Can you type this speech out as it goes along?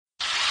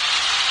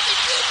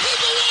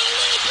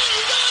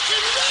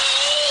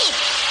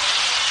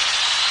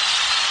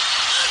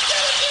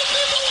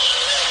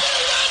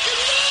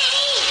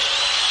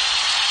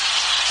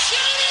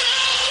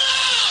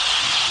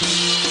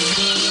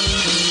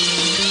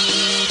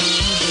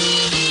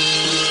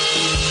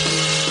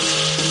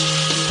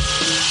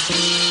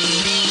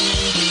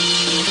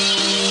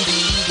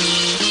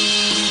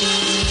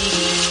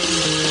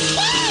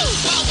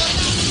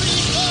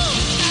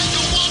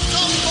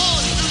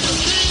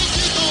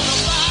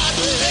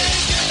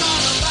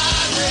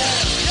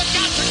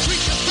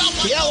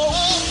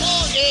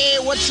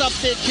up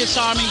there, Kiss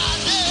Army?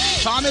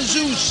 Tom and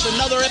Zeus,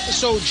 another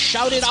episode,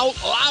 Shout It Out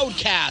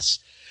Loudcast.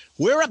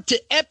 We're up to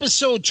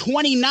episode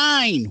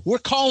 29. We're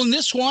calling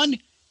this one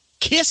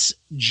Kiss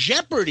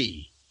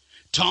Jeopardy.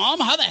 Tom,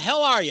 how the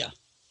hell are you?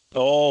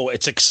 Oh,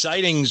 it's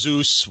exciting,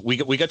 Zeus. We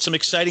got some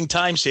exciting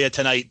times here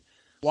tonight.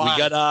 Why? We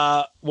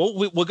got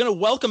we're going to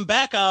welcome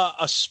back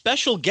a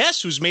special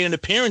guest who's made an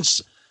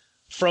appearance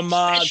from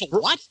Special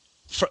what?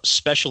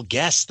 Special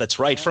guest. That's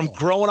right. From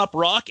Growing Up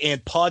Rock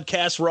and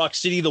Podcast Rock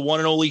City, the one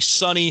and only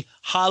Sonny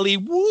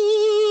Hollywood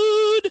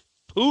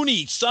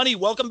Pooney. Sonny,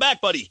 welcome back,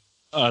 buddy.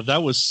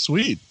 That was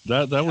sweet.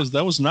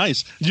 That was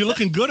nice. You're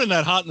looking good in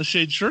that Hot in the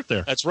Shade shirt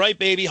there. That's right,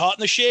 baby. Hot in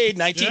the Shade,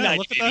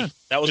 1990. Yeah, look at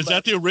that. Was is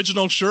that the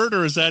original shirt,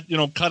 or is that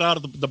cut out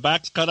of the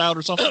back's cut out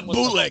or something?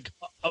 Bootleg.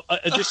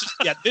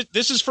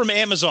 This is from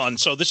Amazon,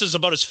 so this is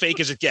about as fake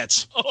as it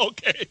gets.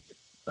 Okay.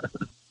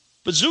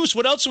 But Zeus,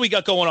 what else do we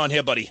got going on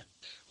here, buddy?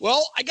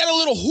 Well, I got a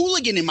little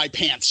hooligan in my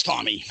pants,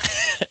 Tommy.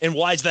 And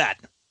why's that?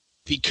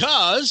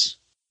 Because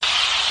We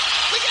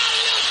got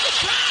a little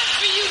surprise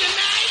for you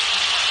tonight.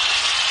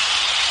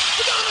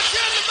 We're going to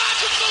turn the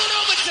microphone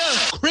over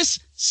to Chris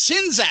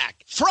Czynszak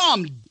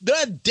from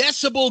the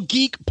Decibel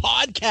Geek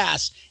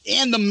podcast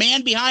and the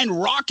man behind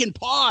Rockin'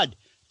 Pod.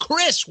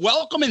 Chris,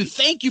 welcome and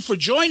thank you for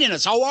joining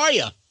us. How are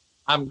you?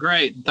 I'm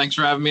great. Thanks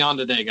for having me on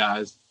today,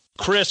 guys.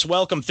 Chris,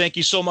 welcome. Thank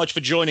you so much for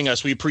joining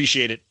us. We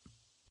appreciate it.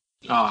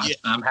 Oh, Yeah.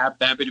 I'm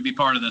happy to be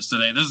part of this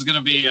today. This is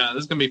gonna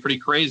be pretty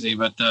crazy,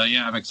 but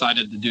yeah, I'm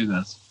excited to do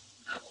this.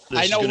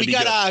 I know we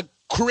got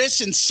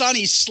Chris and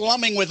Sonny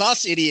slumming with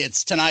us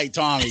idiots tonight,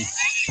 Tommy.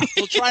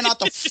 We'll try not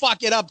to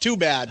fuck it up too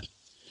bad.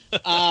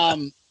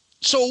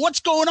 So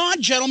what's going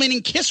on, gentlemen,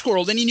 in Kiss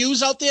World? Any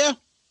news out there?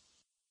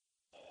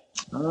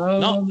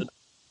 No,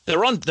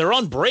 they're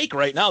on break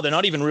right now. They're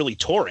not even really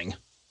touring.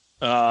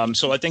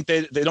 So I think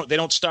they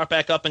don't start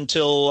back up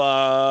until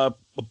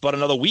about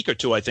another week or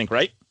two, I think,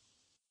 right?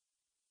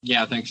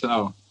 Yeah, I think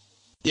so.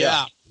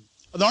 Yeah.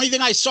 The only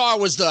thing I saw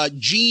was the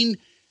Gene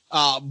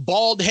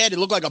bald head. It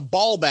looked like a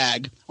ball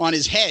bag on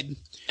his head.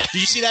 Do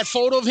you see that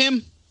photo of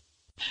him?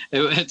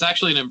 It's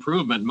actually an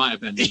improvement, in my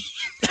opinion.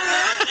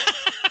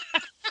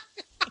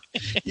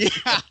 Yeah,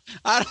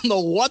 I don't know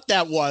what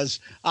that was,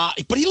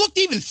 but he looked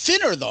even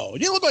thinner though.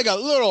 He looked like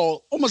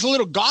almost a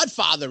little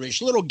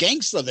Godfather-ish, little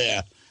gangster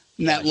there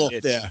in that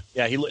look there.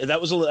 Yeah,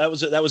 that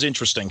was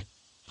interesting.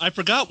 I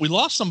forgot we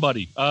lost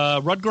somebody.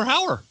 Rutger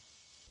Hauer.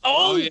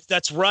 Oh, yeah.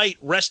 That's right.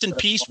 Rest in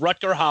peace,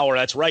 Rutger Hauer.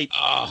 That's right.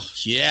 Oh,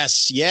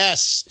 yes.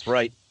 That's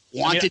right.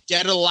 Wanted,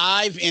 Dead or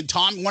Alive, and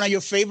Tom, one of your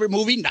favorite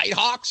movie,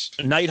 Nighthawks?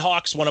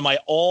 Nighthawks, one of my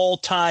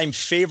all-time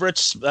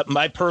favorites,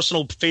 my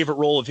personal favorite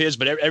role of his,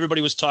 but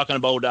everybody was talking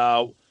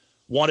about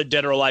Wanted,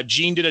 Dead or Alive.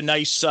 Gene did a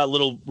nice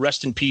little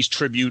rest in peace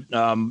tribute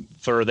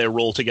for their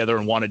role together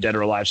in Wanted, Dead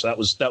or Alive, so that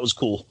was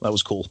cool. That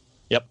was cool.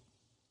 Yep.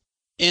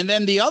 And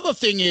then the other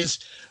thing is,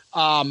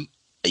 did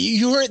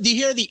you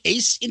hear the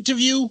Ace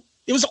interview?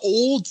 It was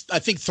old. I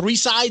think 3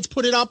 Sides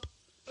put it up.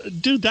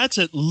 Dude, that's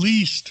at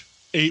least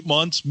 8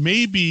 months,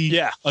 maybe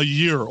a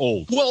year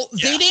old. Well,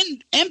 they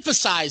didn't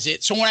emphasize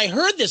it. So when I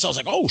heard this, I was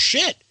like, oh,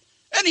 shit.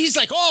 And he's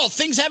like, oh,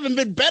 things haven't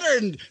been better.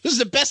 And this is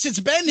the best it's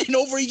been in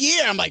over a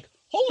year. I'm like,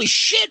 holy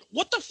shit.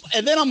 What the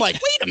And then I'm like,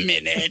 wait a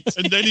minute.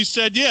 And then he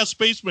said, yeah,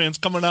 Spaceman's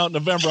coming out in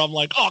November. I'm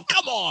like, oh,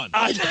 come on.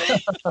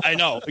 I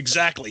know.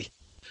 Exactly.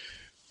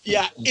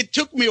 Yeah, it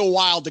took me a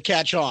while to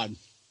catch on.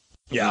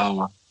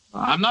 Yeah.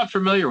 I'm not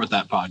familiar with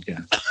that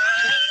podcast.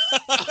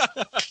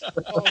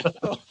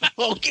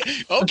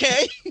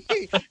 Okay.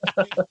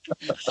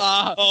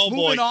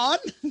 Moving on.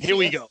 Here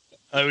we go.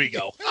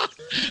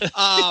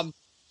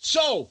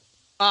 So,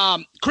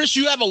 Chris,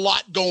 you have a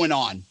lot going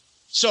on.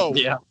 So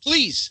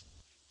please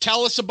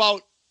tell us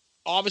about,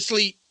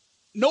 obviously,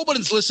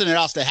 nobody's listening to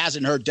us that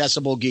hasn't heard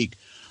Decibel Geek.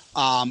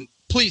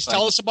 Please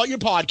tell us about your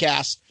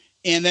podcast,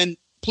 and then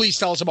please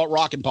tell us about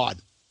Rockin' Pod.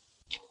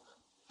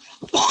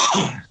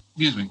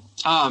 Excuse me.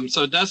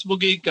 So Decibel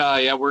Geek,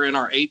 we're in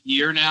our 8th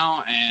year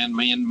now, and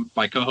me and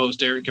my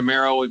co-host Aaron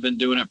Camaro, we've been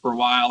doing it for a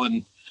while,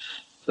 and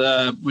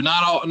we're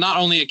not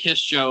only a Kiss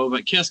show,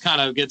 but Kiss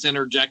kind of gets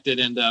interjected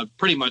into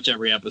pretty much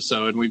every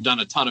episode. We've done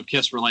a ton of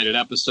Kiss related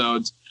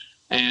episodes,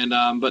 and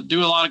but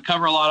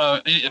cover a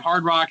lot of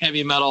hard rock,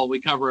 heavy metal. We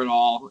cover it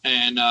all,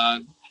 and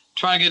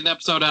try to get an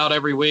episode out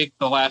every week.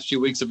 The last few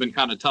weeks have been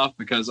kind of tough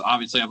because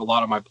obviously I have a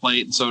lot on my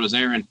plate, and so does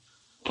Aaron.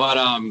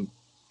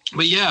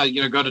 But yeah,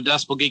 go to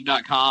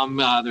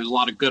decibelgeek.com. There's a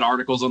lot of good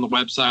articles on the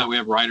website. We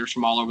have writers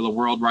from all over the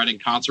world writing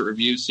concert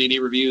reviews, CD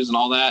reviews, and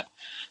all that.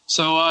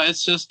 So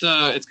it's just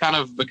it's kind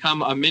of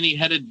become a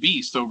many-headed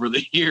beast over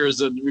the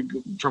years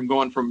from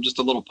going from just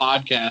a little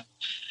podcast.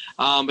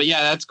 But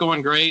yeah, that's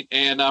going great.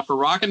 And for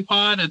Rockin'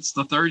 Pod, it's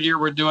the 3rd year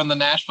we're doing the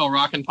Nashville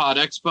Rockin' Pod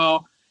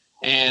Expo.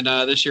 And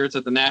this year it's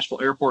at the Nashville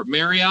Airport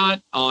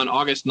Marriott on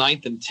August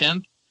 9th and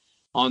 10th.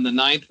 On the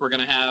 9th, we're going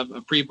to have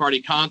a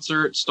pre-party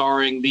concert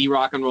starring the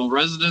Rock and Roll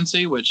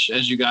Residency, which,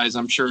 as you guys,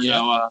 I'm sure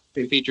know,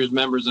 features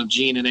members of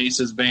Gene and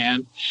Ace's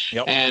band.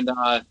 Yep. And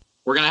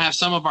we're going to have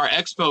some of our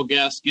expo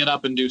guests get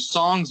up and do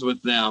songs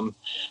with them.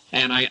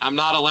 And I'm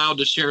not allowed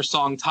to share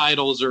song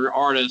titles or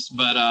artists,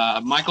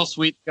 but Michael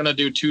Sweet's going to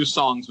do 2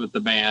 songs with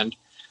the band.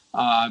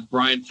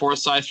 Brian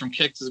Forsyth from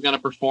Kix is going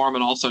to perform,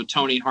 and also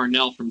Tony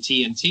Harnell from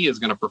TNT is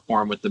going to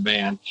perform with the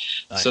band.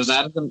 Nice. So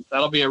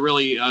that'll be a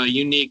really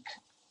unique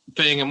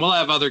thing, and we'll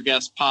have other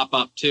guests pop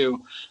up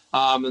too.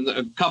 And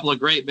a couple of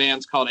great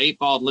bands called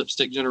 8-Ball,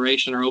 Lipstick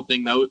Generation are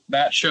opening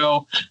that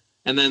show.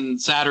 And then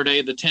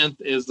Saturday the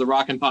 10th is the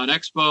Rock and Pod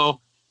Expo,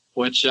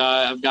 which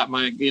I've got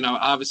my,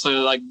 obviously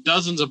like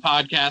dozens of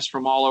podcasts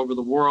from all over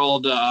the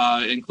world,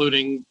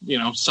 including,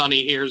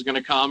 Sonny here is going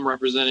to come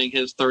representing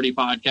his 30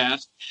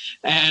 podcast.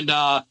 And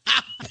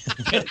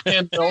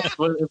Ken Bill is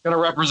going to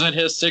represent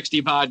his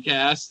 60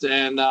 podcast.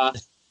 And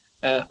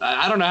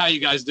I don't know how you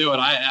guys do it.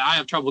 I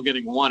have trouble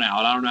getting one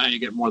out. I don't know how you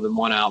get more than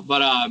one out.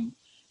 But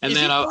wait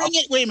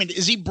a minute.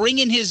 Is he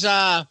bringing his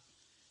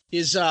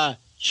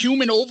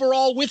human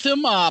overall with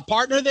him,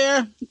 partner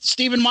there,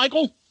 Stephen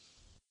Michael?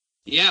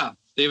 Yeah,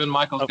 Stephen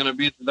Michael's going to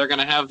be. They're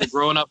going to have the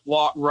grown-up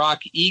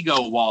rock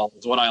ego wall,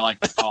 is what I like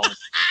to call it.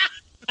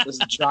 This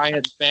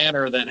giant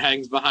banner that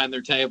hangs behind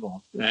their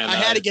table. And, I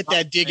had to get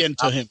that dig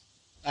into him.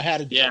 I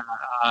had to. Yeah,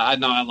 I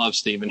know. I love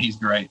Stephen. He's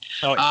great.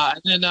 Oh, yeah.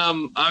 And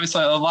then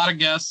obviously a lot of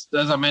guests,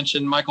 as I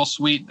mentioned, Michael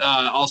Sweet,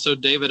 also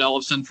David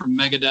Ellefson from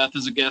Megadeth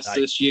is a guest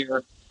this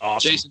year.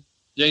 Awesome.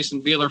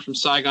 Jason Beeler from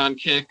Saigon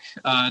Kick,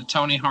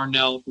 Tony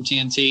Harnell from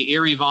TNT,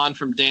 Eerie Von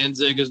from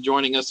Danzig is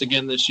joining us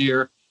again this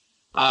year.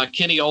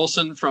 Kenny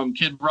Olson from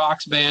Kid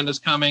Rock's band is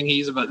coming.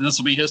 This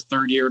will be his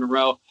 3rd year in a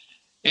row.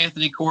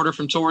 Anthony Corder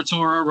from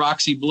Tortura,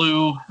 Roxy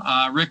Blue,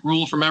 Rick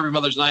Rule from Every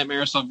Mother's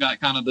Nightmare. So I've got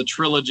kind of the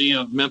trilogy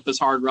of Memphis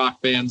hard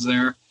rock bands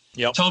there.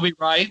 Yep. Toby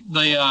Wright,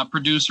 the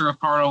producer of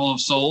Carnival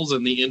of Souls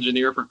and the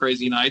engineer for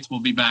Crazy Nights, will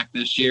be back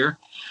this year.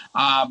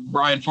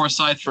 Brian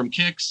Forsyth from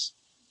Kix.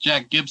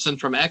 Jack Gibson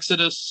from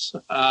Exodus,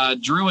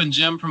 Drew and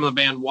Jim from the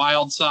band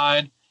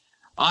Wildside,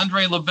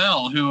 Andre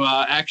LaBelle, who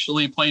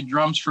actually played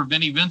drums for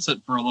Vinnie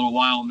Vincent for a little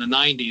while in the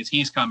 90s.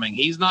 He's coming.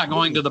 He's not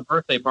going to the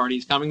birthday party.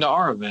 He's coming to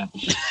our event.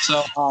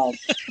 So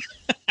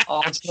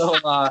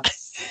also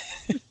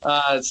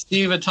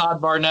Steve and Todd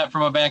Barnett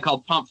from a band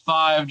called Pump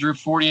 5, Drew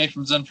Fortier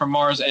from Zen from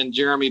Mars, and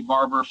Jeremy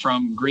Barber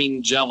from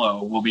Green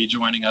Jello will be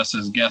joining us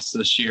as guests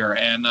this year.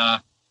 And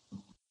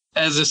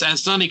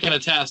as Sonny can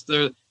attest,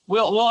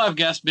 We'll have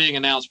guests being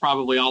announced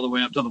probably all the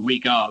way up to the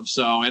week of.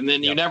 So, and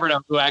then you never know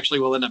who actually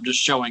will end up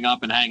just showing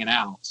up and hanging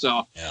out.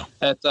 So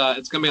it's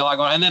going to be a lot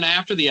going on. And then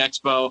after the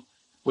expo,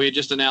 we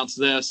just announced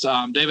this.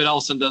 David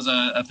Ellison does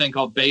a thing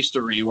called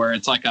Bastery, where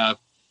it's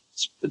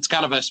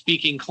kind of a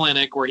speaking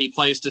clinic where he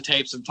plays to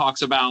tapes and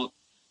talks about,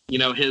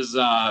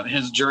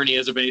 his journey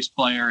as a bass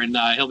player. And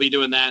he'll be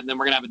doing that. And then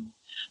we're going to have a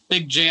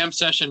big jam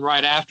session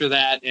right after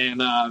that,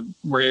 and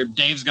where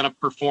Dave's going to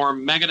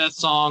perform Megadeth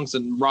songs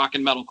and rock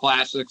and metal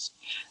classics.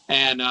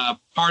 And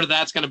part of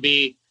that's going to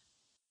be,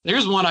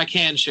 there's one I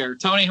can share.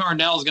 Tony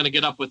Harnell is going to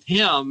get up with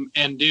him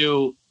and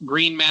do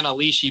Green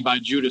Manalishi by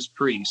Judas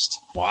Priest.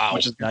 Wow.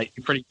 Which is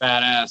pretty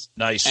badass.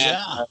 Nice.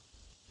 And,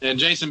 and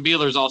Jason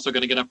Beeler is also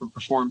going to get up and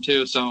perform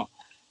too. So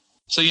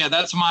yeah,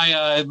 that's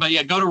my, but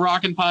yeah, go to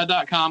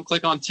rockandpod.com,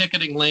 click on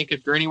ticketing link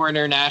if you're anywhere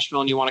near Nashville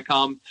and you want to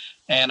come.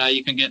 And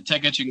you can get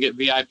tickets, you can get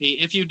VIP.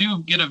 If you do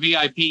get a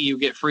VIP, you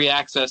get free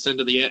access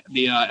into the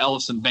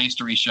Ellison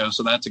Bastery show,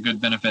 so that's a good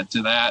benefit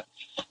to that.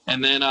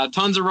 And then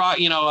tons of rock,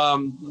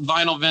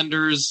 vinyl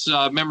vendors,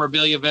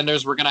 memorabilia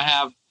vendors. We're going to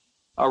have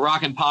a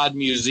Rock and Pod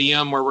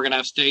museum where we're going to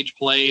have stage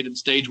played and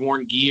stage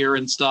worn gear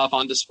and stuff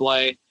on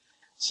display.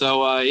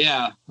 So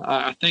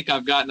I think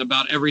I've gotten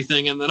about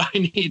everything in that I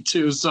need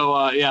to.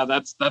 So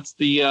that's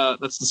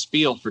the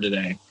spiel for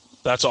today.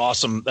 That's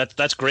awesome.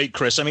 That's great,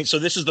 Chris. I mean, so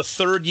this is the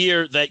 3rd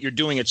year that you're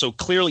doing it. So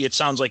clearly, it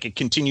sounds like it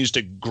continues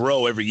to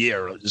grow every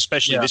year,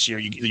 especially this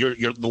year.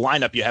 The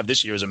lineup you have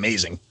this year is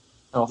amazing.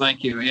 Oh,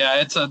 thank you.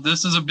 Yeah,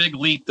 this is a big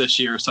leap this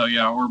year. So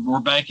yeah,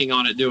 we're banking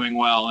on it doing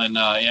well, and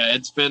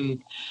it's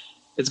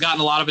gotten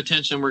a lot of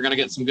attention. We're going to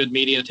get some good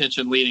media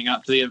attention leading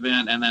up to the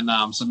event, and then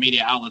some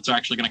media outlets are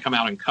actually going to come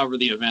out and cover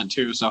the event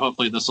too. So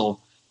hopefully this will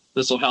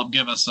help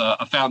give us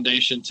a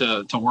foundation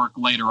to work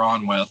later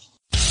on with.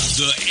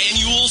 The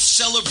annual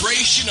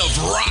celebration of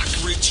rock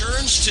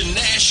returns to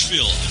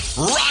Nashville.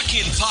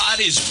 Rockin'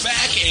 Pod is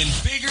back and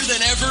bigger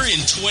than ever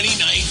in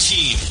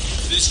 2019.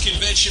 This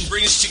convention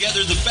brings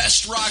together the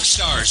best rock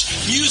stars,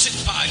 music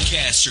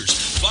podcasters,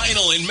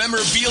 vinyl and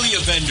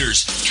memorabilia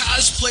vendors,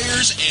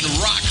 cosplayers, and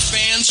rock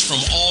fans from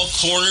all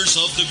corners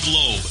of the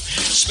globe.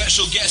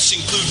 Special guests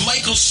include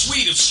Michael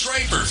Sweet of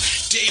Stryper,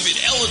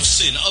 David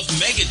Ellefson of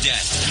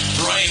Megadeth,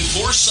 Brian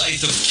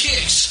Forsyth of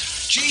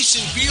Kix,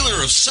 Jason Beeler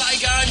of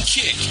Saigon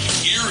Kick,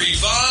 Gary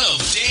Vaughn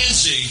of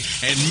Danzig,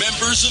 and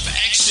members of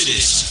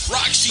Exodus,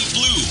 Roxy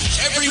Blue,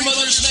 Every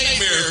Mother's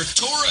Nightmare,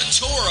 Tora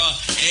Tora,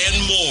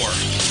 and more.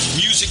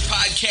 Music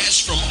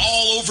podcasts from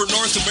all over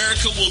North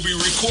America will be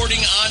recording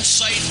on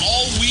site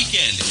all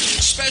weekend.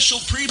 Special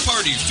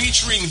pre-party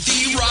featuring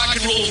The Rock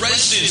and Roll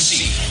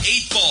Residency,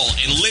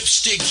 8-Ball, and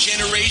Lipstick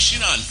Generation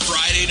on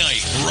Friday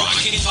night.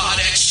 Rockin' Pod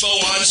Expo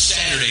on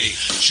Saturday.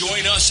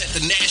 Join us at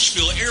the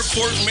Nashville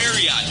Airport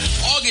Marriott,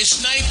 August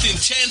 9th and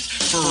 10th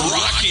for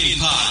Rockin'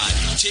 Pod.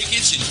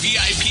 Tickets and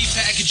VIP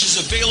packages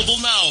available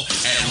now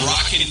at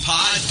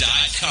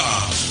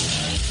rockinpod.com.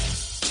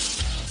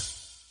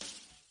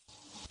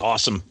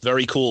 Awesome.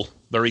 Very cool.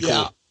 Very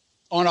cool.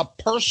 On a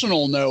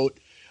personal note,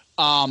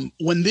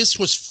 when this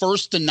was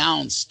first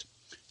announced,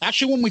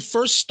 actually when we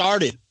first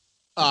started,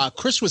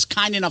 Chris was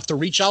kind enough to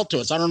reach out to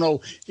us. I don't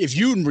know if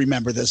you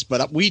remember this,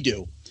 but we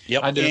do.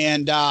 Yep, I do.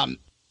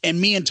 And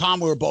me and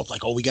Tom, we were both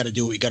like, "Oh, we got to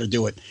do it. We got to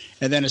do it."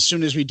 And then as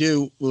soon as we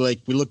do, we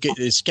look at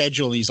his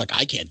schedule, and he's like,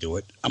 "I can't do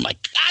it." I'm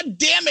like, "God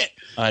damn it!"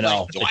 I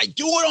know. Like, do I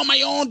do it on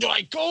my own? Do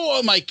I go?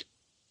 I'm like,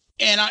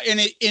 and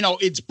it,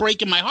 it's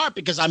breaking my heart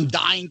because I'm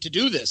dying to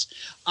do this.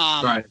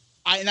 Right.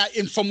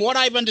 And from what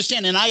I've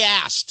understand, and I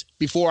asked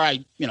before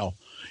and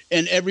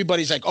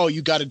everybody's like, "Oh,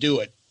 you got to do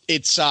it."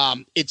 It's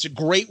a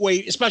great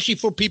way, especially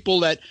for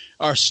people that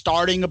are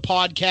starting a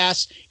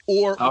podcast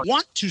or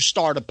want to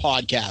start a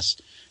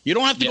podcast. You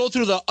don't have to go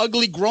through the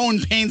ugly growing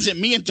pains that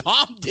me and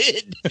Tom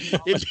did.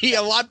 It'd be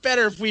a lot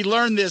better if we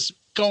learned this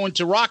going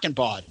to Rockin'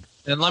 Pod.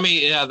 And let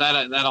me,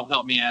 that'll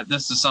help me add.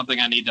 This is something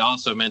I need to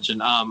also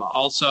mention.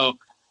 Also,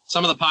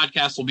 some of the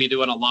podcasts will be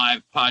doing a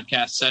live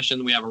podcast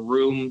session. We have a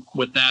room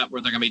with that where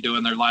they're going to be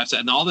doing their live set.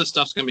 And all this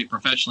stuff's going to be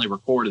professionally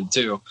recorded,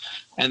 too.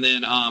 And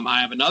then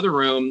I have another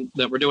room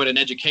that we're doing an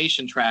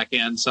education track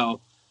in. So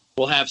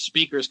we'll have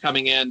speakers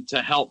coming in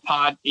to help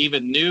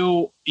even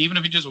if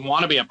you just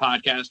want to be a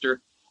podcaster.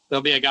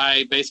 There'll be a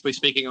guy basically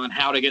speaking on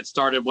how to get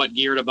started, what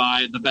gear to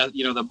buy, the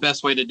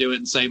best way to do it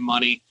and save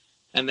money.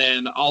 And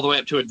then all the way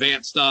up to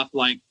advanced stuff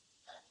like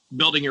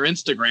building your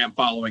Instagram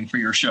following for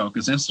your show,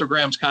 because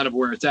Instagram's kind of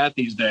where it's at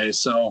these days.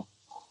 So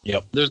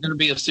there's going to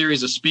be a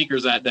series of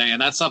speakers that day.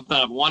 And that's something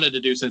I've wanted to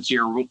do since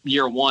year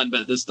one,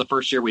 but this is the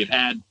first year we've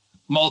had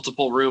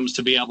multiple rooms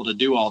to be able to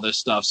do all this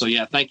stuff. So,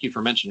 thank you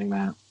for mentioning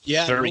that.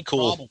 Yeah, very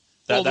cool.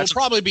 Well, there'll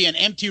probably be an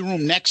empty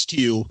room next to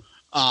you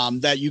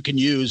that you can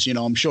use.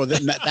 I'm sure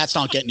that's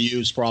not getting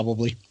used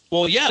probably.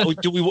 Well, yeah.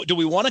 Do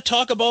we want to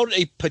talk about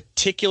a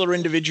particular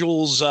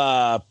individual's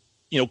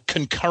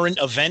concurrent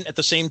event at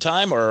the same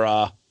time,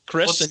 or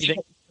Chris? Well,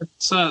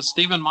 it's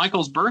Stephen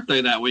Michael's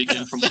birthday that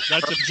weekend.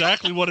 That's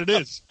exactly what it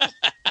is.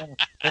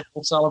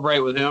 We'll celebrate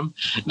with him.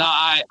 No,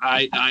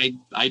 I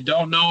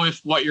don't know if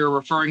what you're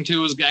referring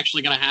to is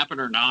actually going to happen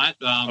or not.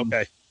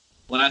 Okay.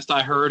 Last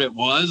I heard it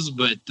was,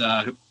 but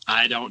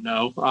I don't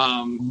know.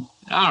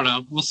 I don't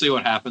know. We'll see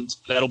what happens.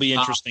 That'll be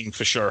interesting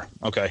for sure.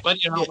 Okay. But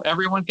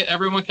everyone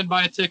can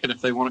buy a ticket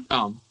if they want to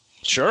come.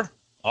 Sure.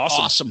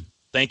 Awesome.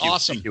 Thank you.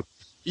 Awesome. Thank you.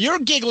 You're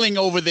giggling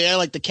over there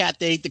like the cat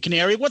that ate the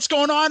canary. What's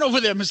going on over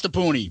there, Mr.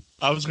 Pooney?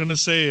 I was going to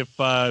say,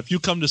 if you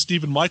come to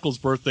Stephen Michael's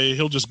birthday,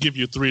 he'll just give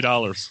you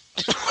 $3.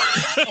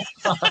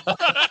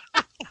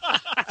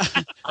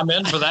 I'm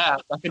in for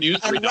that. I could use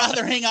 $3. I'd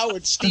rather hang out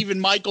with Stephen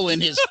Michael in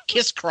his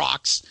Kiss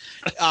Crocs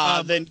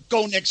than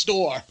go next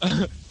door.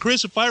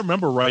 Chris, if I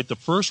remember right, the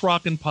first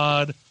Rockin'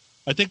 Pod,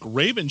 I think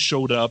Raven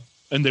showed up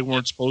and they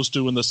weren't supposed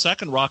to. And the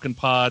second Rockin'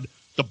 Pod,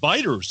 the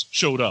Biters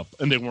showed up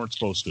and they weren't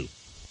supposed to.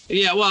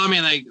 Yeah, well, I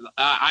mean,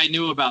 I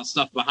knew about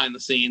stuff behind the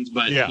scenes,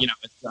 but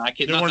I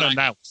can't. They weren't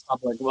announced.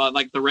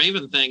 Like the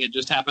Raven thing, it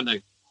just happened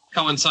to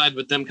coincide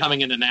with them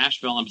coming into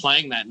Nashville and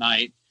playing that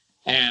night.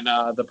 And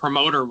the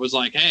promoter was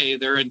like, "Hey,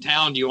 they're in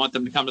town. Do you want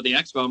them to come to the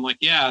expo?" I'm like,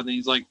 "Yeah." And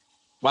he's like,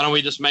 "Why don't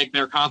we just make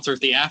their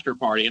concert the after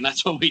party?" And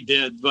that's what we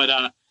did.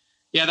 But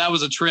that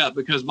was a trip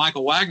because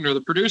Michael Wagner,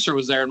 the producer,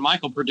 was there, and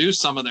Michael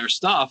produced some of their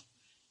stuff.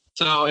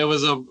 So it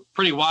was a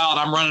pretty wild.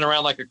 I'm running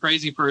around like a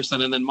crazy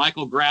person, and then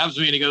Michael grabs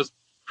me and he goes,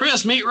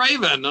 "Chris, meet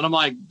Raven." And I'm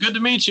like, "Good to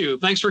meet you.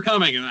 Thanks for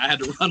coming." And I had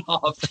to run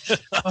off.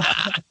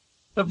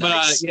 But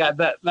Nice.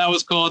 that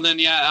was cool. And then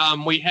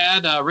we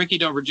had Ricky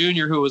Dover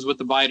Jr., who was with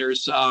the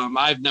Biters.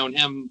 I've known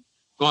him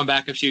going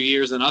back a few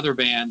years in other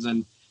bands,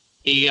 and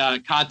he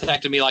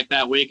contacted me like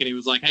that week, and he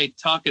was like, "Hey,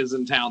 Tuck is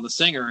in town, the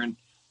singer," and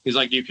he's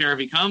like, "Do you care if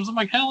he comes?" I'm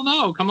like, "Hell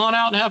no, come on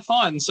out and have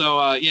fun."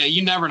 So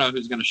you never know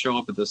who's going to show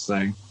up at this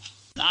thing.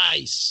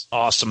 Nice.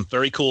 Awesome.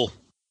 Very cool.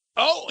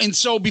 Oh, and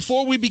so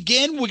before we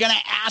begin, we're going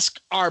to ask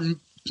our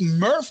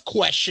Murph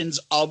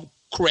questions of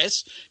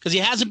Chris because he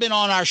hasn't been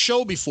on our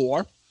show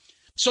before.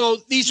 So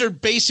these are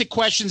basic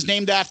questions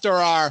named after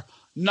our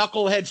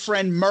knucklehead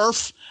friend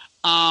Murph,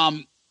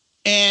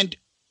 and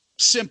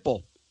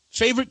simple.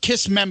 Favorite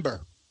Kiss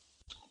member?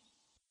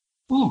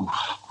 Ooh,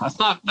 that's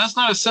not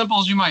as simple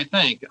as you might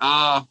think.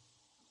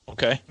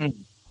 Okay.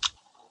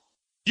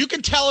 You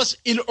can tell us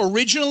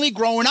originally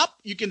growing up.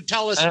 You can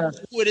tell us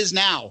who it is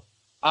now.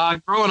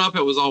 Growing up,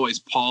 it was always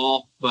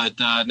Paul, but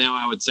now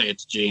I would say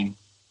it's Gene.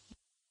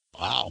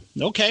 Wow.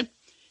 Okay.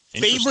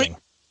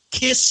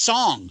 Kiss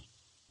song?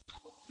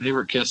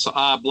 Favorite Kiss?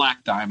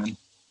 Black Diamond.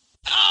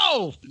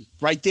 Oh,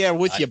 right there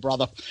with you,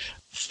 brother.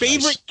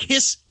 Favorite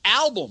Kiss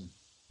album?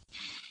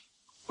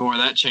 Boy,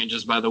 that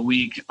changes by the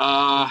week.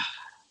 I'll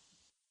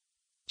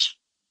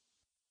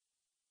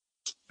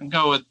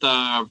go with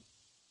Rock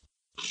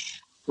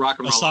and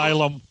Roll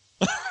Asylum.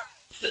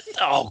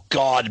 Oh,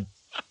 God.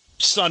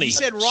 Sonny. He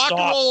said rock and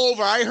roll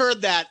over. I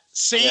heard that.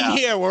 Same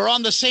here. We're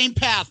on the same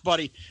path,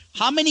 buddy.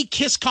 How many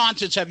Kiss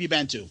concerts have you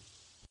been to?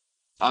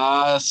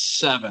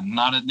 7.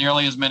 Not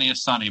nearly as many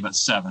as Sonny, but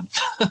 7.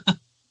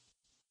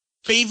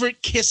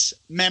 Favorite Kiss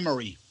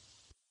memory?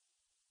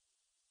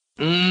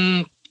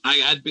 I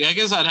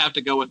guess I'd have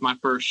to go with my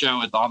first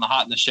show on the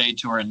Hot in the Shade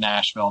tour in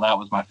Nashville. That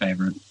was my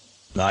favorite.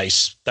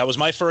 Nice. That was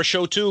my first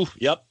show, too.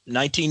 Yep.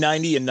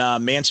 1990 in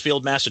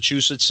Mansfield,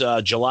 Massachusetts.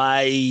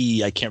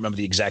 July. I can't remember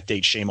the exact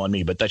date. Shame on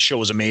me. But that show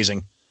was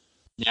amazing.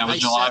 Yeah, it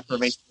was July for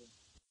me.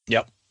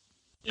 Yep.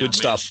 Good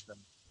stuff.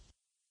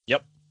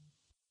 Yep.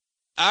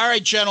 All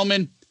right,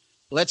 gentlemen.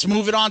 Let's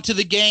move it on to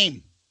the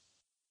game.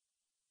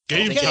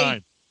 Game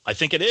time. I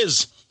think it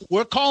is.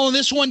 We're calling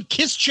this one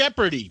Kiss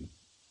Jeopardy.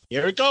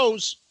 Here it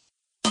goes.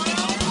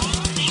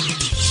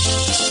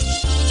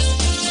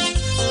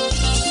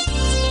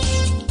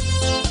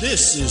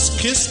 This is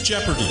Kiss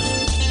Jeopardy!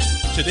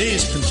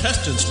 Today's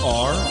contestants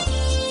are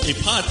a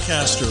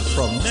podcaster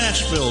from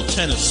Nashville,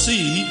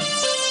 Tennessee,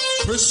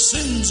 Chris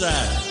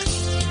Sinzak,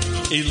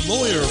 a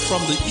lawyer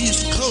from the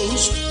East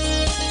Coast,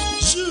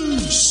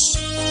 Zeus,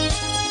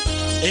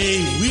 a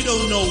we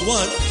don't know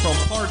what from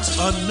parts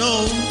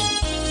unknown,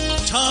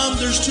 Tom,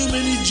 there's too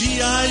many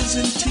G.I.'s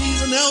and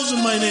T's and L's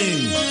in my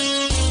name.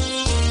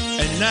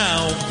 And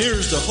now,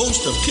 here's the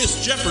host of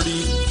Kiss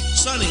Jeopardy,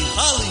 Sonny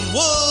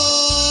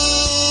Hollywood!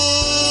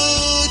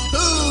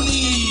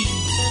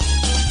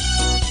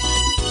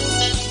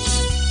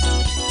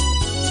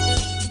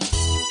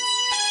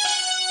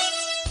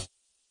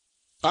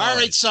 All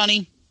right,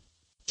 Sonny.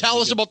 Tell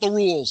us about the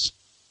rules.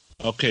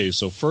 Okay,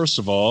 so first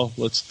of all,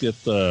 let's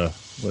get the...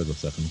 Wait a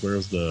second.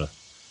 Where's the...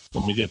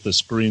 Let me get the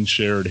screen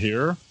shared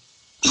here.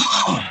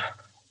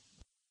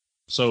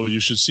 So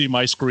you should see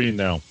my screen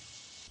now.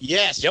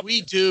 Yes,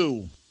 we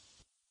do.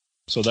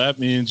 So that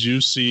means you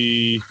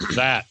see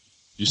that.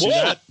 You see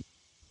that?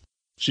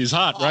 She's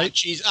hot, right?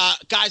 She's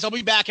guys, I'll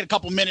be back in a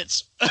couple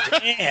minutes.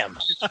 Damn.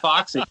 She's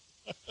foxy.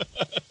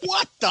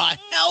 What the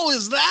hell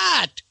is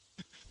that?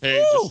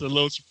 Hey, just a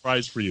little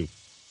surprise for you.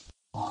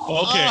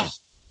 Okay. I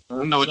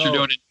don't know what you're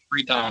doing in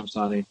free time,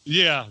 Sonny.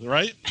 Yeah,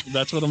 right?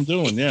 That's what I'm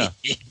doing, yeah.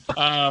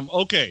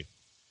 Okay.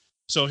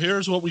 So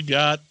here's what we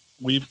got.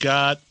 We've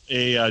got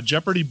a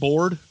Jeopardy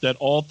board that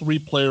all 3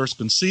 players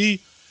can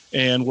see,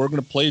 and we're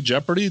going to play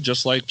Jeopardy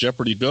just like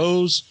Jeopardy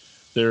goes.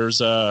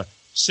 There's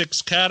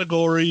 6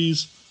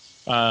 categories,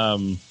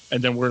 and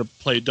then we're going to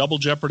play Double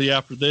Jeopardy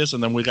after this,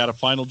 and then we got a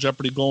Final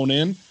Jeopardy going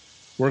in.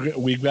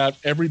 We've got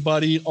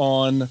everybody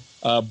on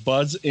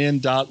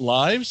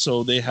buzzin.live,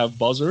 so they have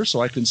buzzers, so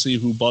I can see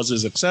who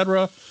buzzes,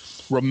 etc.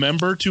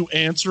 Remember to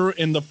answer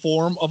in the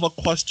form of a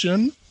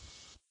question,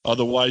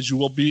 otherwise you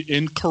will be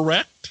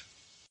incorrect.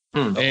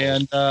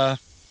 And I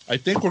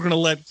think we're going to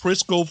let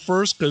Chris go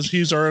first because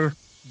he's our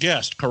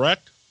guest,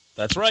 correct?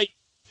 That's right.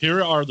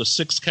 Here are the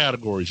 6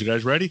 categories. You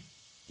guys ready?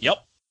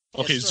 Yep.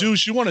 Okay, yes,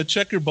 Zeus, you want to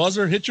check your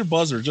buzzer? Hit your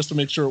buzzer just to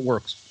make sure it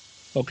works.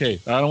 Okay,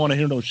 I don't want to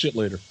hear no shit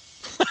later.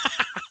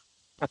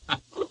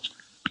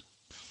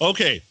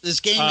 Okay.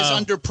 This game is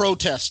under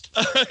protest.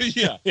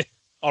 Yeah.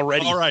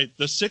 Already. All right.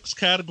 The 6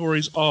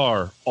 categories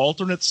are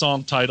alternate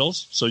song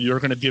titles. So you're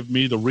going to give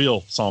me the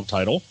real song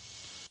title.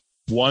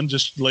 One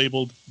just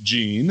labeled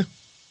Gene.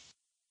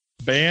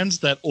 Bands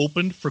that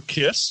opened for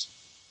Kiss.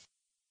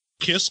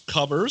 Kiss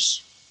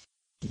covers.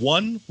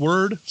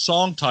 One-word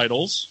song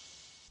titles.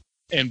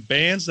 And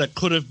bands that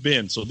could have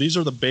been. So these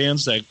are the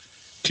bands that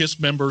Kiss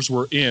members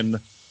were in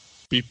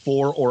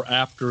before or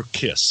after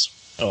Kiss.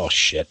 Oh,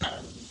 shit.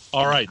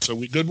 All right. So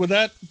we good with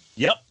that?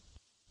 Yep.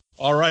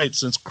 All right.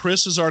 Since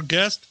Chris is our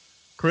guest,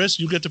 Chris,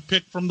 you get to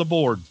pick from the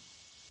board.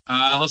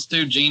 Let's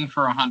do Gene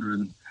for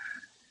 100.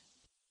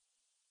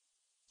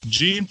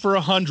 Gene for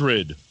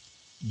 100.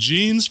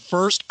 Gene's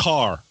first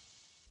car.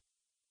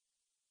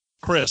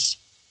 Chris.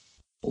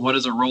 What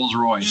is a Rolls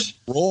Royce?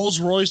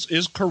 Rolls Royce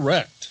is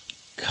correct.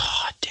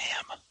 God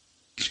damn.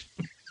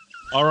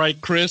 All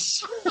right,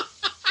 Chris.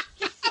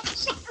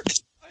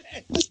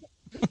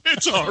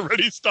 It's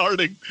already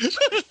starting.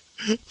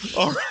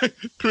 All right,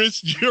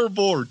 Chris, you're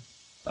bored.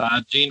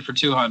 Gene for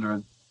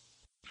 200.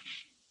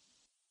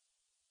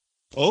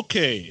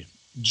 Okay.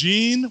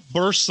 Gene,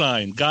 birth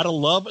sign. Gotta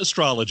love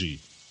astrology.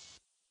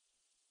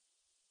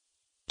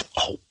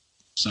 Oh,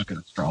 suck at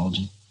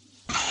astrology.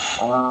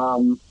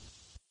 All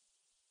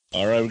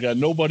right, we got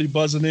nobody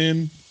buzzing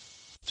in.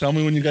 Tell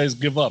me when you guys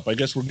give up. I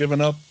guess we're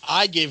giving up.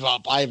 I gave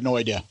up. I have no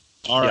idea.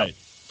 All right.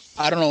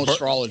 I don't know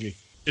astrology.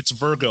 It's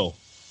Virgo.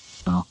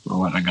 Oh,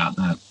 what? I got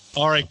that.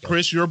 All right,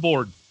 Chris, you're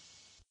bored.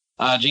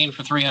 Gene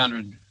for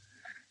 300.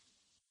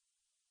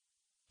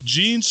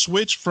 Gene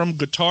switched from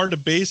guitar to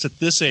bass at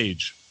this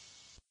age.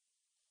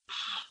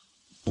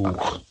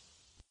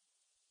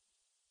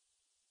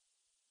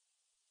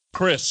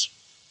 Chris.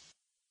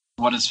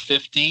 What is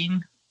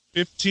 15?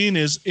 15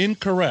 is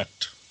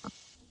incorrect.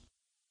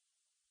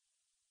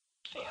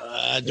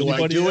 Do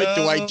I do it?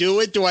 Do I do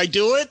it? Do I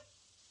do it?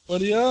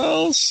 Anybody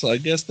else? I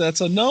guess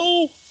that's a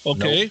no.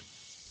 Okay.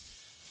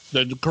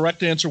 Nope. The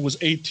correct answer was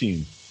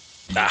 18.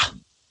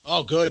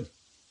 Oh, good.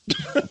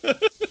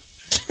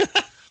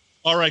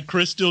 All right,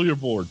 Chris, still your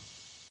board.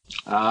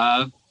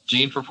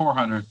 Gene for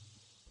 400.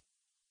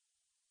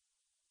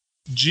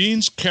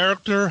 Gene's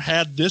character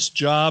had this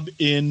job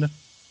in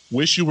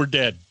Wish You Were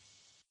Dead.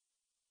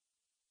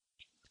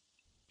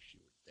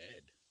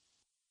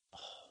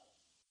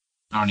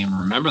 I don't even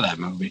remember that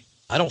movie.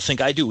 I don't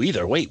think I do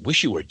either. Wait,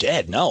 Wish You Were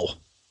Dead? No.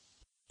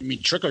 You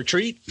mean Trick or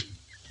Treat?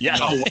 Yeah.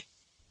 No.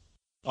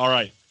 All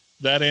right.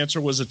 That answer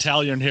was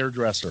Italian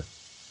hairdresser.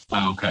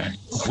 Oh, okay.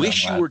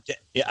 Wish You Were Dead.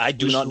 Yeah, I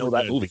do not know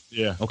that movie.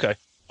 Yeah. Okay.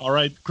 All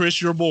right, Chris,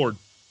 you're bored.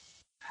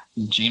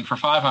 Gene for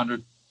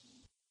 500.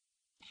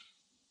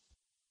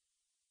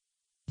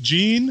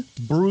 Gene,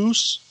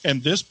 Bruce,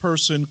 and this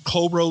person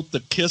co-wrote the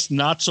Kiss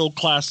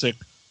not-so-classic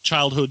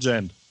Childhood's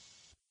End.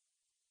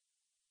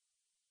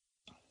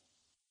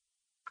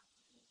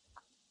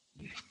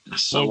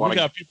 So we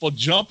got people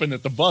jumping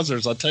at the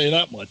buzzers, I'll tell you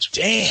that much.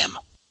 Damn.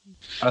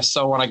 I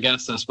so want to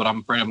guess this, but I'm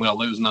afraid I'm going to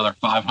lose another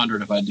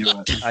 500 if I do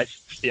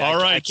it.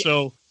 All right,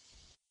 so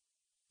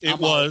it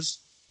was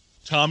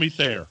Tommy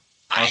Thayer.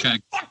 Okay.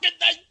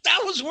 That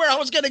was where I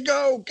was going to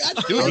go.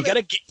 God,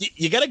 dude,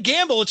 you gotta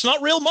gamble. It's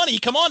not real money.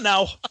 Come on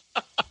now.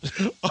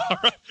 All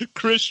right,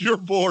 Chris, you're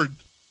bored.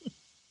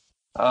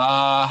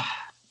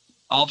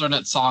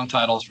 Alternate song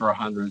titles for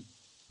 100.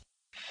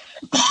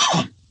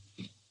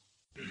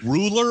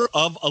 Ruler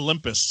of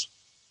Olympus.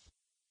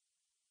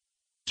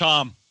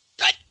 Tom.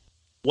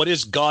 What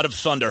is God of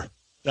Thunder?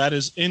 That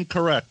is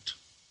incorrect.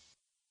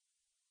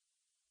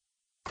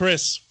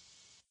 Chris.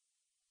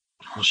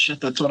 Oh, shit,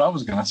 that's what I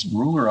was going to say.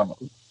 Ruler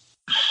of...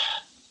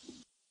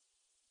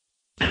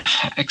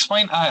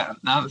 Explain. Now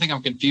I think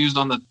I'm confused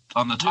on the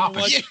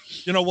topic.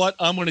 You know what?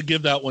 I'm going to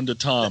give that one to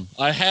Tom.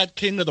 I had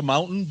King of the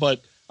Mountain,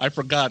 but I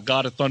forgot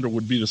God of Thunder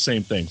would be the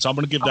same thing. So I'm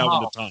going to give that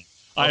one to Tom.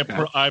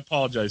 Okay. I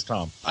apologize,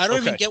 Tom. I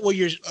don't even get what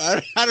you're.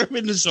 I don't even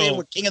understand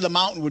what King of the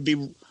Mountain would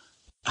be.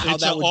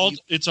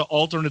 It's an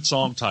alternate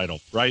song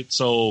title, right?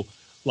 So,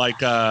 like,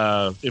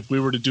 if we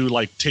were to do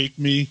like "Take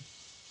Me,"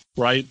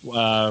 right?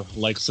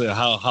 Like, say,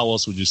 how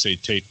else would you say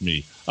 "Take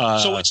Me"?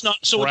 So it's not.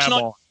 So it's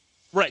not.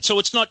 Right. So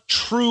it's not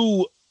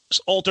true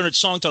alternate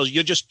song titles.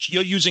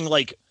 You're using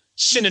like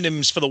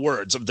synonyms for the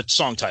words of the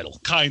song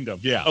title. Kind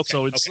of, yeah. Okay.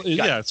 So it's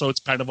so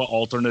it's kind of an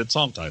alternate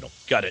song title.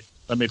 Got it.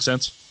 That makes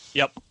sense?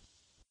 Yep.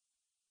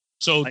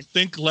 So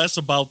think less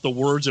about the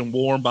words and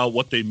more about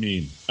what they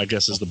mean, I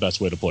guess is the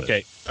best way to put it.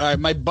 Okay. All right,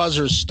 my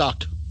buzzer's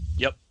stuck.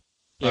 Yep.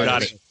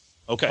 Got it.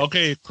 Okay.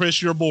 Okay, Chris,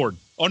 you're bored.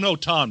 Oh no,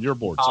 Tom, you're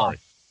bored. Sorry.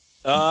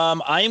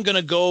 I am going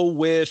to go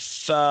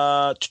with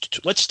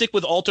let's stick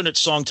with alternate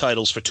song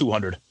titles for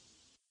 200.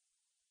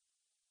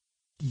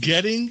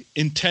 Getting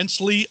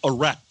intensely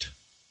erect.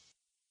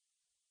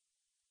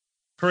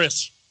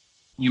 Chris.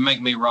 You Make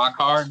Me Rock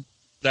Hard?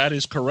 That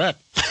is correct.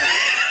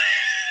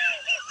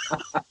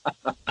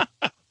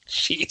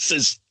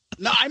 Jesus.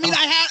 No, I mean,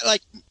 I had,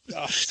 like...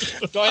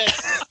 go ahead.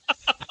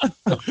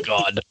 Oh,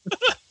 God.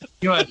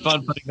 You had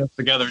fun putting this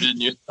together,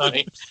 didn't you,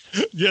 Sonny?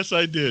 Yes,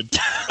 I did.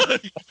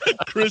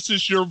 Chris,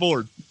 is your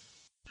board.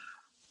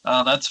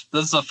 This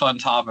is a fun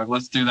topic.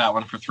 Let's do that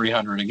one for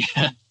 300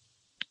 again.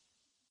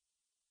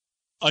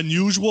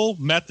 Unusual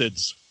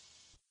methods.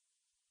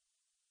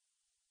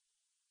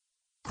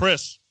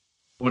 Chris.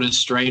 What is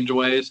Strange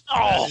Ways?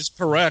 That is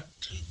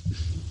correct.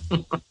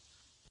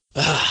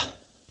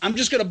 I'm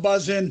just going to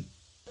buzz in.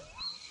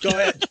 Go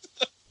ahead.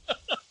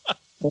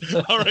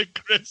 All right,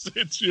 Chris,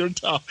 it's your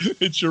top.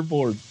 It's your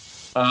board.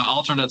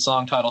 Alternate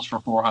song titles for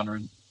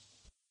 400.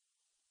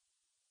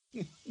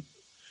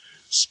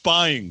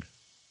 Spying.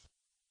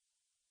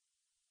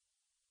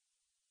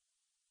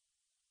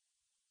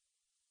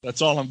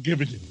 That's all I'm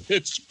giving you.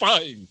 It's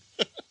spying.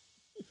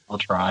 I'll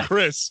try.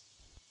 Chris.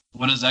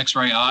 What is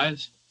X-Ray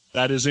Eyes?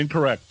 That is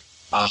incorrect.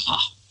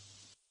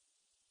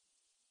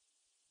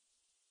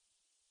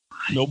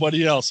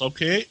 Nobody else.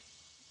 Okay.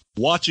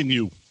 Watching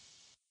You.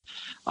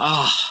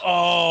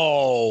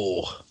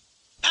 Oh.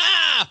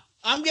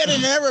 I'm getting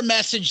an error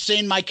message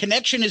saying my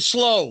connection is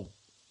slow.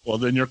 Well,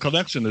 then your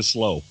connection is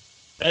slow.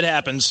 That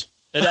happens.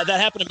 That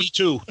happened to me,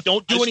 too.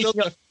 Don't do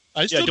anything.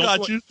 I still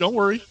got you. Don't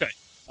worry. Okay.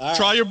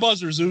 Try your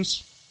buzzer,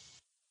 Zeus.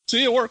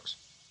 See, it works.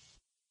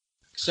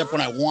 Except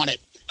when I want it.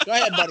 Go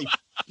ahead, buddy.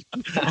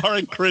 All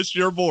right, Chris,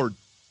 you're bored.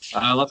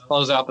 Let's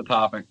close out the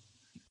topic.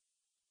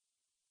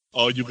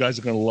 Oh, you guys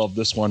are going to love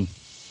this one.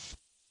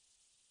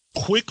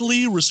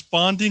 Quickly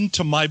responding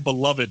to my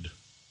beloved.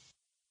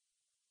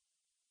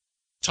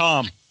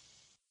 Tom.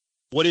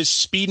 What is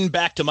Speeding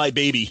Back to My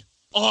Baby?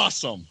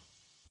 Awesome.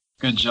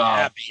 Good job.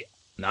 Happy.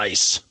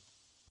 Nice.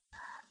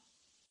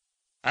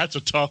 That's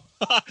a tough.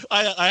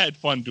 I had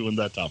fun doing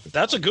that topic.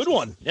 That's a good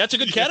one. That's a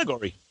good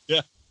category.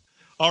 Yeah.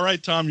 All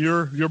right, Tom,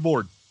 you're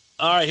bored.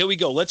 All right, here we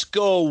go. Let's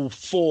go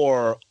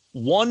for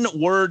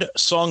One-word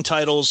song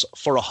titles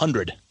for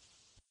 100.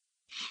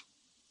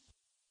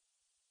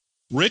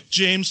 Rick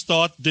James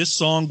thought this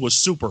song was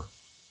super.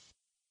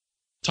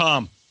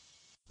 Tom.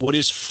 What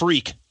is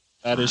freak?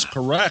 That is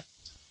correct.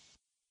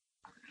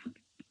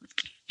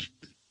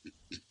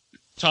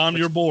 Tom,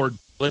 you're bored.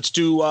 Let's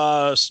do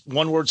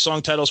one-word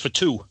song titles for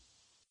 2.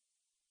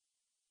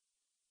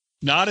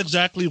 Not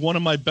exactly one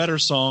of my better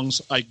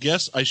songs. I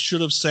guess I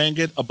should have sang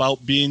it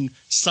about being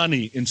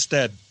sunny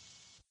instead.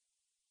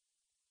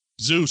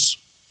 Zeus.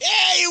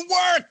 Hey, it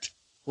worked.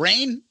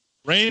 Rain?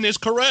 Rain is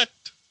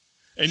correct.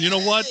 And you know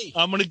what?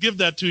 I'm going to give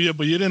that to you,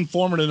 but you didn't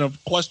form it in a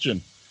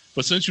question.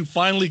 But since you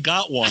finally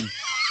got one,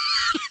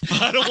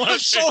 I don't want to. I'm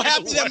so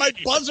happy that my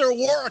buzzer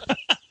worked.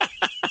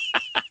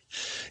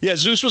 Yeah,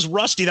 Zeus was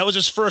rusty. That was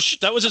his first.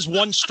 That was his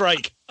one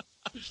strike.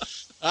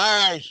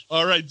 All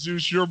right,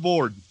 Zeus, you're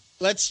bored.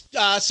 Let's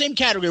same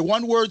category.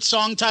 One-word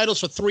song titles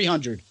for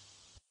 300.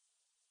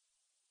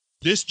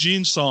 This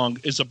Gene song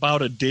is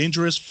about a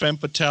dangerous femme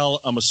fatale.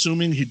 I'm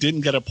assuming he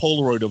didn't get a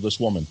Polaroid of this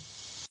woman.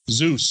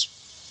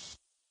 Zeus.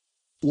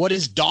 What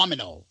is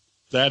Domino?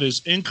 That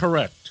is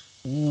incorrect.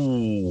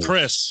 Ooh.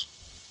 Chris.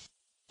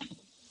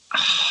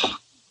 I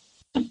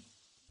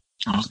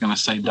was going to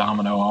say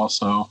Domino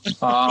also.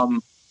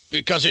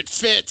 Because it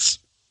fits.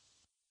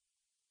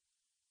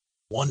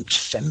 One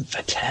femme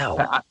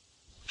fatale.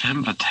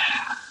 Femme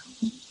fatale.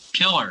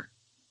 Killer.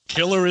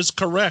 Killer is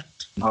correct.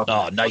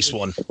 Oh, nice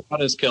one.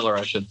 What is Killer,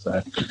 I should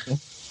say.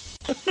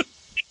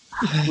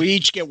 We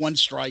each get one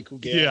strike. Who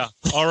cares? Yeah.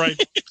 All right.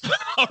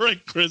 All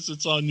right, Chris,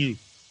 it's on you.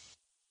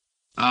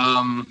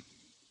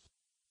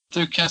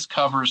 Do Kiss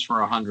covers for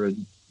 100.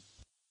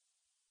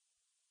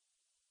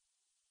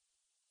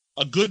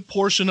 A good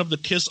portion of the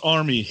Kiss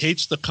Army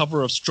hates the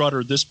cover of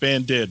Strutter this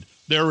band did.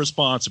 Their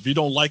response, if you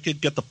don't like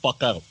it, get the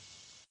fuck out.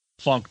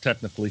 Funk,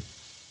 technically.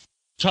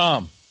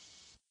 Tom.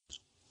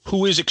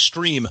 Who is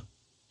Extreme?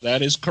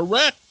 That is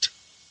correct.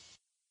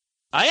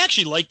 I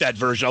actually like that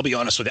version, I'll be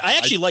honest with you. I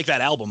actually like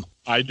that album.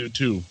 I do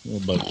too.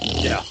 But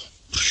yeah.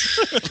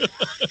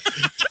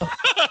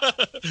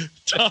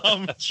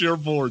 Tom, it's your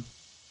board.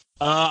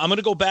 I'm going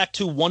to go back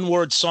to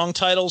one-word song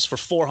titles for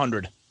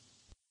 400.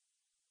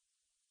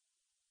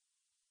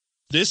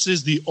 This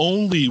is the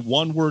only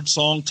one-word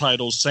song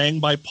title sang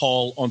by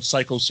Paul on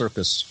Psycho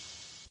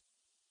Circus.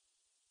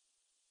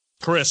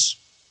 Chris.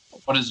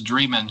 What is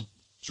Dreamin'?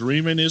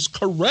 Dreamin' is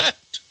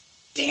correct.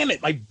 Damn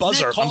it, my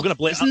buzzer. I'm going to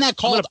blame. Isn't that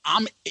called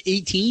I'm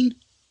 18?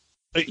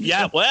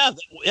 Yeah, well,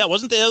 yeah,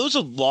 wasn't there? There was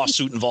a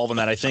lawsuit involving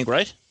that, I think,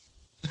 right?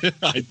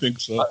 I think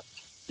so.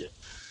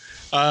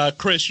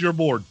 Chris, you're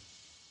bored.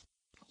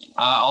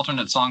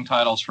 Alternate song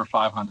titles for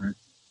 500.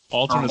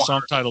 Alternate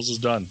song titles is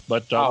done,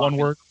 but one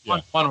word?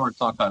 Yeah. One word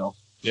song title.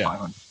 Yeah.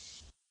 500.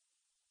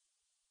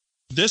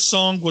 This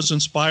song was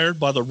inspired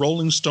by the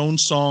Rolling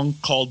Stones song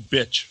called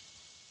Bitch.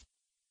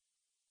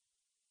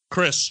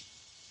 Chris.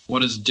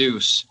 What is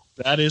Deuce?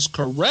 That is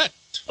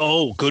correct.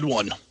 Oh, good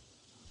one.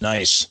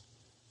 Nice.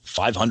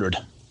 500.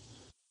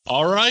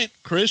 All right,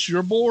 Chris,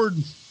 you're bored.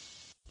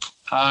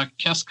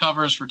 Kiss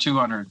covers for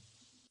 200.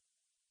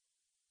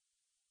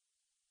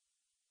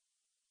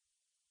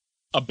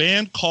 A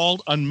band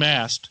called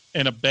Unmasked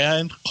and a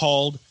band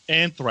called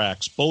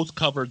Anthrax both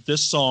covered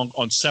this song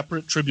on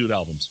separate tribute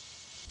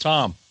albums.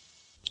 Tom.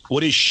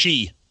 What is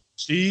She?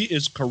 She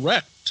is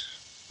correct.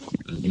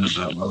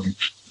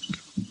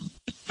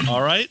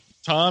 All right,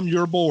 Tom,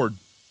 you're bored.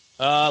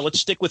 Let's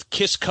stick with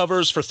Kiss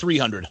covers for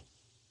 300.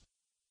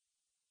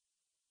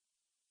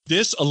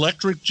 This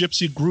Electric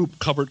Gypsy group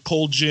covered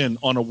Cold Gin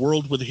on a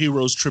World with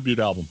Heroes tribute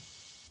album.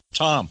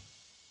 Tom.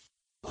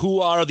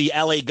 Who are the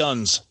LA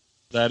Guns?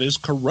 That is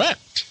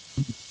correct.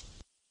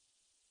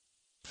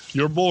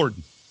 You're bored.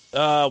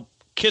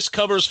 Kiss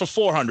covers for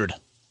 400.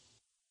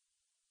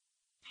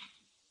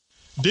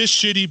 This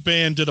shitty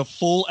band did a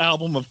full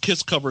album of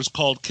Kiss covers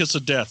called Kiss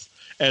of Death.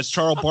 As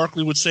Charles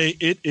Barkley would say,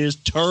 it is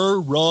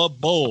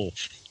terrible.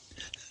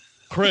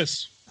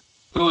 Chris.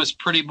 Who is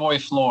Pretty Boy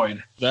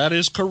Floyd? That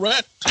is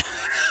correct.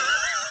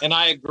 And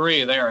I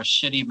agree, they are a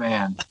shitty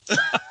band.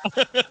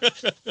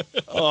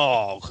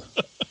 Oh,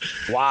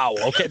 wow.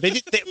 Okay, they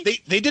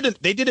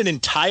did an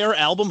entire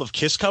album of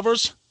Kiss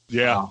covers.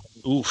 Yeah,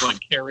 oof, like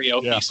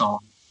karaoke song.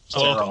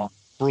 Oh,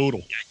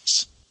 brutal.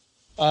 Yikes.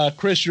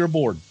 Chris, you're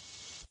bored.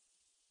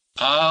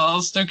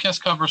 Let's do Kiss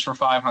covers for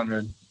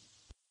 500.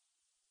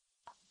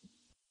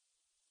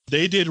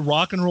 They did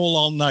Rock and Roll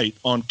All Night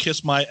on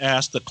Kiss My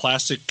Ass, the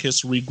classic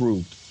Kiss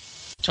regrooved.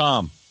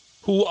 Tom.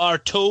 Who are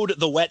Toad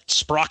the Wet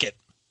Sprocket?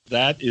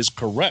 That is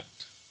correct.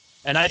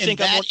 And I think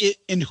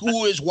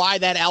who is why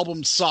that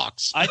album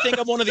sucks. I think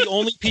I'm one of the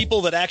only people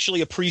that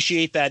actually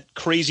appreciate that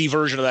crazy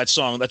version of that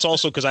song. That's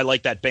also because I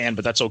like that band,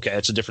 but that's okay.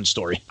 It's a different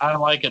story. I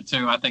like it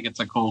too. I think it's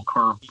a cool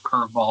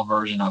curveball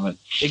version of it.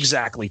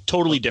 Exactly.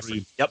 Totally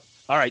different. Yep.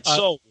 All right.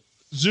 So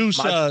Zeus,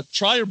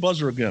 try your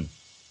buzzer again.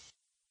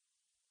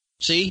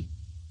 See?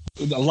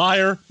 The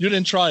liar. You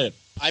didn't try it.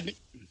 I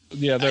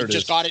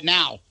just got it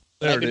now.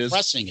 There I've been it is.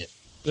 pressing it.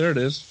 There it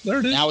is. There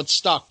it is. Now it's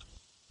stuck.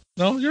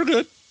 No, you're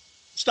good.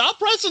 Stop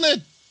pressing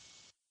it.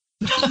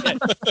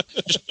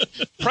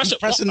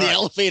 Pressing the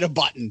elevator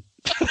button.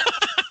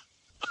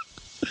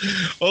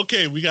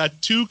 Okay, we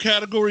got 2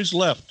 categories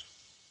left.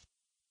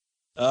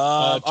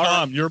 Tom,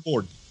 right. You're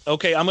bored.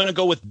 Okay, I'm going to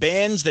go with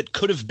bands that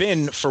could have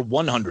been for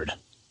 100.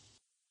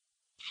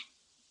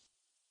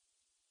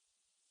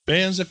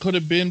 Bands that could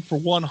have been for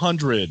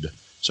 100.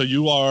 So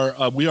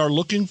we are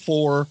looking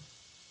for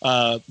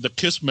the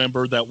Kiss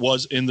member that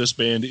was in this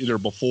band either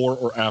before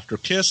or after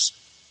Kiss.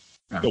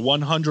 The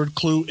 100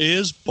 clue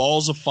is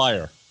Balls of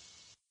Fire.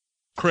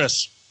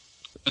 Chris.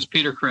 It's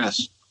Peter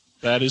Criss.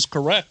 That is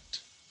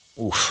correct.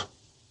 Oof.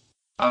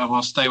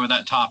 We'll stay with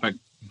that topic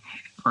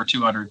for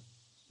 200.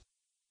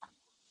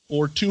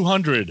 Or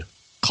 200,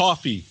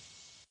 Coffee.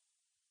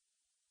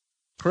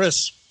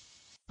 Chris.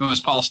 Who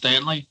was Paul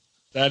Stanley?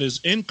 That is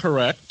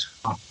incorrect.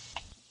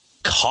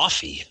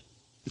 Coffee.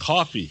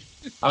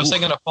 I was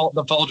thinking of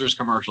the Folgers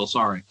commercial.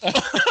 Sorry.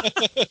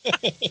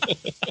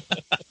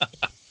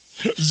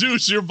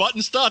 Zeus, your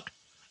button stuck.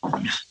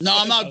 No,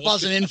 I'm not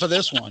buzzing in for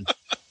this one.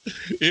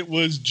 It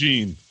was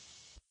Gene.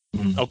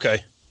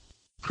 Okay.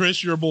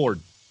 Chris, you're bored.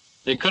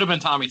 It could have been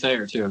Tommy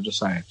Thayer, too. I'm just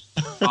saying.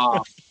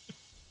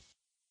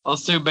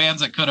 Let's do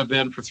bands that could have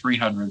been for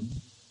 300.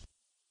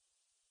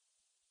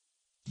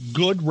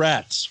 Good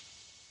Rats.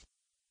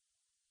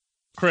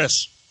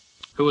 Chris.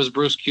 Who was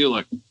Bruce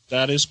Kulick?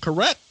 That is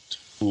correct.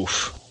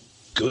 Oof.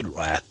 Good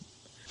rat.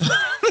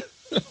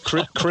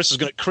 Chris is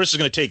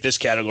gonna take this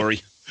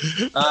category.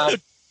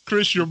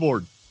 Chris, you're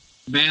bored.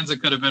 Bands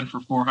that could have been for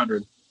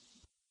 400.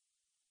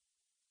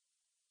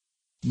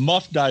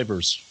 Muff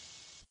Divers.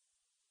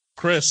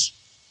 Chris.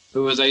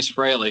 Who was Ace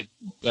Frehley?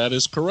 That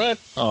is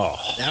correct. Oh,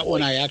 That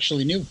one I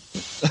actually knew.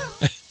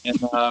 And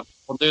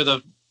we'll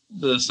do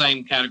the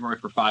same category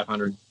for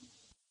 500.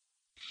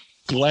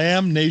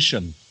 Glam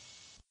Nation.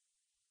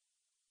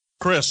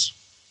 Chris.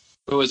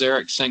 Who was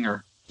Eric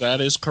Singer?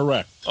 That is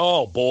correct.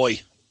 oh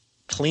boy.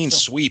 Clean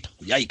sweep.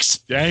 Yikes.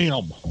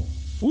 Damn.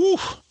 Woo.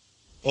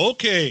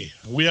 Okay,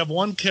 we have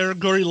 1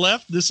 category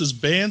left. This is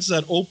bands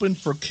that opened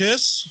for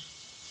Kiss.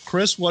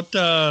 Chris, what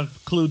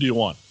clue do you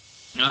want?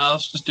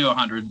 Let's just do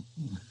 100.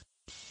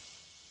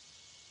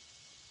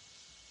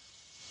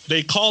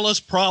 They call us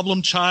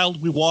Problem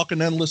Child. We walk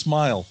an endless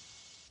mile.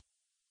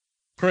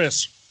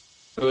 Chris.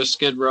 Who was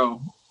Skid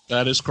Row?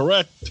 That is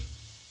correct.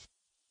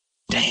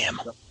 Damn.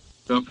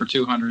 Go for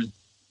 200.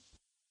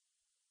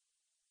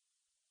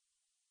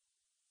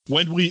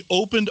 When we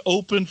opened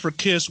for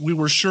Kiss, we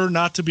were sure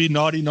not to be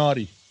naughty,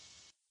 naughty.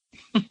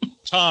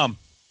 Tom.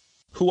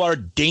 Who are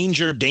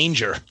Danger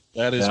Danger?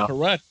 That is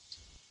correct.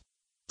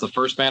 It's the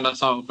first band I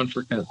saw open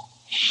for Kiss.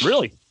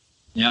 Really?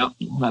 Yeah,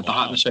 at the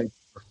Hot in the Shade.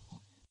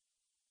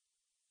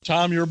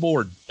 Tom, you're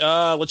bored.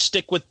 Let's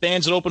stick with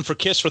bands that open for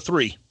Kiss for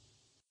 3.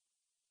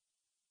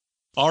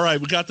 All right,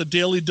 we got the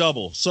daily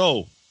double.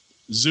 So,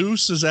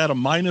 Zeus is at a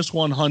minus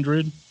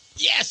 100.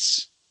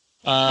 Yes.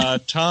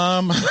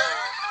 Tom,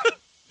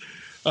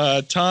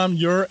 Tom,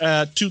 you're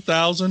at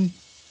 2,000,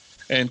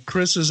 and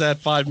Chris is at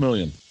 5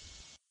 million.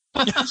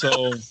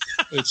 So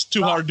it's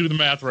too hard to do the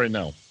math right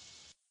now.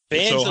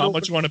 So how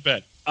much you want to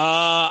bet?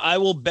 I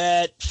will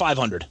bet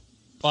 500.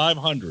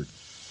 500.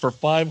 For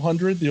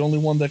 500, the only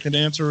one that can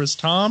answer is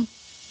Tom.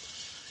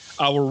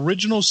 Our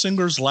original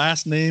singer's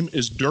last name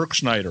is Dirk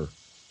Schneider.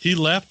 He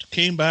left,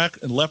 came back,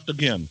 and left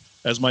again.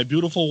 As my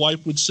beautiful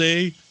wife would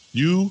say,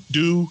 you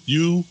do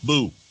you,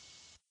 boo.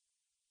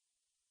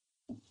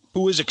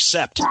 Who is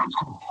Accept?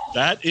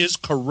 That is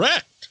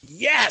correct.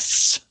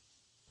 Yes.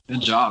 Good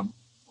job.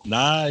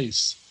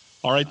 Nice.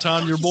 All right,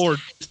 Tom, you're bored.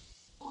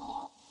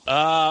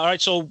 All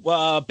right, so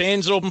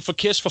bands that open for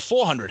Kiss for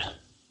 400.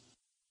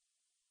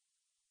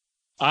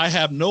 I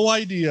have no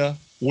idea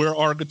where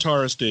our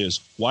guitarist is.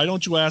 Why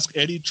don't you ask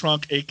Eddie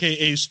Trunk,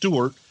 a.k.a.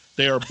 Stewart?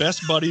 They are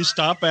best buddies.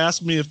 Stop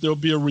asking me if there'll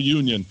be a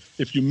reunion.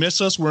 If you miss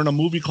us, we're in a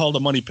movie called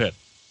The Money Pit.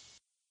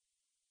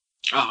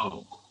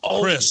 Oh.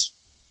 Chris.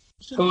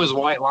 Who is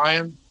White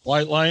Lion?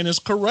 White Lion is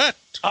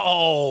correct.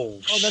 Oh,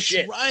 that's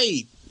shit.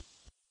 right.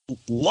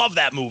 Love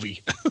that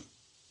movie.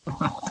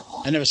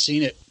 I never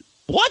seen it.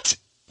 What?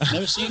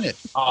 Never seen it.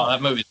 Oh,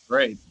 that movie's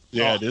great.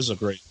 Yeah, it is a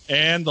great.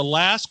 And the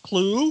last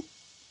clue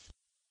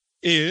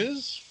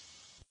is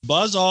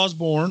Buzz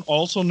Osborne,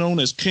 also known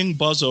as King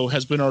Buzzo,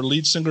 has been our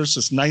lead singer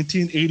since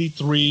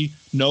 1983.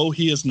 No,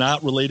 he is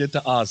not related to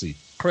Ozzy.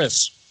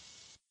 Chris.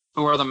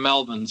 Who are the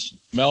Melvins?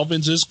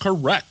 Melvins is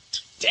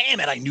correct. Damn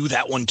it, I knew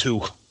that one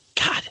too.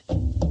 God.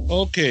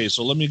 Okay,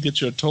 so let me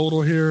get you a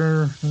total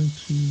here.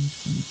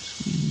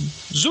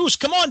 Zeus,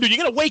 come on, dude. You're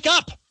going to wake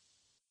up.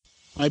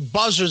 My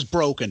buzzer's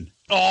broken.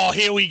 Oh,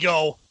 here we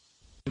go.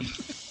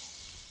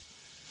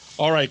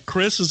 All right,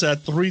 Chris is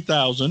at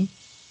 3,000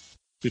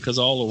 because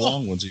all the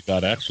wrong ones he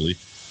got, actually.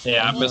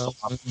 Yeah, I missed a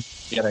lot.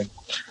 Kidding.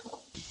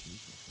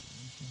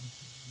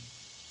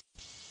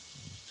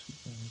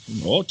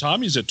 Oh,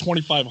 Tommy's at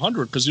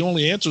 2,500 because he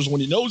only answers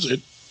when he knows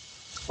it.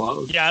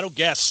 Close. Yeah, I don't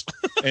guess.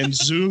 And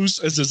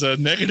Zeus is a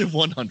negative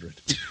 100.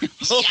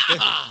 Okay.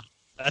 Yeah.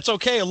 That's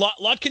okay. A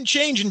lot can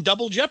change in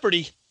Double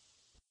Jeopardy.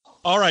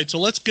 All right, so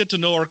let's get to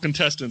know our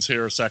contestants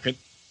here a second.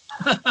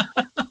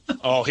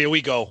 Oh, here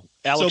we go.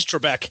 Alex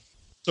Trebek.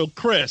 So,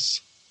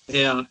 Chris.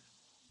 Yeah.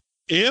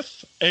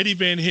 If Eddie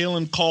Van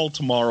Halen called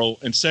tomorrow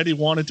and said he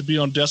wanted to be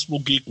on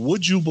Decibel Geek,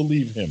 would you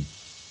believe him?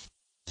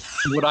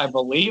 Would I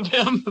believe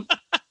him?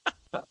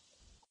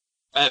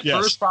 At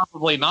first,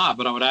 probably not,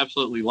 but I would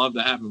absolutely love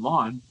to have him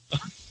on.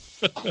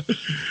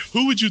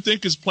 Who would you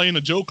think is playing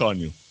a joke on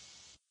you?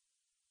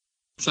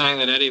 Saying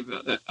that Eddie,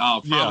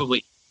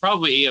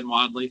 probably Ian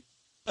Wadley.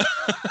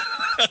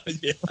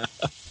 Yeah.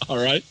 All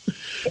right.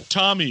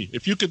 Tommy,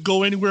 if you could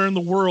go anywhere in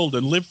the world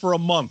and live for a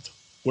month,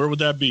 where would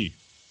that be?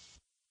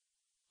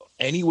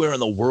 Anywhere in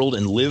the world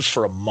and live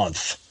for a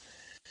month.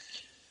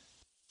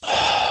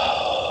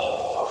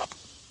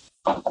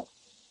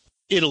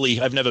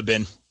 Italy. I've never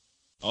been.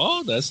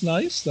 Oh, that's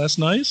nice. That's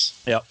nice.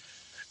 Yeah.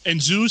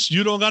 And Zeus,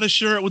 you don't got to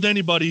share it with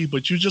anybody,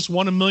 but you just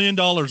won $1 million.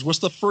 What's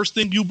the first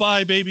thing you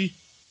buy, baby?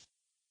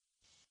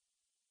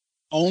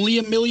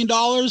 Only $1 million?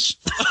 What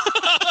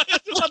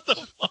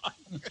the fuck?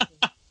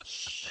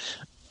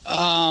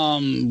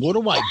 What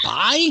do I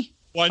buy?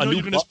 Well, I know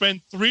you're going to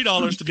spend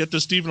 $3 to get to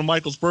Stephen and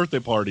Michael's birthday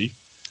party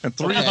and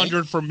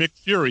 $300 for Mick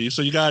Fury.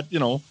 So you got,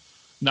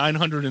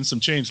 $900 and some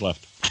change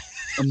left.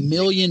 $1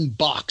 million.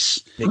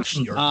 Mick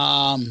Fury.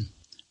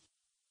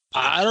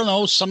 I don't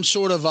know, some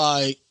sort of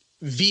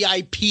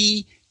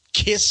VIP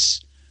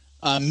Kiss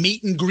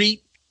meet and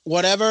greet,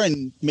 whatever,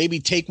 and maybe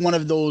take one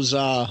of those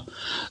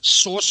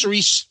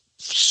sorcery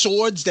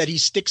swords that he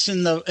sticks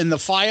in the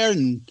fire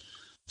and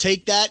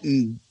take that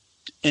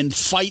and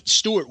fight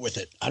Stewart with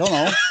it. I don't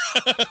know.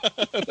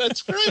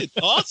 That's great.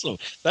 Awesome.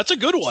 That's a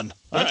good one.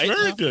 That's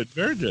very good.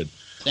 Very good.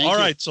 Thank you.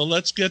 Right, so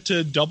let's get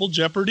to Double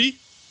Jeopardy.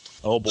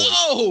 Oh, boy.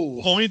 Oh!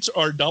 Points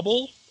are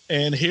double,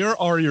 and here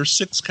are your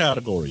 6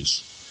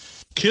 categories.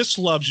 Kiss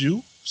Loves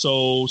You,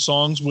 so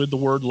songs with the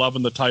word love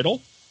in the title.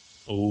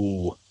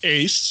 Ooh.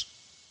 Ace.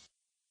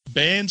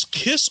 Bands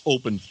Kiss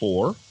opened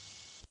for.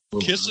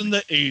 Kiss in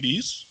the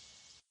 80s.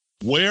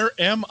 Where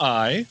Am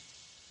I?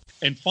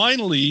 And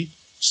finally,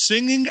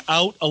 singing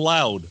out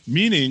aloud,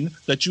 meaning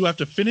that you have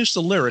to finish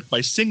the lyric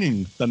by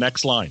singing the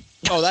next line.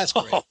 Oh, that's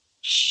great. Oh,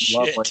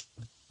 shit. Lovely.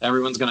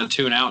 Everyone's going to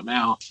tune out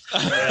now.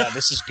 Yeah,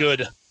 this is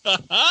good.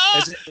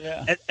 As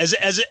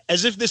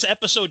if this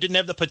episode didn't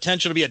have the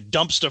potential to be a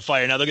dumpster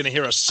fire. Now they're going to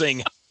hear us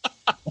sing.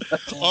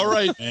 All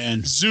right,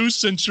 man. Zeus,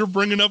 since you're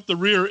bringing up the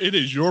rear, it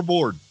is your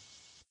board.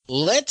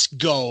 Let's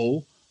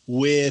go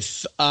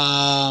with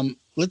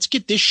let's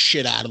get this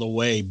shit out of the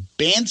way.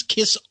 Bands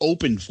Kiss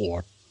open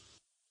for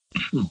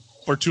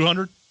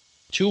 200.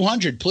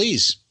 200,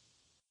 please.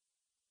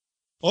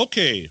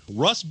 Okay,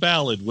 Russ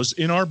Ballard was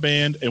in our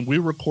band, and we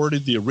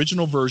recorded the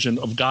original version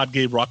of God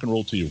Gave Rock and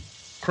Roll to You.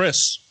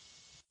 Chris.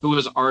 Who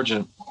is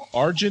Argent?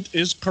 Argent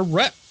is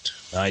correct.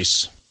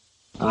 Nice.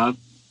 We'll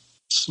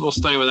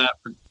stay with that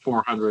for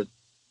 400.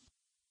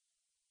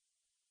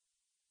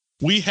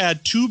 We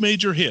had 2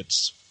 major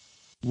hits,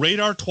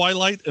 Radar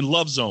Twilight and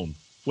Love Zone.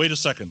 Wait a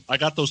second. I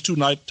got those 2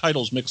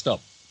 titles mixed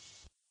up.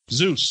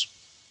 Zeus.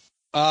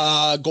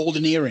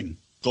 Golden Earring.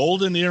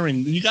 Golden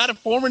Earring. You got to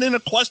form it in a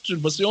question,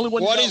 but it's the only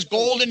one. What is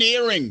Golden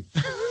Earring?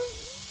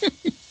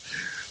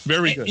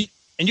 Very good.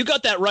 And you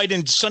got that right,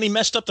 and Sonny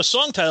messed up the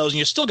song titles, and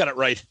you still got it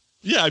right.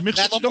 Yeah, I mixed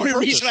them up. That's the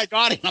only reason I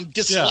got it. I'm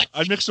dyslexic. Yeah,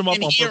 I mixed them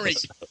up on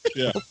purpose.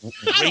 Yeah.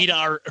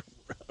 Radar.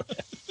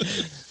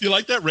 You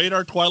like that?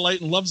 Radar,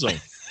 Twilight, and Love Zone.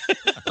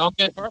 Don't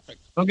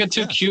get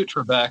too cute,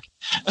 Trebek.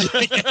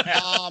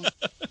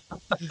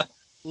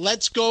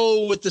 Let's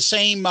go with the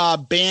same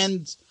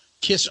band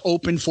Kiss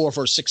open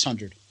for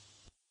 600.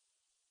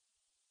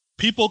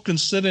 People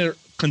consider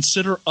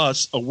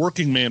us a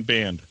working man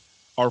band.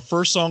 Our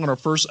first song on our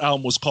first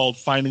album was called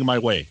Finding My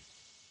Way.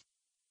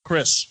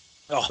 Chris.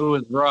 Who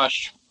is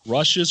Rush?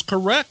 Rush is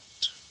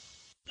correct.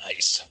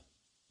 Nice.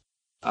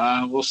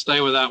 We'll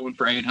stay with that one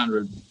for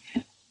 800.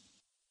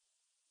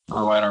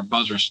 All right, our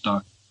buzzer's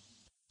stuck.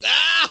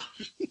 Ah!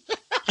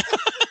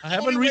 I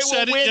haven't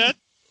reset it yet.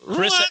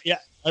 Reset, yeah.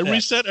 I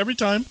reset every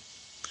time.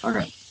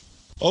 Okay.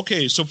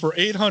 Okay, so for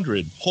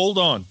 800, hold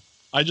on.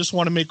 I just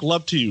want to make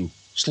love to you.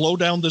 Slow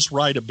down this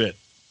ride a bit.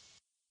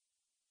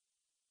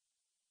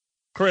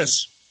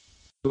 Chris.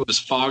 Who is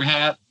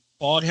Foghat?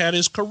 Foghat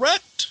is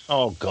correct.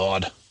 Oh,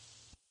 God.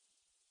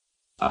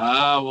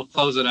 We'll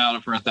close it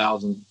out for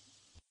 1,000.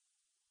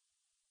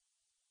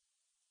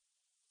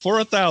 For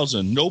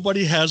 1,000,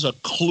 nobody has a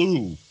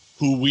clue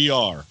who we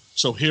are.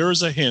 So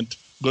here's a hint.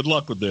 Good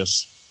luck with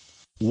this.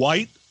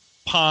 White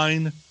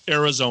Pine,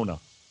 Arizona.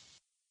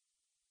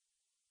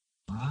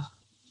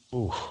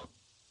 Ooh.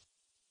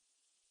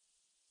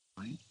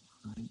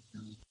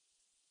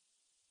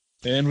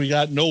 And we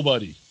got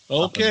nobody.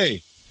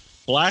 Okay.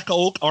 Black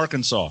Oak,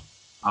 Arkansas.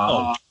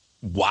 Oh,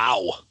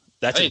 wow.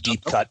 That's a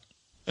deep cut.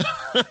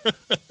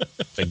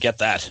 Forget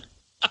that.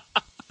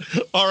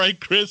 All right,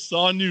 Chris,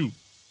 on you.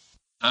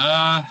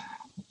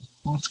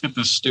 Let's get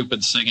this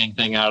stupid singing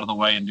thing out of the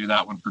way and do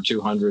that one for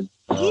 200.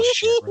 Oh,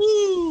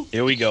 shit.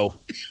 Here we go.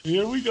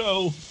 Here we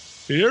go.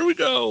 Here we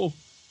go.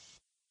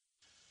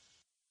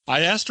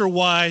 I asked her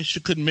why she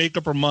couldn't make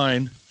up her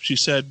mind. She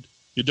said,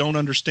 "You don't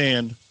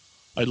understand.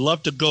 I'd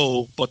love to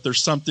go, but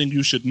there's something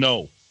you should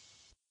know."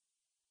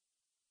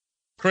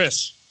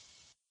 Chris.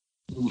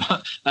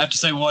 I have to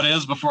say what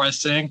is before I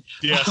sing.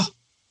 Yes.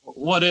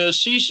 What is?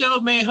 She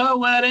showed me her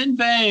wedding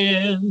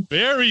band.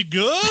 Very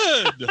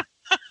good.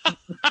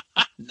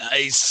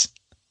 Nice.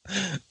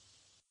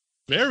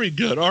 Very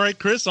good. All right,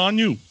 Chris, on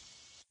you.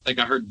 I think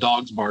I heard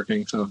dogs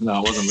barking, so no,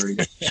 it wasn't very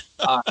good.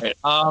 All right.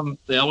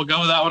 Yeah, we'll go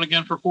with that one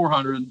again for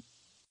 400.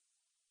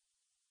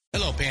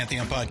 Hello,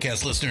 Pantheon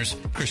Podcast listeners.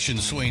 Christian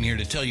Swain here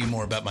to tell you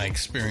more about my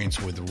experience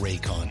with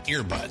Raycon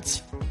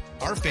earbuds.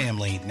 Our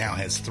family now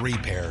has 3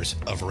 pairs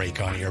of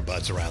Raycon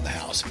earbuds around the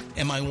house,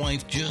 and my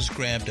wife just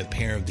grabbed a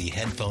pair of the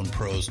Headphone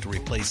Pros to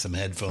replace some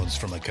headphones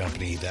from a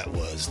company that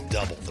was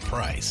double the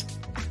price.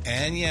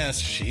 And yes,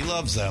 she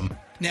loves them.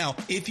 Now,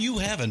 if you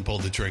haven't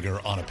pulled the trigger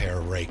on a pair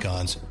of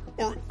Raycons,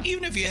 or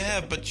even if you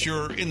have, but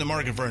you're in the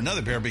market for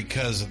another pair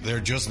because they're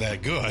just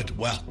that good,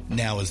 well,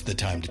 now is the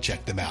time to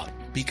check them out,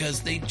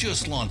 because they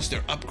just launched their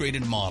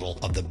upgraded model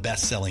of the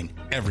best-selling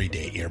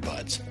everyday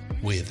earbuds.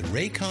 With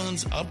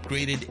Raycon's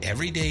upgraded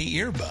everyday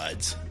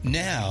earbuds,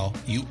 now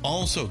you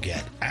also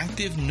get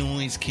active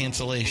noise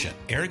cancellation,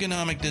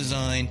 ergonomic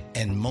design,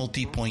 and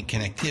multi-point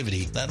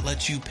connectivity that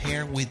lets you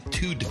pair with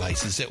 2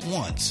 devices at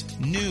once.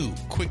 New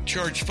quick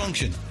charge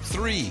function,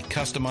 3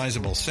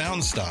 customizable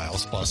sound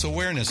styles, plus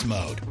awareness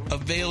mode.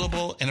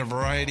 Available in a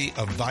variety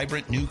of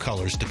vibrant new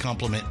colors to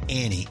complement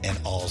any and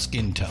all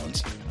skin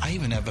tones. I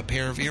even have a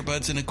pair of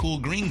earbuds in a cool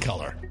green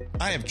color.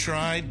 I have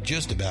tried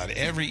just about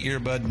every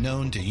earbud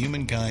known to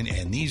humankind,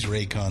 and these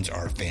Raycons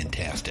are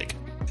fantastic.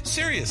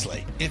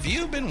 Seriously, if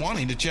you've been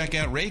wanting to check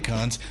out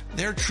Raycons,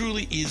 there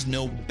truly is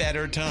no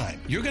better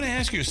time. You're going to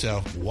ask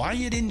yourself why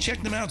you didn't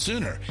check them out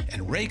sooner,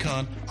 and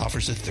Raycon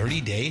offers a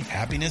 30-day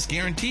happiness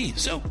guarantee.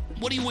 So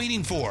what are you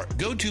waiting for?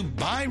 Go to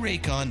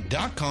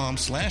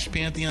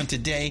buyraycon.com/Pantheon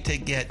today to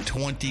get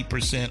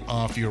 20%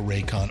 off your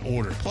Raycon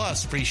order,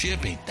 plus free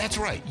shipping. That's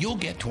right, you'll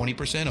get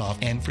 20% off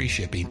and free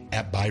shipping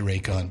at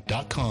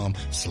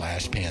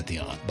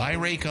buyraycon.com/Pantheon.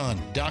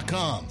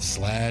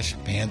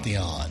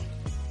 buyraycon.com/Pantheon.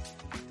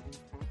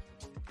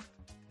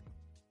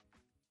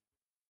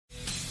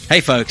 Hey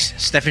folks,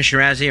 Stefan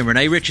Shirazi and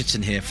Renee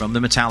Richardson here from the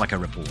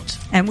Metallica Report.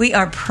 And we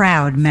are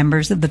proud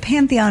members of the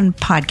Pantheon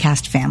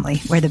podcast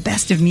family, where the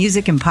best of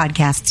music and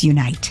podcasts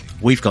unite.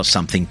 We've got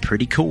something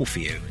pretty cool for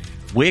you.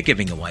 We're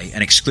giving away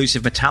an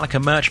exclusive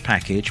Metallica merch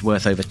package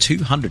worth over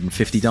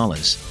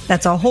 $250.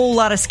 That's a whole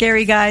lot of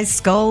Scary Guys,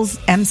 Skulls,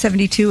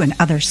 M72, and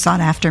other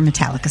sought-after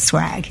Metallica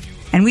swag.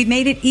 And we've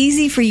made it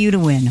easy for you to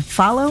win.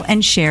 Follow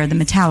and share the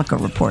Metallica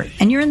Report,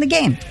 and you're in the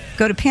game.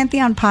 Go to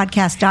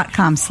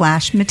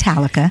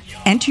pantheonpodcast.com/Metallica,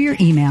 enter your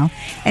email,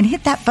 and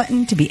hit that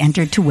button to be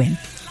entered to win.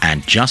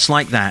 And just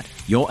like that,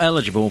 you're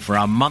eligible for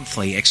our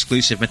monthly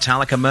exclusive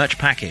Metallica merch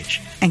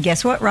package. And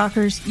guess what,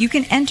 rockers? You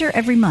can enter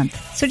every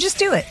month, so just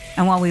do it.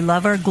 And while we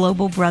love our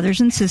global brothers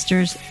and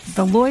sisters,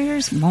 the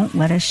lawyers won't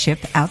let us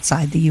ship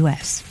outside the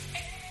U.S.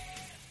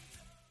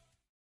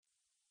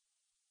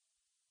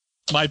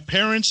 My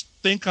parents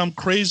think I'm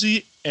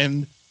crazy,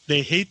 and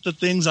they hate the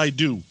things I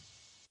do.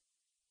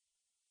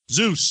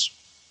 Zeus.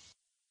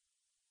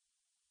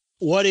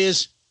 What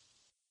is?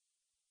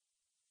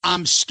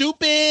 I'm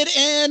stupid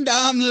and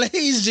I'm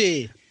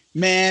lazy.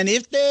 Man,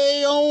 if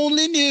they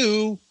only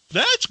knew.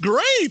 That's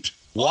great.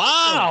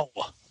 Wow.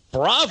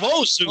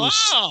 Bravo,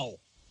 Zeus. Wow.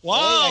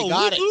 Hey, I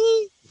got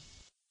it.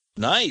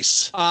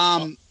 Nice.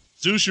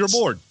 Zeus, you're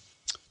bored.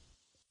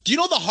 Do you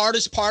know the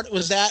hardest part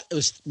was that? It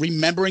was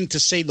remembering to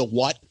say the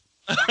what.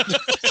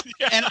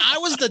 Yeah. And I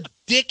was the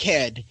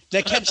dickhead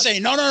that kept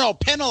saying, no,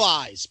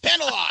 penalize.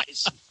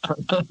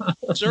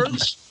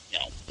 Serves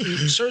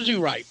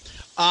you right.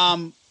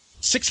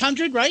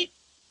 600, right?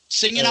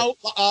 Singing out.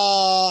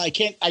 I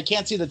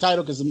can't see the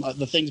title because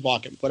the thing's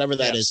blocking. Whatever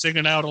that is.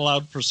 Singing out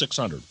aloud for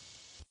 600.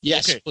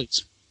 Yes, okay.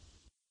 Please.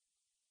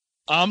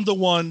 I'm the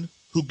one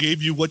who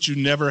gave you what you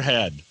never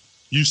had.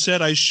 You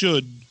said I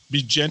should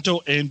be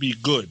gentle and be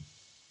good.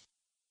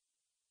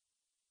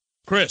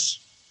 Chris.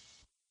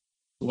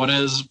 What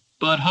is?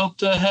 But hope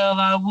to hell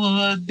I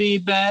would be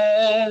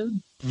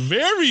bad.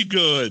 Very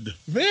good.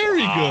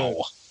 Very good.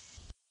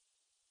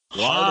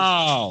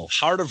 Wow.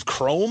 Heart of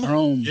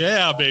Chrome?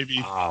 Yeah,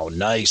 baby. Wow,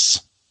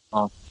 nice.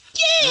 Yeah.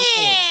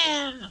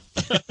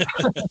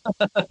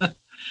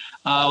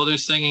 We'll do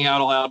Singing Out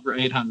Aloud for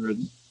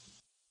 800.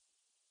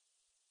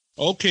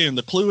 Okay, and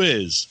the clue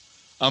is,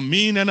 I'm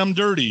mean and I'm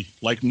dirty,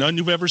 like none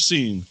you've ever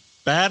seen.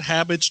 Bad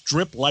habits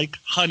drip like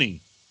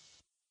honey.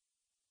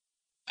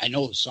 I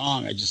know the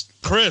song. I just...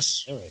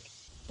 Chris.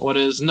 What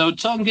is? No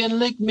tongue can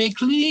lick me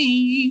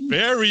clean.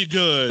 Very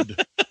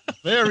good.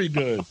 Very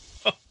good.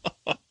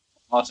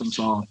 Awesome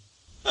song.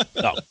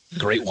 Oh,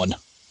 great one.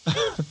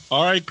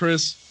 All right,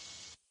 Chris.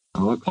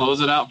 We'll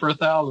close it out for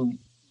 1,000.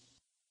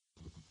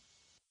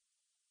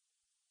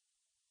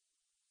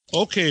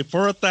 Okay,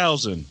 for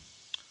 1,000.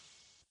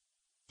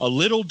 A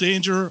little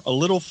danger, a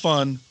little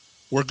fun.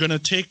 We're going to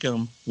take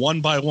them one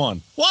by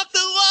one. Walk the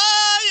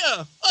wire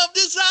of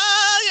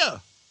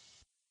desire.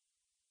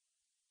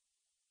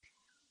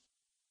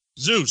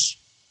 Zeus.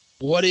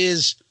 What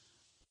is?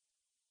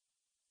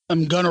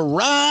 I'm going to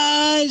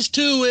rise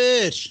to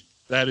it.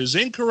 That is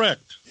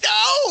incorrect.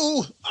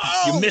 No.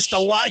 You missed a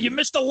lot. You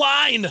missed a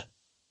line.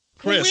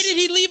 Chris. Where did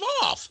he leave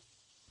off?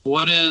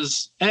 What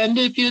is, and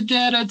if you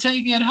dare to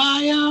take it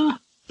higher?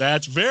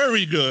 That's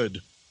very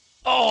good.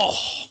 Oh,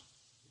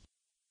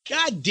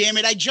 God damn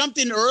it. I jumped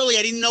in early.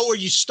 I didn't know where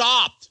you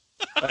stopped.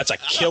 that's a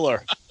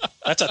killer.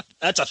 That's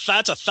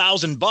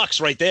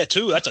 $1,000 right there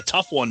too. That's a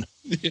tough one.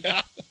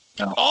 Yeah.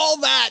 All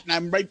that, and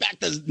I'm right back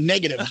to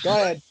negative. Go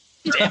ahead.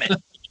 Damn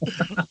it.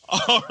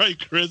 All right,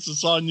 Chris,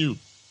 it's on you.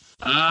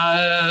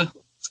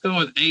 Let's go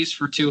with Ace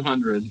for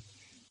 200.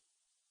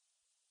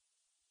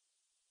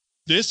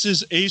 This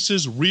is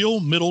Ace's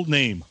real middle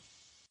name.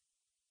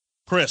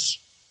 Chris.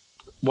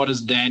 What is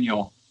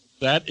Daniel?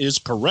 That is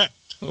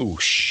correct. Oh,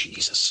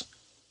 Jesus.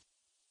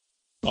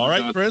 All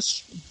right,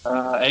 Chris.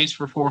 Ace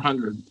for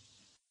 400.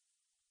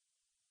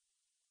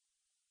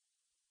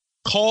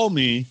 Call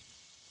me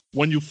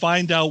when you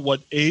find out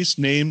what Ace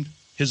named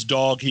his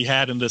dog he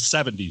had in the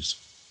 70s.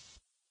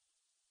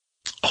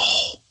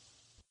 Oh.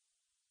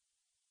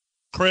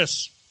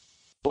 Chris.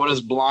 What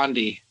is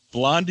Blondie?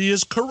 Blondie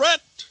is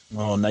correct.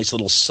 Oh, nice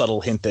little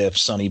subtle hint there,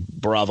 Sonny.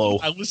 Bravo.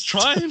 I was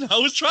trying to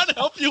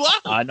help you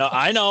out. I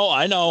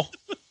know.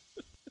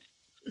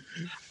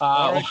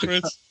 All right,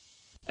 Chris.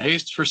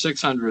 Ace for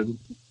 600.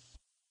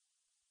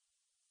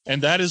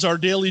 And that is our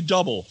daily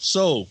double.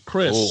 So,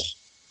 Chris,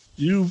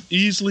 you've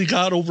easily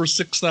got over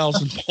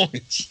 6,000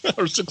 points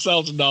or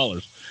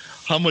 $6,000.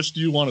 How much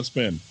do you want to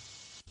spend?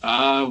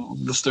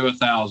 Let's do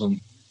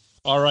 1,000.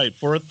 All right,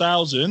 for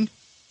 1,000,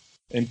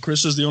 and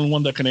Chris is the only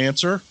one that can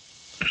answer.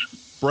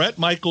 Brett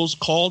Michaels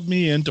called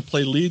me in to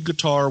play lead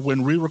guitar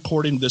when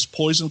re-recording this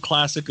Poison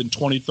classic in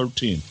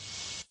 2013.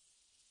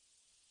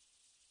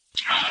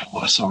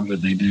 What song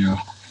did they do?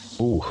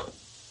 Ooh.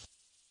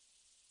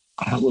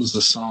 What was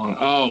the song?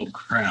 Oh,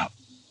 crap.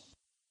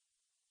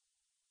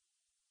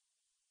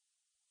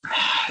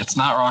 It's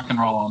not Rock and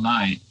Roll All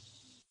Night.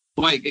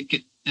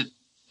 Wait,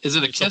 is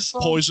it a Kiss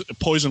song?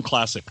 Poison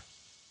classic.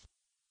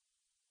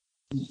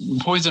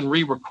 Poison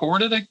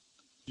re-recorded it?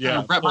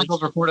 Yeah. Brett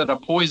Michaels recorded a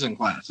Poison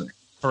classic.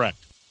 Correct.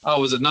 Oh,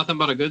 was it Nothing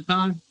But a Good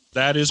Time?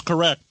 That is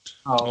correct.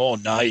 Oh,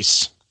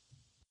 nice.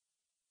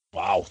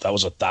 Wow, that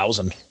was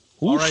 1,000.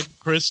 All right,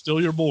 Chris, still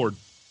your board.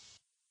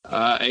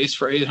 Ace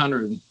for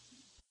 800.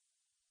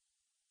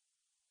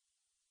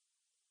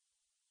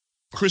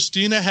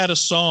 Christina had a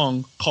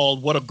song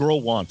called What a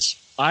Girl Wants.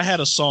 I had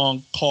a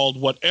song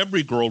called What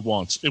Every Girl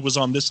Wants. It was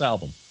on this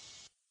album.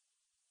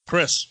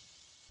 Chris.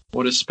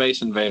 What is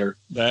Space Invader?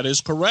 That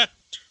is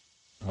correct.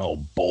 Oh,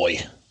 boy.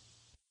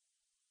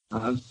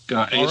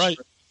 Got Ace. All right.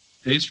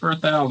 Ace for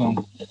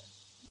 1,000.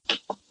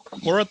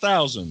 For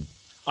 1,000.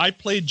 I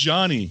played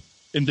Johnny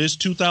in this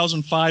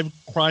 2005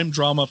 crime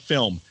drama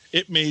film.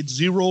 It made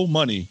zero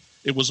money.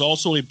 It was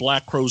also a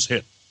Black Crowes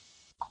hit.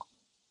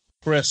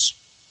 Chris.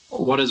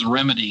 What is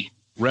Remedy?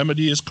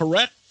 Remedy is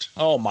correct.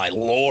 Oh, my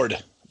Lord.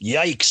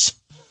 Yikes.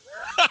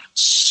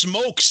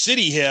 Smoke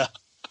City here.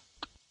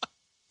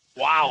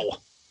 Wow.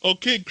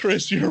 Okay,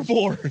 Chris, you're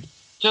bored.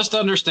 Just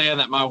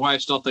understand that my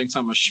wife still thinks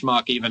I'm a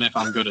schmuck, even if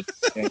I'm good at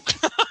the game.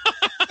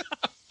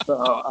 So,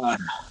 all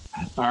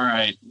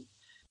right.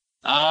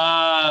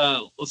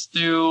 Let's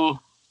do,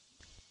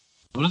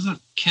 what is it?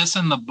 Kiss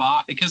in the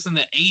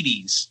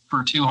 80s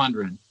for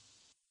 200.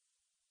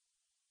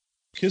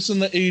 Kiss in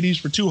the 80s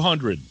for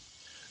 200.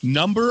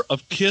 Number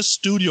of Kiss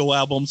studio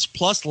albums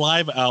plus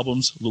live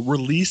albums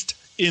released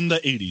in the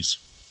 80s.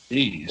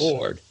 Jeez.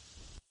 Lord.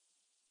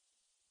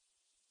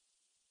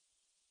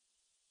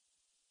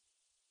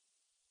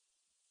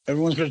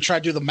 Everyone's going to try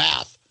to do the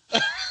math.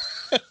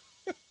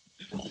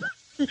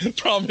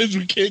 Problem is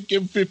we can't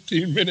give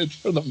 15 minutes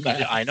for the math.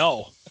 Yeah, I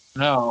know.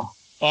 No.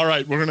 All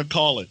right, we're going to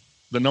call it.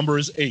 The number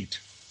is 8.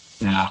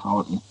 Yeah.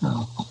 All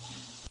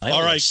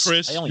right,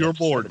 Chris, you're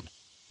bored.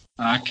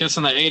 Kiss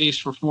in the 80s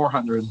for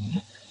 400.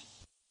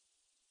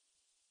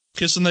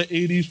 Kiss in the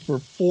 80s for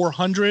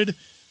 400.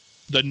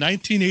 The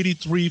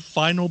 1983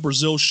 final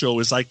Brazil show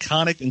is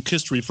iconic in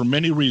history for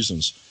many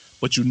reasons,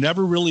 but you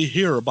never really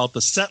hear about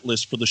the set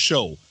list for the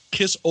show.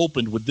 Kiss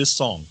opened with this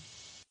song.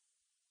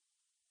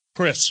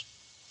 Chris.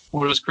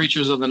 What is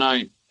Creatures of the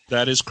Night?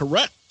 That is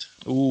correct.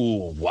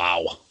 Ooh,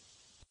 wow.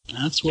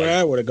 That's where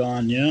I would have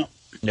gone, yeah.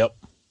 Yep.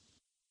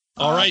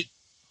 All right.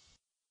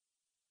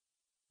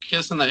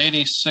 Kiss in the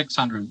 80s,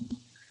 600.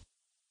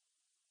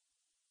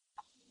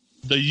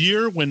 The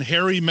year when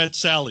Harry met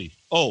Sally.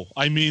 Oh,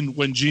 I mean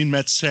when Gene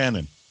met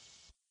Shannon.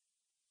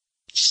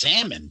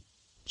 Salmon?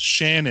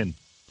 Shannon.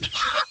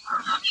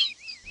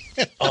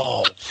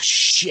 Oh,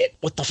 shit.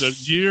 What the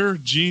year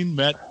Gene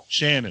met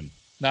Shannon,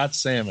 not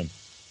salmon.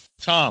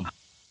 Tom.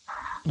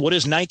 What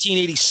is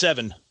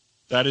 1987?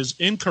 That is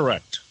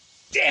incorrect.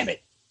 Damn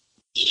it.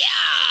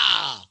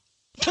 Yeah.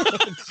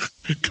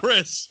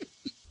 Chris.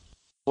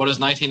 What is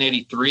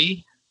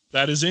 1983?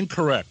 That is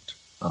incorrect.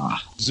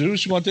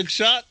 Zeus, you want to take a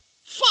shot?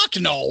 Fuck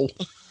no.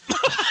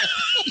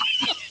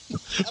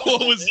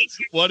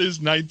 What is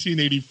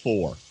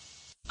 1984?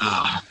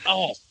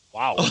 Oh,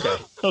 wow. Okay.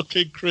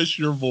 Okay, Chris,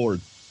 you're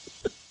bored.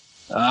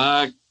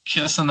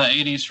 Kiss in the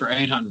 80s for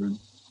 800.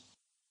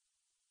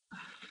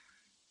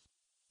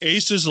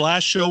 Ace's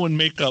last show in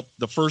makeup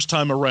the first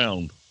time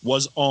around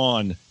was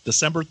on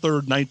December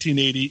 3rd,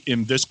 1980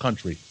 in this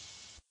country.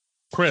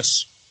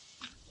 Chris.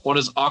 What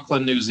is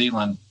Auckland, New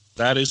Zealand?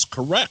 That is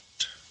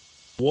correct.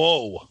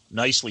 Whoa.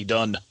 Nicely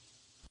done.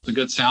 It's a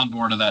good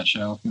soundboard of that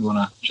show if you want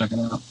to check it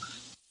out.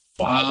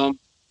 Wow.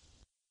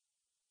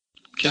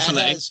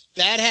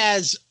 That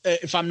has,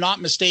 if I'm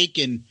not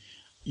mistaken,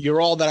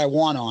 You're All That I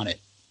Want on it.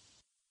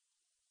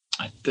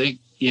 I think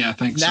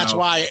that's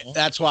so.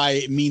 That's why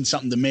it means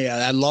something to me.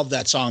 I love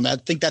that song. I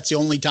think that's the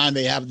only time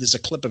there's a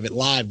clip of it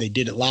live. They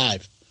did it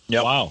live.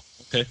 Yeah. Wow.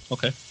 Okay.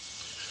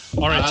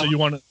 All right. So you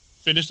want to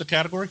finish the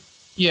category?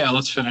 Yeah,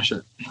 let's finish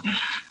it.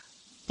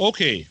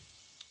 Okay.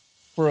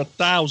 For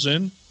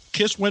 1,000,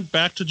 Kiss went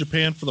back to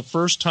Japan for the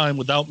first time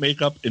without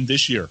makeup in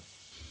this year.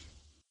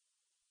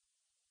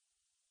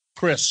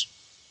 Chris.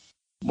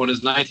 What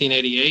is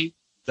 1988?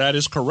 That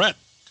is correct.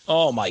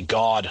 Oh my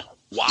God!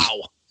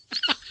 Wow.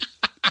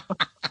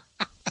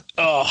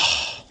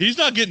 Oh, he's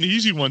not getting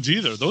easy ones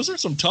either. Those are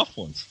some tough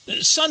ones.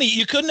 Sonny,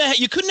 you couldn't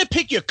have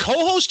picked your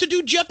co-host to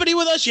do Jeopardy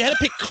with us. You had to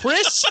pick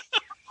Chris.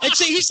 I'd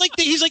say he's like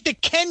the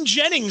Ken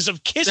Jennings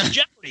of Kiss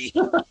Jeopardy.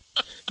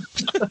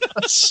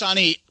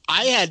 Sonny,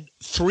 I had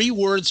 3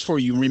 words for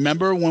you.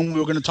 Remember when we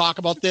were going to talk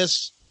about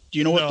this? Do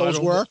you know what those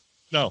were?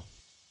 No.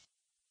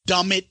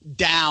 Dumb it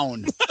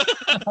down.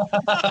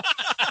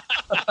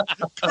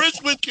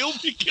 Chris would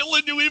be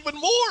killing you even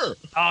more.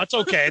 Oh, it's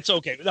okay. It's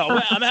okay.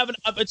 No,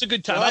 it's a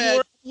good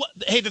time.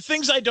 Hey, the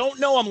things I don't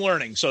know, I'm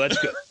learning, so that's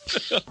good.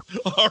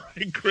 All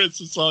right,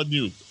 Chris, it's on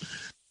you.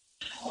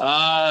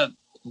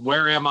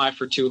 Where am I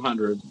for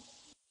 200?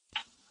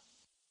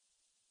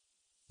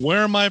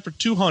 Where am I for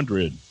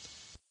 200?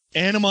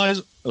 I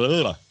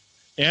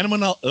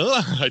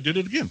did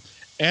it again.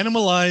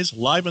 Animalize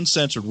Live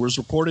Uncensored was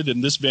recorded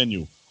in this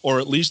venue, or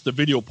at least the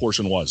video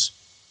portion was.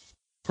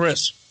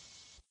 Chris.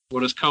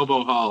 What is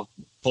Cobo Hall?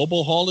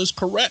 Cobo Hall is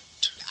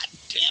correct. God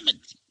damn it.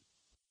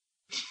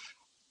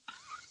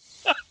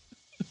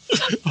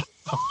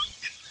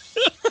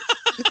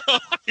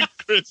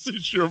 Chris,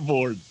 it's your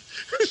board.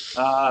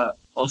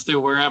 Let's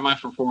do Where Am I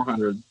for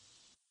 400?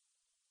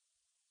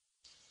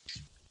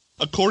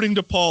 According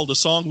to Paul, the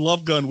song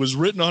Love Gun was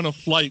written on a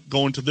flight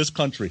going to this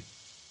country.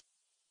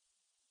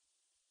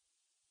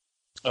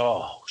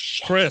 Oh,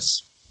 shit.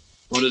 Chris.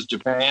 What is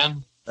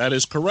Japan? That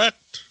is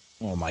correct.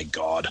 Oh, my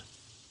God.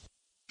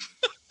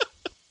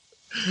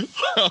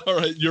 All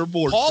right, your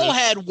board. Paul Chris.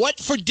 had what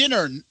for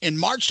dinner in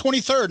March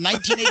 23rd,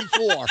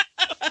 1984?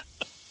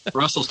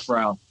 Brussels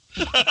sprout.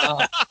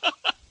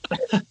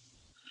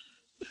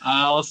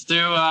 Let's do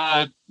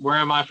Where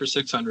Am I for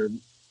 600?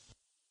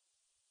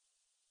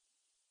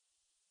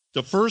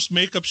 The first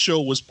makeup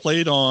show was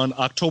played on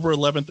October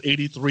 11th,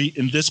 83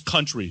 in this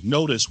country.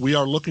 Notice, we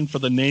are looking for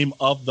the name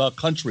of the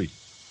country.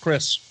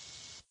 Chris.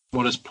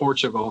 What is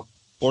Portugal?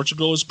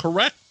 Portugal is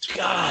correct.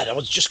 God, I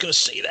was just going to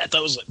say that.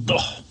 That was like,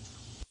 oh.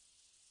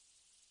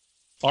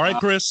 All right,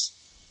 Chris.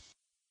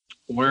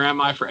 Where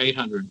am I for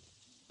 800?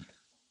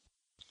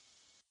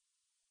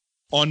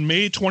 On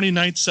May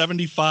 29th,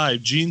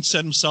 75, Gene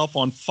set himself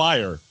on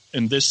fire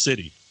in this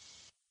city.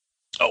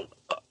 Oh.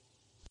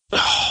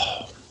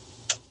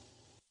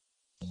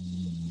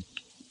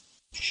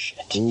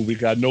 Ooh, we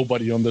got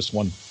nobody on this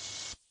one.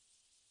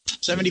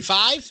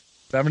 75?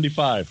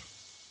 75.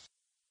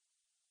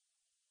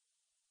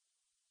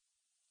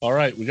 All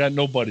right, we got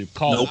nobody.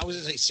 Call. Nope. I was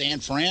going to say San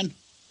Fran.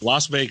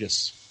 Las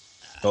Vegas.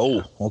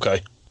 Oh,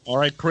 okay. All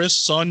right, Chris,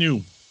 it's on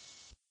you.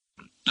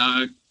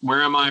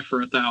 Where am I for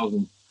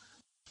 1,000?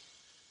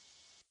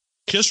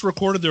 Kiss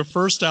recorded their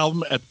first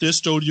album at this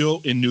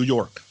studio in New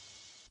York.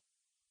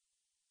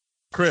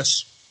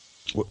 Chris.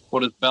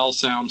 What is Bell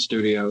Sound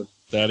Studios?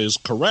 That is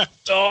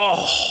correct.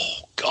 Oh,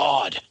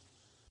 God.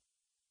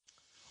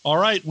 All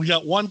right, we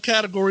got one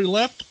category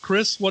left.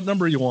 Chris, what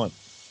number you want?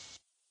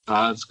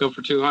 Let's go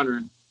for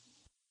 200.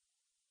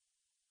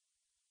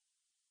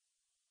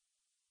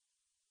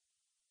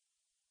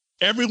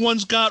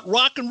 Everyone's got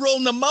rock and roll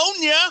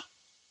pneumonia.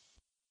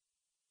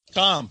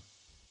 Tom.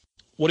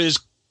 What is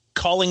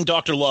Calling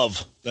Dr.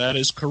 Love? That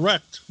is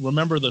correct.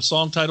 Remember, the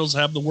song titles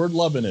have the word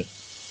love in it.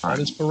 That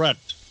is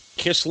correct.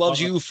 Kiss loves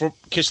you for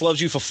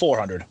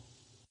 400.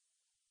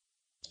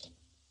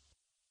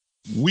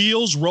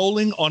 Wheels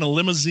rolling on a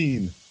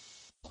limousine.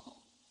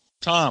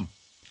 Tom.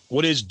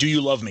 What is Do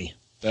You Love Me?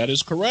 That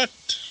is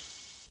correct.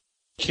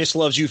 Kiss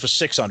loves you for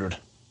 600.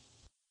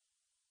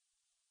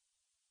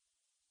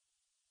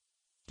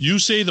 You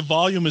say the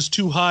volume is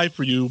too high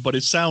for you, but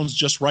it sounds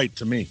just right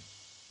to me.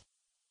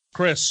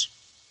 Chris.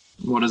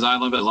 What is I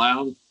Love It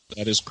Loud?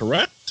 That is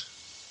correct.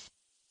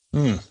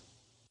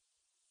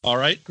 All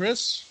right,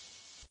 Chris.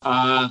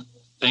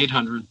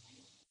 800.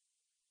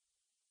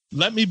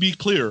 Let me be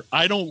clear.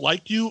 I don't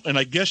like you, and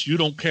I guess you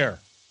don't care.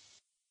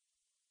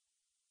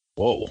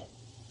 Whoa.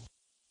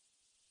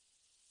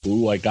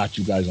 Ooh, I got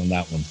you guys on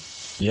that one.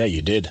 Yeah,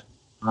 you did.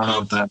 I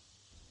don't know that.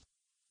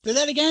 Say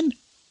that again?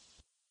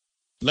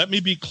 Let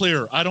me be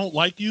clear. I don't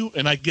like you,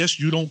 and I guess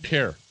you don't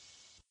care.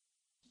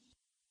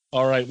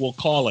 All right, we'll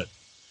call it.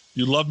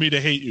 You love me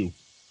to hate you.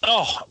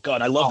 Oh,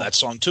 God, I love that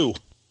song, too.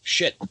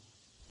 Shit.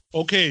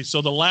 Okay,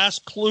 so the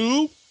last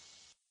clue,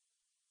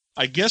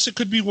 I guess it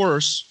could be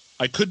worse.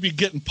 I could be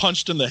getting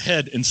punched in the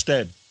head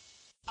instead.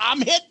 I'm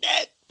hitting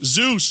it.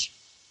 Zeus.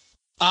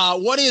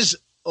 What is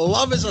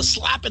love is a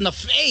slap in the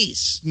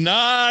face?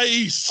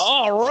 Nice.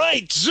 All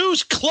right,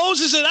 Zeus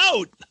closes it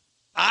out.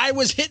 I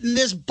was hitting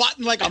this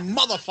button like a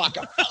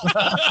motherfucker.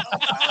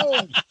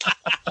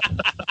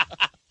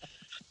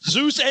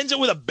 Zeus ends it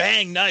with a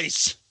bang.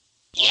 Nice.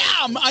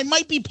 Yeah, I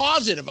might be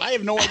positive. I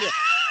have no idea.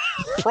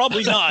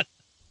 Probably not.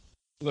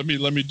 Let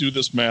me do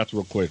this math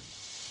real quick.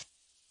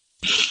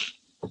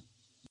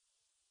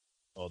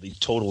 Oh, these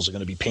totals are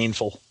going to be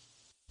painful.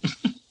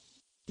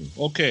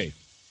 Okay,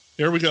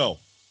 here we go.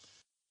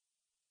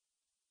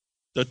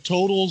 The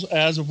totals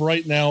as of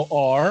right now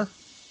are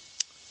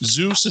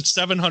Zeus at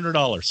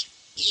 $700.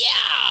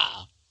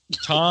 Yeah.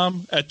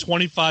 Tom at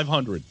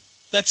 $2,500.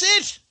 That's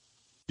it.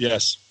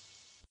 Yes.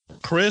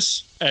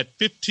 Chris at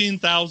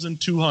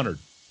 $15,200.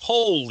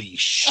 Holy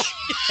shit.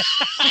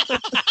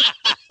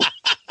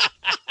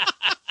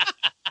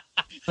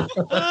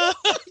 Oh, God.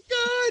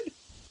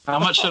 How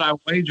much should I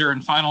wager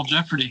in Final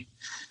Jeopardy?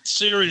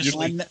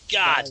 Seriously.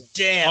 God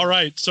damn. All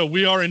right, so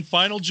we are in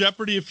Final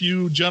Jeopardy. If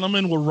you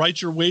gentlemen will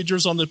write your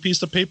wagers on the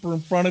piece of paper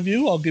in front of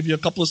you, I'll give you a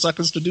couple of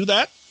seconds to do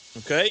that.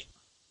 Okay.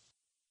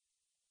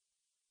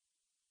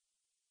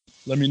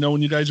 Let me know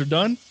when you guys are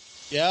done.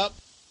 Yep.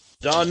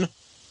 Done.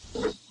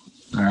 All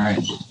right.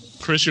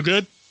 Chris, you're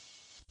good?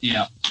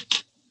 Yeah.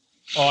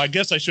 Oh, I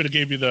guess I should have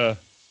gave you the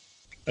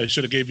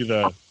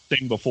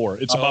thing before.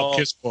 It's about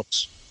Kiss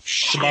books.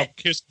 It's about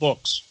Kiss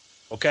books.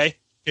 Okay.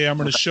 Okay, I'm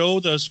going to show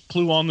the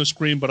clue on the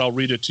screen, but I'll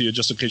read it to you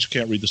just in case you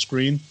can't read the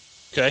screen.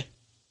 Okay.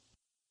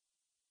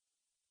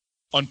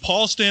 On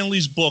Paul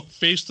Stanley's book,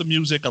 Face the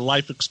Music, A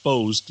Life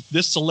Exposed,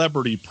 this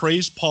celebrity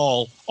praised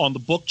Paul on the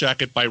book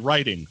jacket by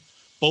writing,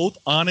 both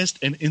honest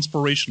and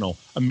inspirational,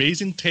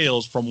 amazing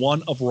tales from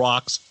one of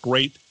rock's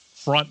great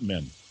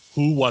frontmen.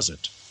 Who was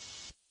it?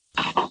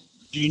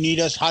 Do you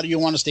need us? How do you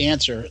want us to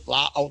answer?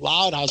 Out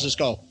loud? How's this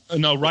go?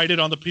 No, write it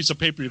on the piece of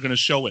paper. You're going to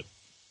show it.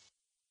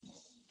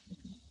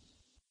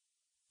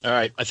 All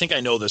right. I think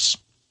I know this.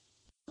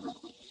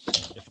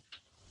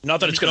 Not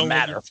that it's going to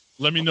matter.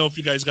 Let me know if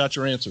you guys got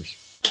your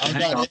answers. I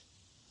got it.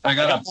 I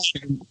got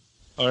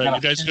All right,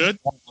 you guys good?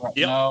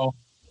 Yep. No.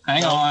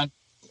 Hang on.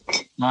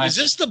 Is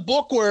this the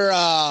book where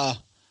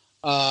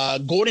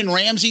Gordon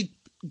Ramsay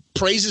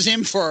praises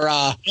him for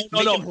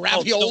making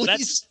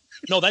raviolis?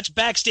 No, that's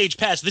Backstage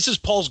Pass. This is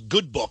Paul's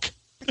good book.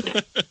 All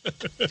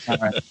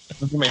right. It's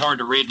going to be hard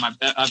to read.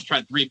 I've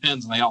tried 3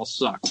 pens and they all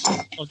suck.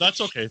 Oh, that's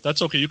okay.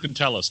 That's okay. You can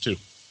tell us, too.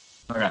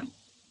 Okay.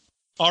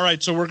 All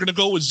right, so we're going to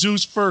go with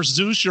Zeus first.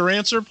 Zeus, your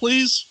answer,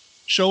 please.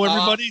 Show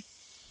everybody.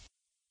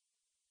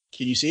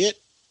 Can you see it?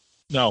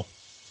 No.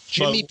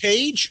 Jimmy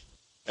Page.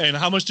 And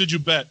how much did you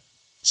bet?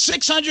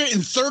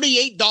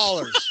 $638.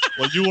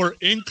 Well, you were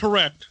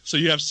incorrect, so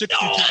you have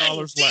 $62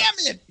 left. Damn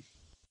it.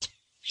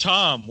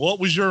 Tom, what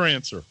was your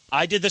answer?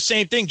 I did the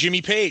same thing,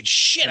 Jimmy Page.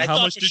 Shit, and how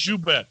much did you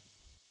bet?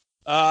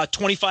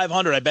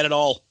 $2,500. I bet it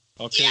all.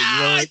 Okay,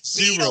 you're at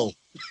 0.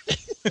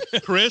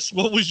 Chris,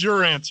 what was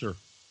your answer?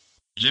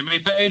 Jimmy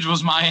Page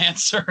was my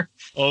answer.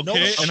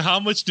 Okay, and how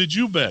much did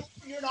you bet?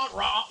 You're not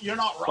wrong. You're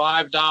not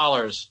wrong.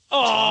 $5.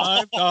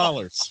 Oh.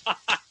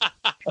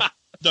 $5.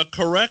 The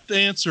correct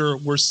answer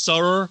was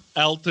Sir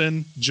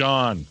Elton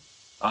John.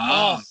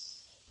 Oh,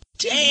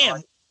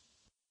 damn!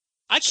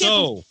 I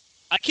can't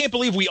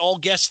believe we all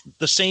guessed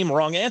the same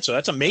wrong answer.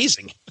 That's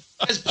amazing.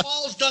 Because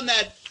Paul's done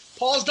that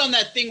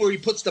thing where he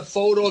puts the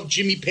photo of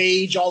Jimmy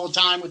Page all the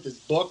time with his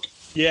book.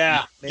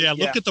 Yeah. Yeah,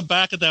 look at the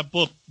back of that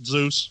book,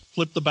 Zeus.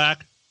 Flip the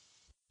back,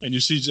 and you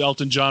see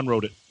Elton John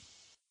wrote it.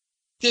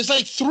 There's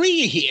like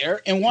 3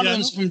 here, and one of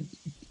them's from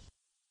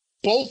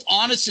both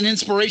honest and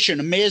inspiration.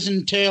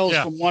 Amazing tales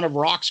from one of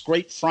rock's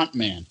great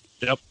frontman.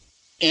 Yep.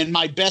 And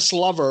my best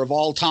lover of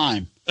all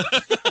time.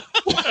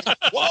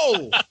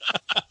 Whoa.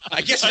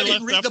 I guess I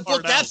didn't read the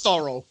book that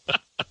thorough.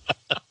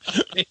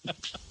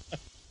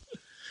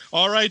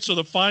 All right, so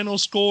the final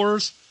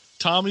scores.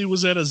 Tommy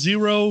was at a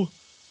 0.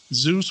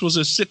 Zeus was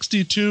a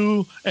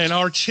 62. And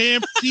our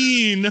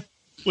champion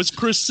was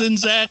Chris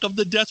Sinzak of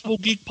the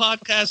Decibel Geek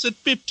Podcast at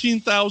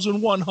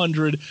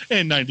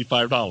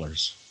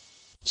 $15,195.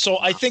 So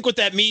I think what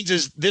that means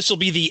is this will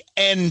be the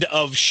end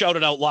of Shout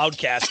It Out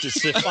Loudcast.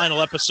 It's the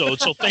final episode.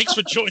 So thanks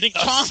for joining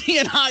us. Tommy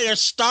and I are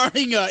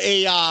starting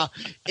a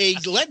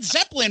Led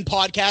Zeppelin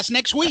podcast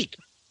next week.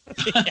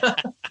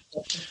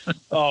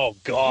 Oh,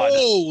 God.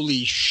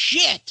 Holy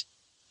shit.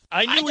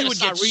 I knew we would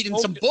start reading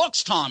some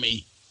books,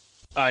 Tommy.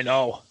 I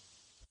know.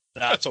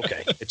 That's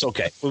okay. It's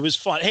okay. It was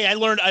fun. Hey, I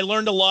learned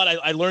a lot.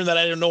 I learned that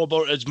I didn't know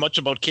about as much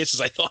about Kiss as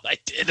I thought I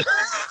did.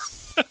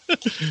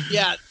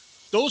 Yeah.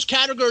 Those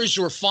categories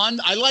were fun.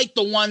 I like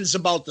the ones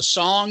about the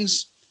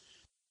songs.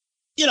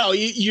 You know,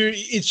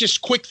 it's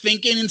just quick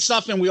thinking and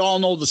stuff, and we all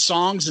know the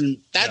songs, and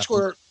that's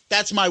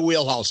my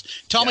wheelhouse.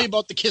 Tell me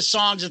about the Kiss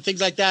songs and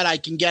things like that. I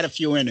can get a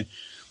few in it.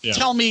 Yeah.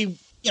 Tell me,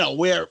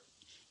 where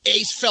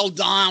Ace fell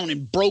down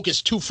and broke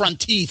his 2 front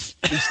teeth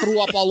and threw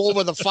up all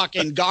over the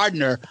fucking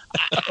gardener.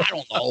 I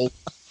don't know.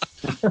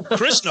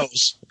 Chris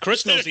knows.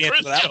 Chris knows the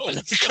answer to that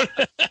one.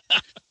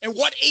 And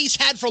what Ace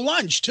had for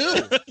lunch too.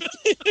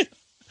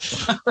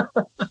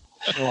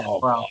 Oh,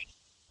 wow.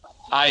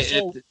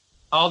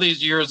 All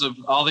these years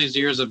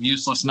of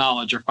useless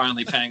knowledge are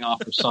finally paying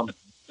off for something.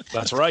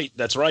 That's right.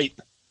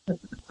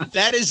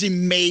 That is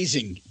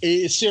amazing. It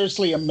is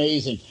seriously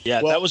amazing.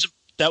 Yeah,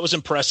 that was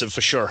impressive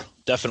for sure.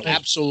 Definitely.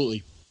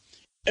 Absolutely.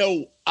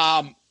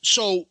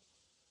 So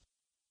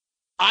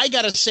I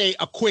got to say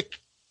a quick,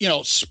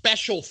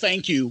 special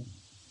thank you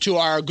to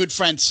our good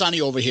friend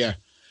Sonny over here.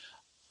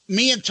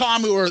 Me and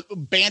Tommy were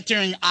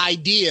bantering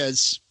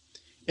ideas,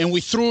 and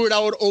we threw it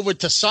out over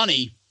to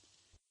Sonny,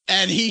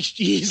 and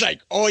he's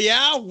like, "Oh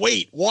yeah,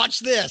 wait, watch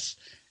this,"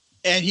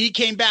 and he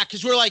came back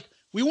because we're like,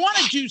 we want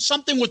to do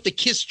something with the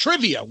Kiss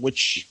trivia,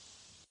 which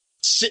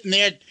sitting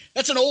there.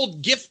 That's an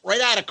old gift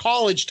right out of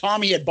college.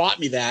 Tommy had bought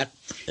me that.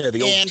 Yeah,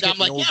 and I'm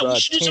like, we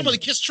should do some of the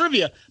Kiss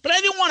trivia. But I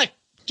didn't want to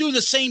do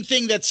the same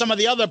thing that some of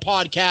the other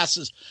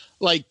podcasts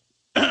like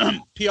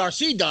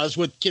PRC does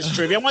with Kiss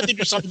trivia. I wanted to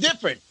do something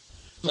different.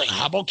 Like,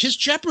 how about Kiss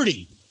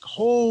Jeopardy?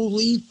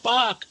 Holy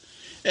fuck.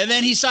 And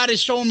then he started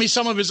showing me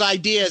some of his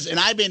ideas, and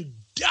I've been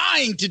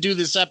dying to do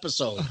this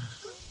episode.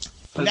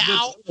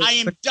 Now I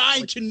am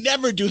dying to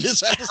never do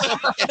this episode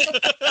again.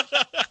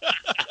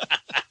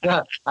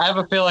 Yeah, I have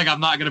a feeling I'm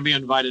not going to be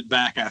invited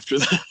back after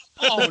that.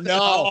 Oh,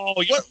 no.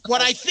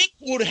 What I think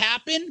would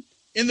happen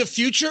in the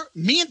future,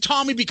 me and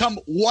Tommy become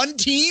one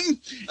team,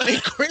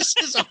 and Chris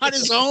is on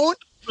his own.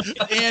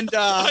 And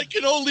I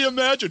can only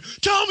imagine.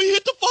 Tommy,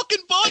 hit the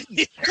fucking button.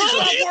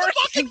 Tommy, hit the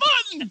fucking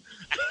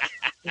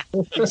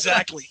button.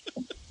 Exactly.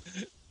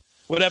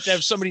 We'd have to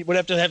have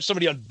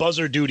somebody on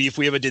buzzer duty if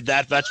we ever did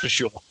that. That's for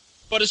sure.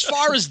 But as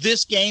far as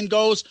this game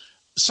goes,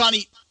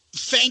 Sonny,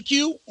 thank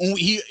you.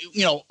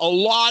 A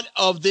lot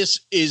of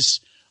this is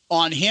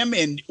on him,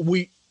 and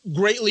we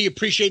greatly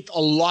appreciate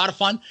a lot of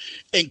fun.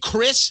 And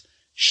Chris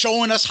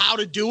showing us how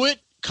to do it,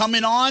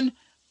 coming on.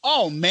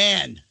 Oh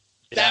man,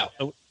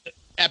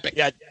 epic.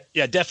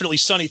 Yeah, definitely,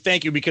 Sonny.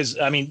 Thank you, because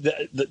I mean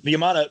the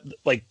amount of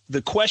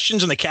the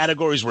questions and the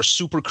categories were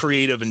super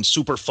creative and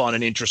super fun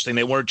and interesting.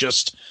 They weren't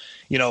just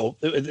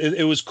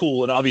it was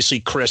cool, and obviously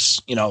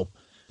Chris, you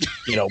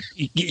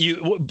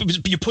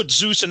put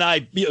Zeus and I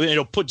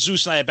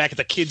back at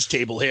the kids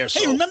table here. So.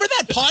 Hey, remember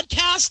that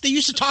podcast they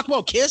used to talk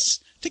about Kiss?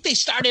 I think they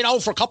started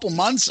out for a couple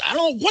months. I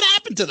don't know what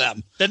happened to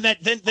them. Then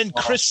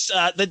Chris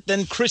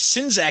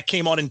Sinzak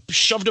came on and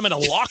shoved him in a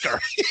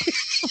locker.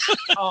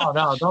 Oh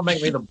no! Don't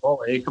make me the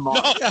bully. Come on.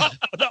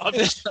 No.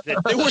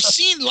 They were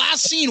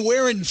last seen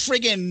wearing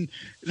friggin'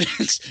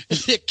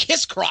 the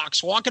Kiss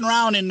Crocs walking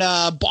around in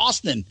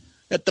Boston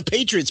at the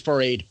Patriots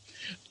parade.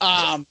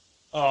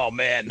 Oh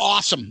man!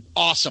 Awesome.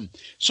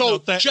 So,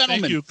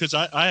 gentlemen, thank you, because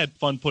I had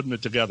fun putting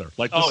it together.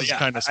 This is the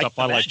kind of stuff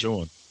I like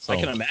doing. So. I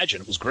can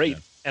imagine it was great,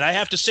 and I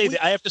have to say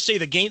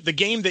the game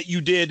that you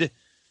did,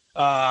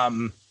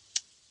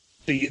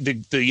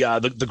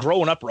 the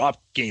growing up rock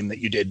game that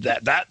you did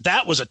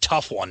that was a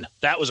tough one.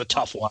 That was a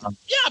tough one.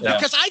 Yeah,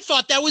 because I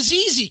thought that was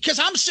easy. Because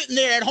I'm sitting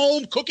there at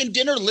home cooking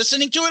dinner,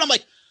 listening to it. I'm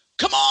like,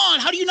 come on,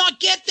 how do you not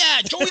get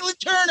that? Joey Lynn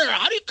Turner,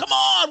 come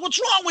on, what's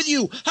wrong with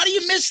you? How do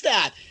you miss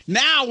that?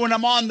 Now when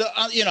I'm on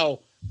the,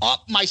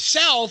 up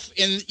myself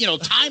and,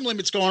 time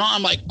limits going on,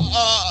 I'm like,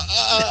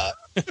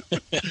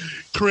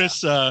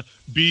 Chris,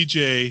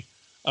 BJ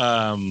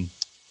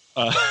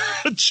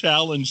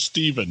challenged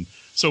Steven.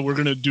 So we're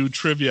going to do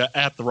trivia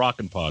at the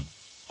Rockin' Pod.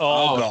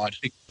 Oh, God.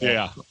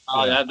 Yeah.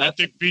 I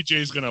think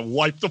BJ's going to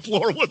wipe the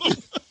floor with him.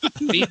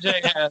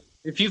 BJ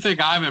if you think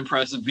I'm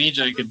impressive,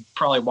 BJ could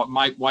probably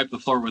might wipe the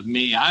floor with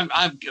me. I'm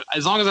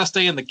as long as I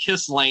stay in the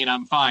Kiss lane,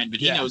 I'm fine. But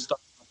he knows stuff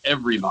about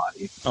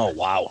everybody. Oh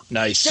wow,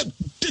 nice.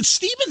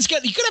 Steven's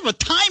he could have a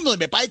time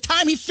limit. By the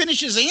time he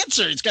finishes his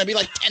answer, it's going to be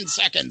like 10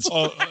 seconds.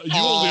 You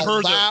only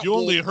heard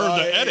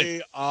the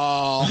edit.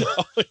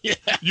 Yeah.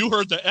 You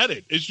heard the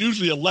edit. It's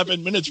usually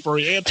 11 minutes for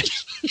he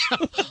answers.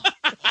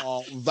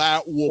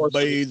 That will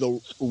be the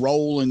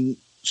Rolling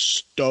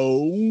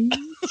Stones.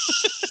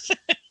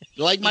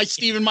 You like my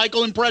Stephen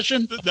Michael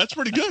impression? That's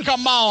pretty good.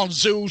 Come on,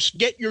 Zeus.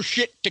 Get your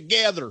shit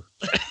together.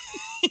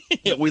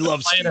 Yeah, we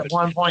love playing at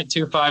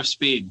 1.25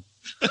 speed.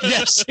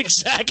 Yes,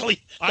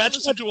 exactly. That's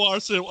listened to our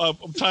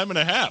time and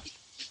a half.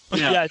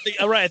 Yeah,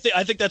 I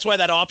think that's why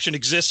that option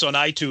exists on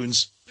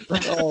iTunes.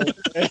 Oh,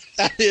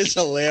 that is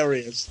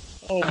hilarious.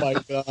 Oh, my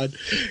God.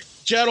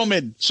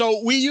 Gentlemen,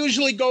 so we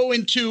usually go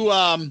into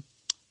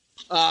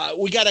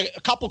we got a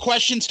couple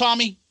questions,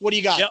 Tommy. What do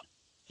you got? Yep.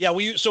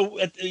 Yeah, so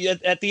at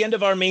the end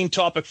of our main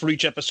topic for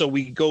each episode,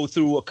 we go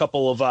through a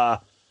couple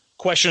of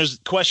questions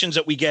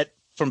that we get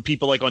from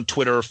people like on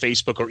Twitter or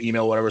Facebook or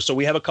email, or whatever. So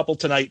we have a couple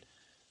tonight.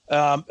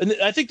 And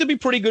I think they'll be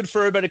pretty good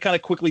for everybody to kind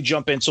of quickly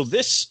jump in. So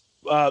this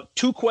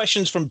 2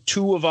 questions from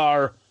 2 of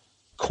our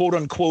quote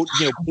unquote,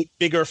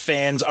 bigger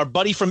fans. Our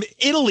buddy from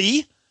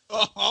Italy.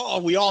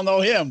 Oh, we all know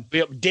him.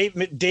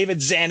 David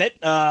Zanet.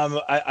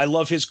 I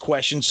love his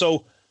question.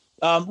 So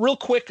real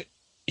quick,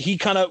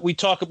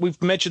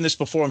 we've mentioned this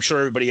before. I'm sure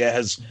everybody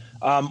has.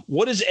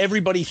 What does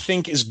everybody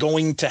think is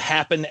going to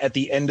happen at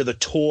the end of the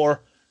tour?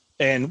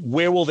 And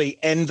where will they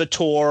end the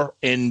tour?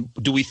 And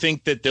do we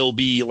think that there'll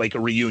be like a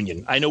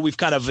reunion? I know we've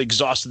kind of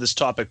exhausted this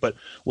topic, but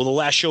will the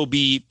last show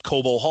be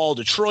Cobo Hall,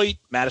 Detroit,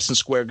 Madison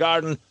Square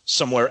Garden,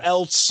 somewhere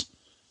else?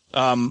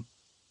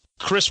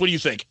 Chris, what do you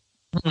think?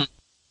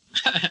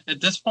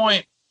 At this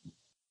point,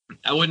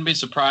 I wouldn't be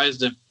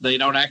surprised if they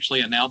don't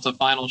actually announce a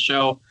final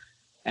show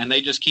and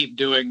they just keep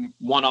doing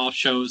one-off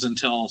shows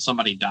until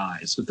somebody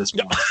dies at this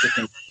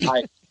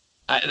point.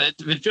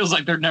 It feels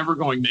like they're never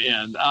going to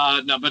end.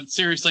 No, but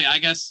seriously, I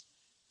guess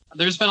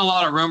there's been a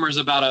lot of rumors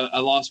about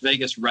a Las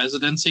Vegas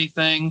residency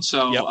thing.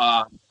 So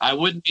I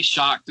wouldn't be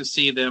shocked to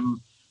see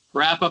them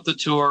wrap up the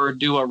tour,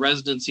 do a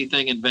residency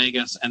thing in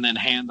Vegas, and then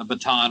hand the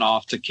baton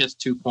off to Kiss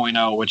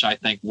 2.0, which I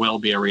think will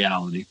be a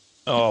reality.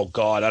 Oh,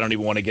 God, I don't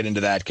even want to get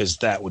into that because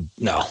that would –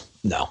 no.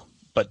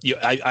 But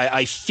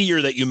I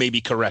fear that you may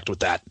be correct with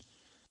that.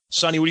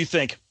 Sonny, what do you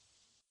think?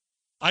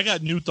 I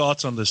got new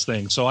thoughts on this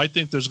thing. So I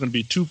think there's going to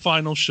be 2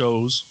 final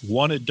shows,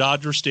 one at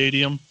Dodger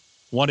Stadium,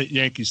 one at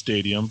Yankee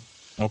Stadium.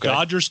 Okay.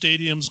 Dodger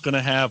Stadium's going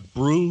to have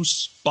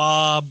Bruce,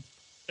 Bob,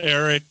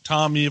 Eric,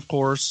 Tommy, of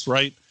course,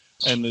 right?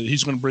 And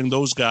he's going to bring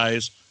those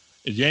guys.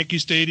 At Yankee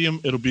Stadium,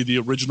 it'll be the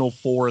original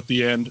 4 at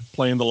the end,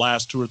 playing the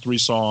last 2 or 3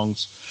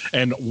 songs.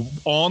 And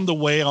on the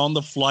way, on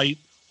the flight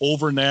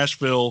over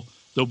Nashville,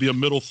 there'll be a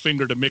middle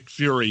finger to Mick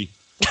Fury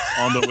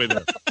on the way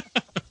there.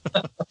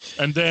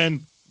 And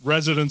then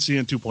residency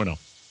in 2.0.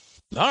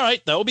 All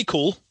right, that would be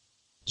cool.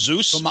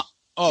 Zeus? What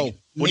do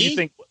you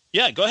think?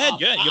 Yeah, go ahead.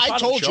 I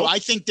told you, I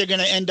think they're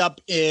going to end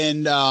up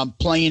in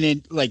playing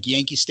in like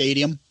Yankee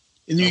Stadium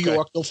in New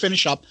York. They'll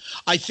finish up.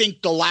 I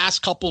think the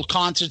last couple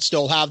concerts,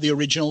 they'll have the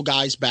original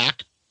guys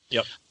back.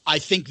 Yep. I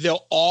think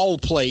they'll all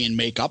play in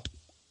makeup.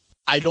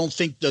 I don't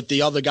think that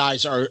the other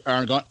guys are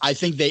going. I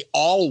think they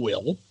all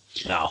will.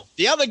 No.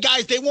 The other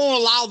guys, they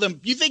won't allow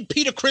them. You think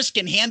Peter Criss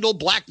can handle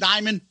Black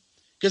Diamond?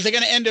 Because they're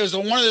going to end as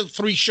one of the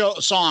 3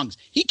 songs.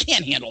 He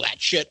can't handle that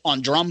shit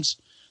on drums.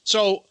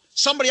 So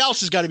somebody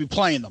else has got to be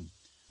playing them.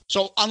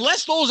 So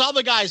unless those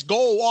other guys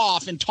go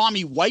off and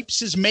Tommy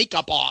wipes his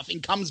makeup off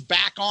and comes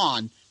back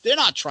on, they're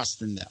not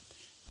trusting them.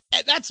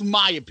 That's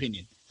my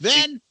opinion.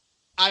 Then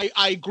I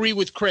agree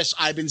with Chris.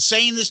 I've been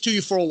saying this to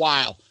you for a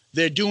while.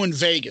 They're doing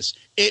Vegas.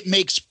 It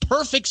makes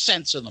perfect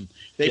sense of them.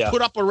 They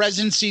put up a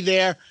residency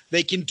there.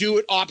 They can do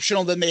it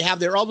optional. Then they have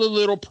their other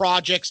little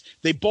projects.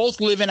 They both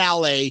live in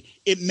L.A.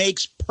 It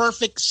makes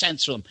perfect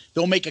sense for them.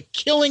 They'll make a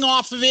killing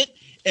off of it,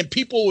 and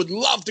people would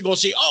love to go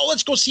see,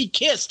 let's go see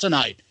Kiss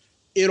tonight.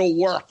 It'll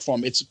work for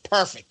them. It's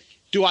perfect.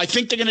 Do I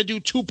think they're going to do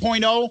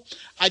 2.0?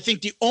 I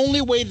think the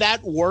only way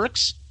that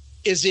works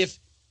is if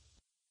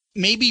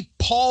maybe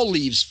Paul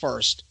leaves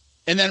first,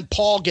 and then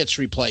Paul gets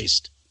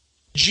replaced.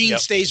 Gene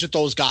stays with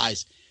those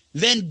guys.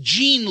 Then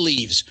Gene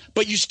leaves,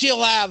 but you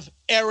still have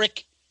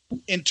Eric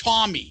and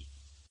Tommy.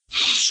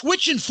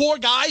 Switching 4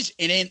 guys,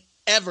 it ain't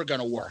ever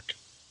going to work.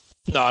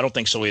 No, I don't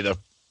think so either.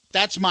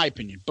 That's my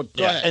opinion. But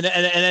go ahead.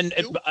 And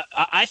then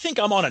I think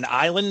I'm on an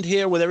island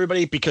here with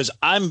everybody because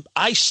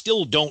I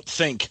still don't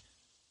think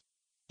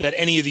that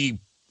any of the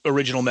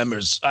original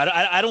members.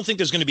 I don't think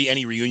there's going to be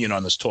any reunion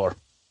on this tour.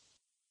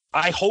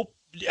 I hope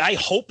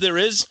there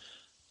is.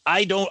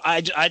 I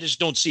just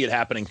don't see it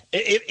happening.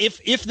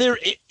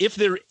 If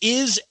there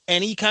is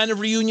any kind of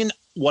reunion,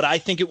 what I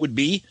think it would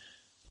be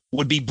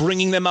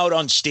bringing them out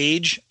on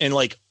stage and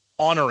like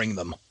honoring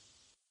them.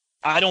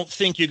 I don't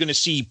think you're going to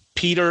see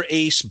Peter,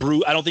 Ace,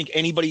 Brew. I don't think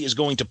anybody is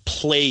going to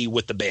play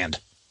with the band.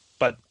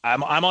 But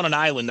I'm on an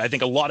island. I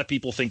think a lot of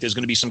people think there's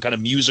going to be some kind of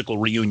musical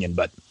reunion.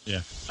 But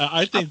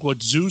I think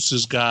what Zeus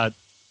has got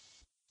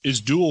is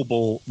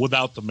doable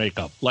without the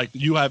makeup. Like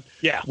you have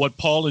what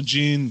Paul and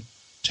Gene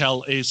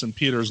tell Ace and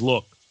Peters,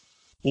 look,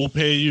 we'll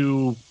pay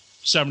you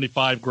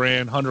 $75,000,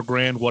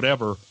 $100,000,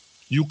 whatever.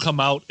 You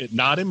come out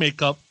not in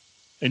makeup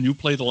and you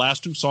play the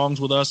last 2 songs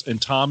with us, and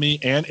Tommy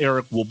and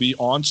Eric will be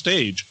on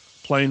stage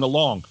playing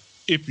along.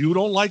 If you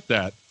don't like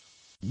that,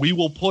 we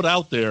will put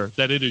out there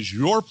that it is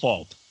your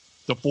fault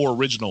the 4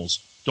 originals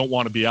don't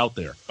want to be out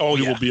there.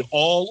 We will be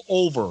all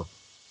over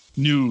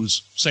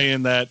news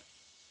saying that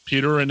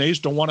Peter and Ace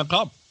don't want to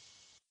come.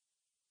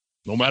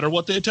 No matter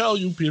what they tell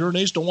you, Peter and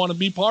Ace don't want to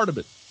be part of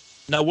it.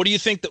 Now, what do you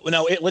think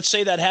let's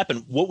say that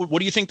happened. What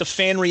do you think the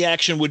fan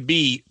reaction would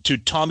be to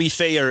Tommy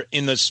Thayer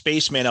in the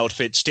spaceman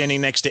outfit standing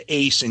next to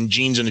Ace in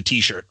jeans and a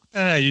t-shirt?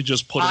 You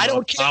just put them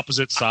on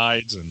opposite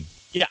sides and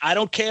I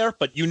don't care,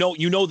 but you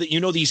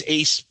know these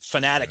Ace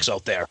fanatics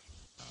out there.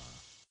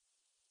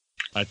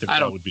 I think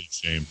that would be the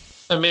same.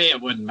 To me, it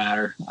wouldn't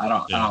matter. I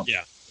don't.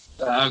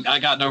 I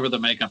gotten over the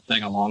makeup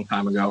thing a long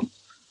time ago.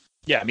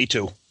 Yeah, me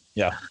too.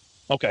 Yeah.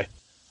 Okay.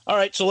 All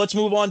right, so let's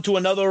move on to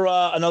another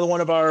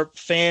one of our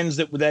fans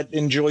that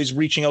enjoys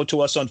reaching out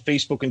to us on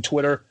Facebook and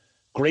Twitter,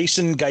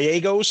 Grayson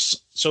Gallegos.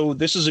 So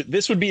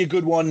this would be a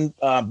good one,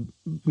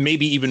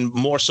 maybe even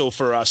more so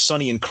for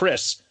Sonny and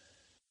Chris.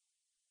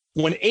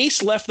 When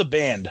Ace left the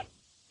band,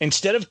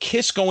 instead of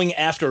Kiss going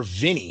after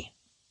Vinny,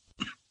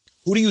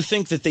 who do you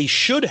think that they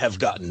should have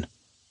gotten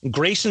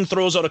Grayson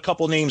throws out a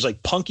couple names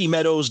like Punky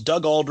Meadows,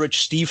 Doug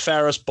Aldrich, Steve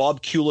Farris,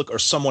 Bob Kulick, or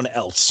someone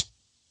else.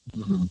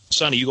 Mm-hmm.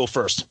 Sonny, you go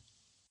first.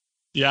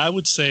 Yeah, I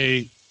would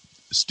say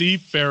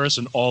Steve Farris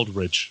and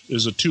Aldrich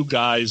is the two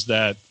guys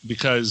that,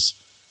 because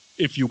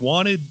if you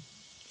wanted,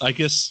 I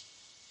guess,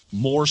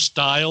 more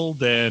style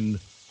than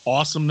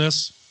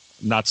awesomeness,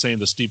 I'm not saying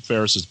that Steve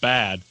Farris is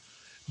bad,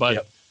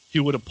 but he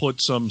would have put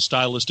some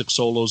stylistic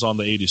solos on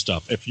the 80s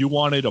stuff. If you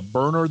wanted a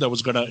burner that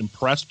was going to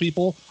impress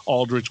people,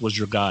 Aldrich was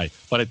your guy.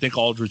 But I think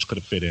Aldrich could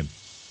have fit in.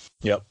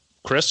 Yep.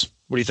 Chris,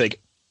 what do you think?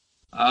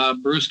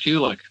 Bruce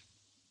Kulick.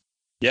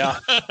 Yeah.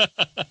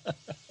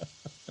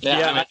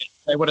 I mean,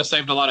 they would have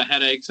saved a lot of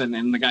headaches,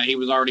 and the guy, he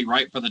was already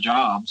right for the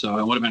job, so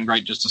it would have been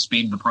great just to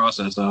speed the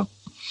process up.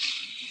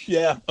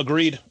 Yeah,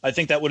 agreed. I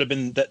think that would have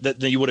been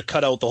that you would have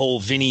cut out the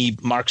whole Vinny,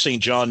 Mark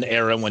St. John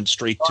era and went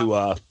straight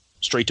to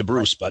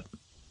Bruce. But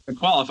to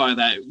qualify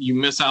that, you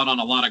miss out on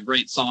a lot of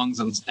great songs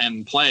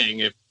and playing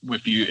if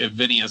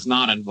Vinny is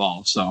not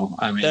involved. So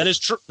I mean, that is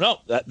true.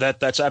 No,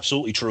 that's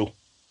absolutely true.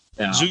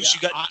 Yeah. Zeus,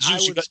 I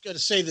was going to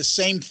say the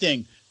same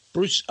thing.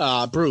 Bruce.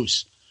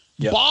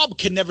 Yep. Bob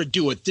can never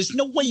do it. There's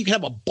no way you can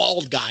have a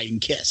bald guy in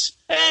Kiss.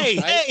 Hey,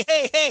 right?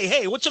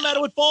 hey! What's the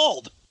matter with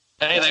bald?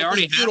 Hey, they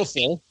already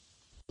beautiful,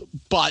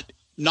 but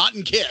not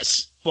in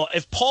Kiss. Well,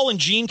 if Paul and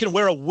Gene can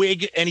wear a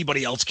wig,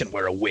 anybody else can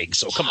wear a wig.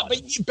 So come on.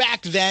 But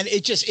back then,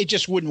 it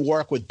just wouldn't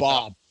work with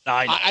Bob. No,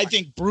 I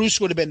think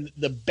Bruce would have been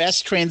the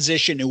best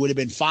transition. It would have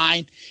been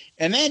fine.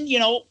 And then,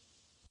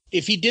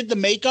 if he did the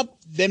makeup,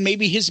 then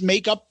maybe his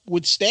makeup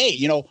would stay.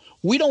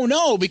 We don't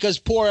know because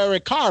poor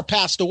Eric Carr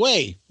passed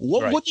away.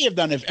 What would he have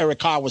done if Eric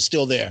Carr was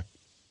still there?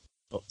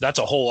 That's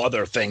a whole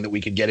other thing that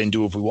we could get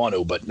into if we want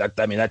to. But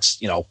that's,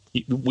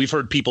 we've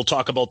heard people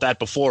talk about that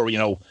before.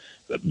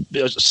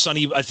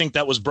 Sonny, I think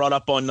that was brought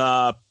up on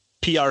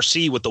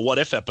PRC with the What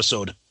If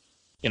episode.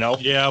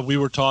 Yeah, we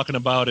were talking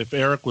about if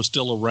Eric was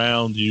still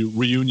around, the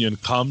reunion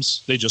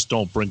comes, they just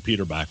don't bring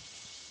Peter back.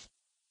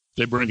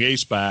 They bring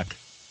Ace back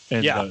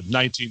in the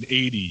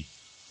 1980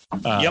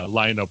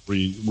 lineup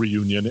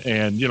reunion.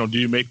 And, do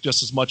you make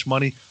just as much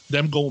money?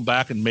 Them going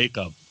back and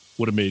makeup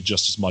would have made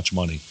just as much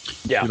money.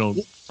 Yeah.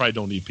 Probably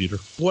don't need Peter.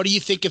 What do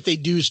you think if they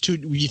used two?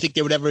 Do you think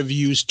they would ever have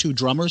used two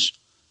drummers?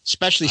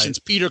 Especially since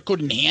Peter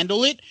couldn't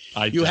handle it.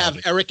 You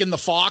have Eric in the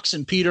Fox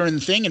and Peter in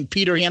the thing, and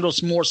Peter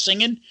handles more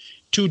singing.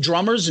 Two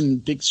drummers,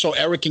 and so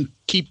Eric can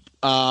keep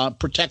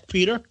protect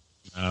Peter.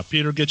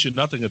 Peter gets you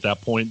nothing at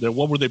that point.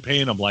 What were they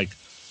paying him? Like,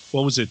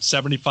 what was it,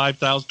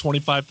 $75,000,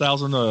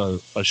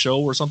 $25,000 a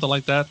show or something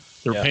like that?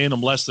 They're paying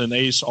him less than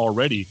Ace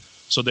already,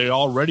 so they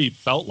already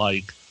felt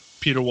like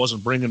Peter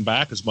wasn't bringing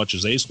back as much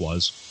as Ace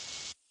was.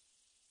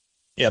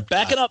 Yeah,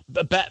 backing up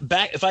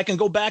back. If I can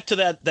go back to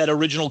that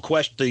original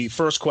question, the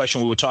first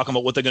question we were talking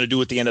about, what they're going to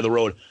do at the end of the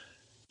road.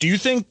 Do you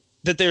think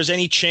that there's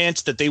any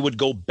chance that they would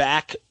go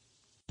back?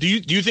 Do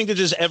you think that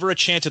there's ever a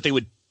chance that they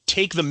would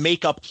take the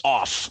makeup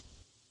off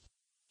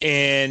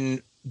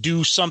and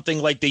do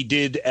something like they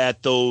did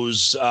at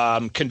those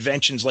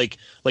conventions, like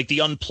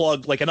the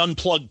Unplugged, like an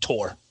Unplugged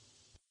tour?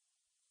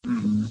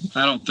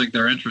 I don't think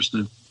they're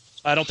interested.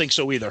 I don't think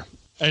so either.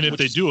 And if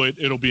they do it,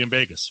 it'll be in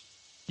Vegas.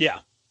 Yeah.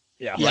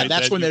 Yeah, right?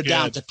 That's when they're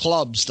down to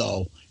clubs,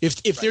 though.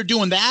 If they're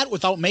doing that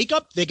without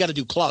makeup, they got to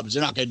do clubs.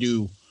 They're not going to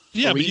do.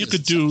 Yeah, but you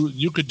could do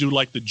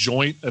like the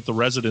Joint at the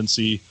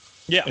Residency.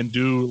 Yeah, and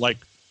do like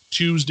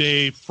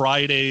Tuesday,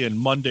 Friday, and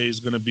Monday is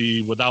going to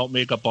be without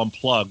makeup,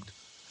 Unplugged,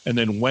 and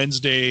then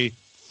Wednesday,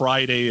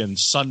 Friday, and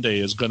Sunday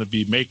is going to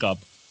be makeup.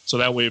 So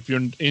that way, if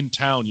you're in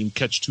town, you can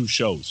catch two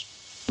shows.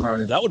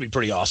 Right. That would be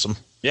pretty awesome.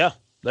 Yeah,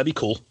 that'd be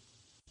cool.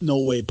 No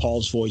way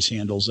Paul's voice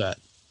handles that.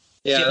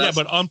 Yeah,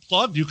 but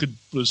Unplugged, you could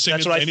sing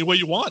it any way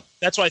you want.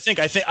 That's what I think.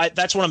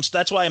 That's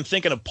why I'm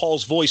thinking of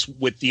Paul's voice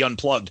with the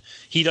Unplugged.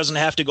 He doesn't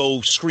have to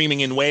go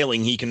screaming and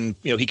wailing. He can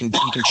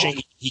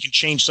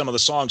change some of the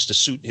songs to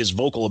suit his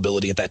vocal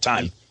ability at that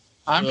time.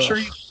 I'm sure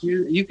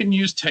you can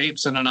use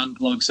tapes in an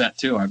Unplugged set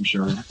too. I'm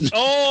sure.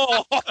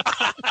 Oh,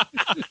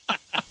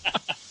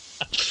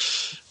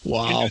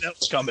 wow, that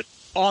was coming.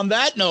 On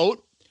that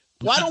note,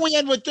 why don't we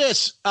end with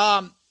this,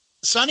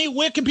 Sonny?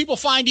 Where can people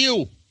find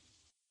you?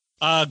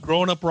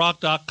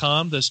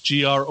 grownuprock.com. That's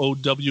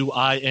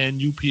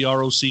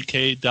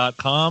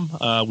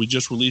grownuprock.com. We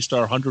just released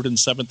our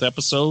 107th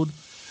episode,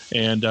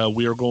 and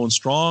we are going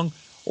strong.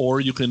 Or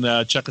you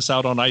can check us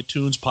out on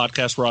iTunes,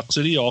 Podcast Rock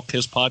City, All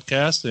Kiss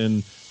Podcast,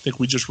 and I think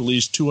we just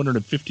released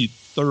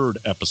 253rd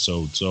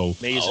episode. So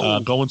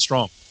going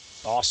strong.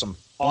 Awesome.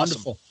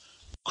 Wonderful.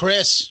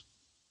 Chris.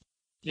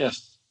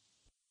 Yes.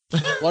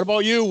 What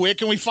about you? Where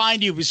can we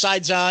find you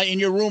besides in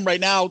your room right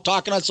now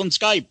talking to us on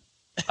Skype?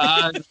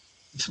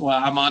 Well,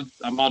 I'm on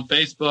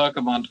Facebook,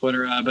 I'm on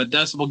Twitter, but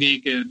Decibel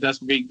Geek,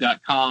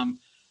 decibelgeek.com,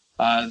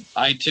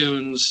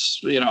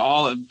 iTunes,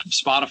 all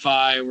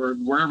Spotify,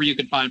 wherever you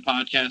can find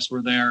podcasts,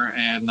 we're there,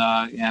 and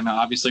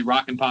obviously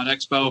Rockin' Pod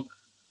Expo,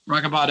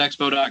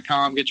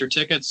 rockinpodexpo.com. Get your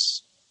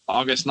tickets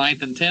August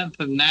 9th and 10th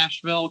in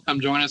Nashville.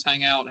 Come join us,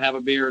 hang out, have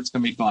a beer. It's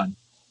gonna be fun.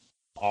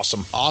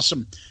 Awesome.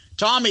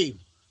 Tommy,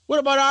 what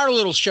about our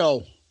little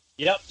show?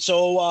 Yep.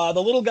 So the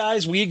little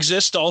guys, we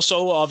exist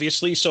also,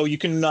 obviously. So you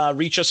can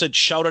reach us at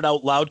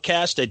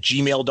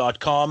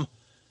shoutitoutloudcast@gmail.com.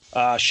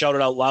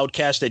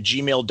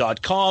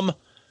 Shoutitoutloudcast@gmail.com.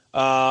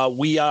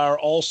 We are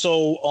also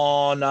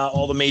on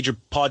all the major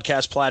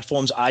podcast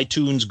platforms: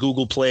 iTunes,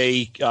 Google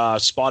Play,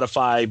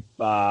 Spotify,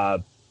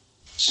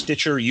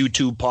 Stitcher,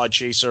 YouTube,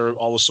 Podchaser,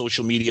 all the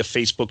social media,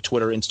 Facebook,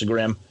 Twitter,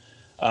 Instagram.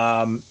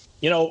 And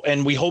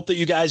we hope that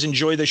you guys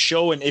enjoy the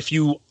show. And if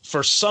you,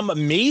 for some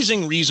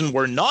amazing reason,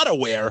 were not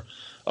aware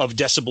of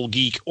Decibel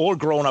Geek or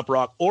Grown Up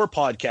Rock or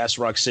Podcast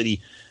Rock City,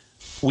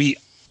 we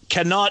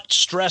cannot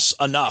stress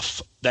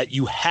enough that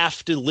you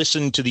have to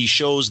listen to these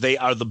shows.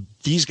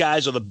 These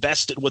guys are the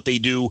best at what they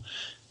do.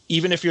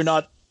 Even if you're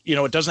not,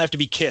 it doesn't have to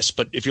be Kiss,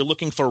 but if you're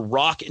looking for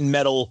rock and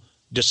metal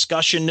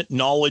discussion,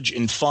 knowledge,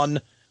 and fun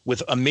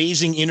with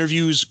amazing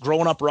interviews,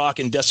 Grown Up Rock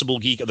and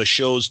Decibel Geek are the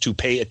shows to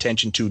pay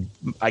attention to.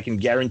 I can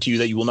guarantee you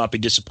that you will not be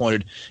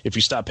disappointed if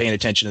you stop paying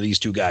attention to these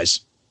two guys.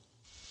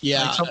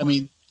 Yeah, I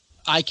mean,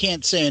 I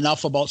can't say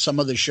enough about some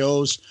of the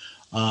shows.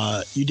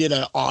 You did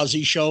an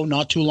Aussie show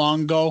not too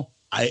long ago.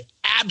 I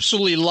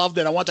absolutely loved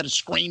it. I wanted to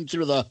scream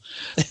through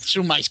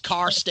my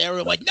car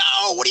stereo, like,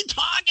 no, what are you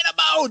talking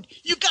about?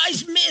 You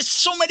guys missed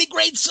so many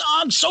great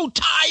songs. So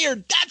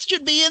tired. That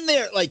should be in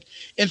there.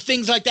 And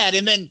things like that.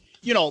 And then,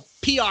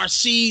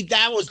 PRC,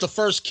 that was the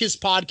first Kiss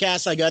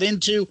podcast I got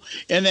into.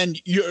 And then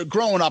you're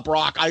Growing Up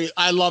Rock.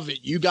 I love it.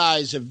 You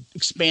guys have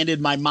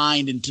expanded my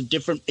mind into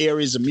different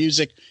areas of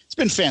music. It's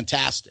been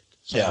fantastic.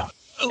 So. Yeah.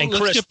 And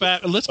let's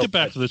get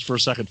back to this for a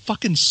second.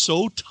 Fucking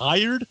So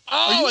Tired? Oh,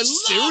 Are you I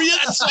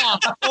serious? love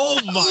that song. Oh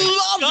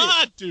my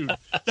God, it. dude.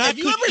 That have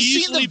you ever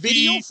seen the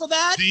video for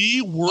that?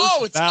 The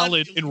worst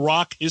ballad in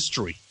rock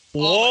history.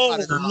 Whoa,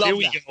 here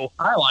we go.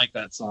 I like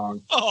that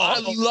song. Oh, I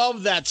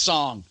love that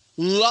song.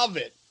 Love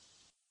it.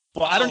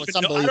 Well, I don't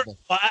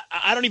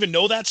even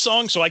know that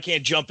song, so I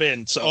can't jump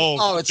in.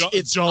 So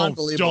it's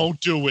unbelievable. Don't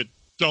do it.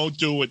 Don't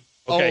do it.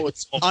 Okay. Oh,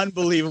 it's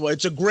unbelievable.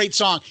 It's a great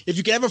song. If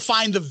you can ever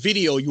find the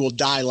video, you will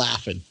die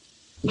laughing.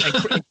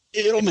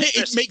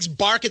 It makes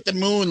Bark at the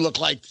Moon look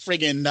like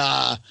friggin'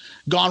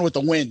 Gone with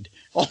the Wind.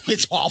 Oh,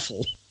 it's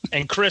awful.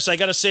 And Chris, I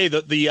got to say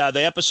that the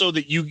episode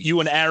that you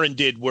and Aaron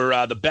did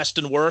were the best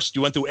and worst.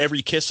 You went through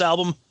every Kiss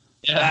album.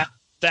 Yeah.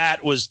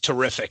 That was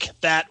terrific.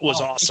 That was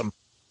awesome.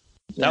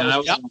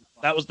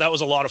 That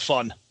was a lot of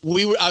fun.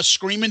 We were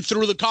screaming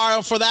through the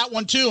car for that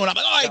one too, and I'm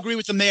like, I agree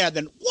with them there.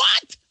 Then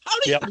what?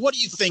 What are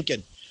you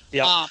thinking?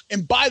 Yeah.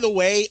 And by the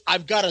way,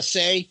 I've got to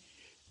say,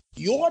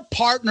 your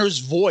partner's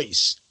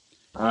voice,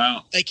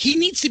 he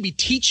needs to be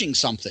teaching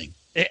something.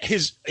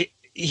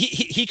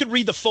 He could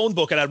read the phone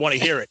book, and I'd want to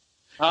hear it.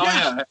 Oh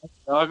yeah.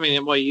 I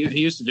mean,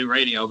 he used to do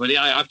radio, but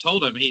I've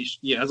told him I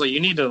was like, you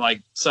need to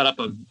set up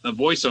a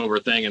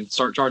voiceover thing and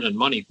start charging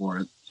money for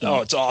it. So,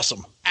 oh, it's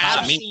awesome.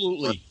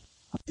 Absolutely,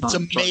 it's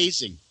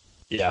amazing.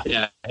 Yeah.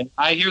 Yeah.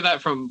 I hear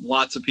that from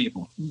lots of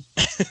people.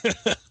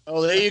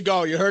 Oh, there you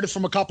go. You heard it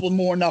from a couple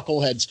more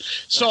knuckleheads.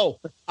 So,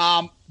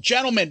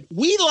 gentlemen,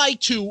 we like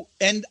to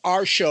end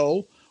our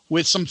show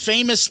with some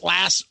famous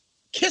last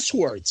Kiss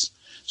words.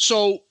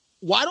 So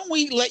why don't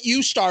we let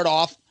you start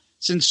off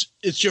since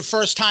it's your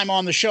first time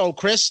on the show?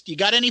 Chris, you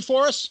got any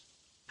for us?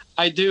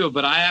 I do,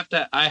 but I have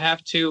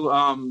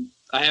to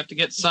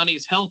get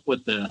Sonny's help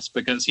with this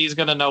because he's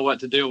going to know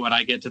what to do when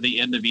I get to the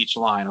end of each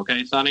line.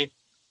 Okay, Sonny?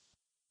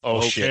 Oh,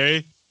 okay.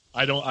 Shit.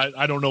 I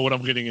don't know what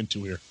I'm getting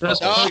into here.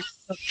 Just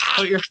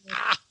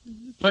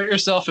put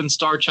yourself in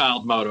Star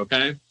Child mode,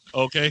 okay?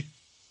 Okay.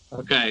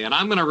 Okay, and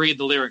I'm going to read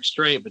the lyrics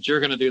straight, but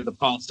you're going to do the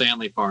Paul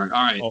Stanley part.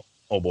 All right.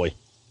 Oh boy.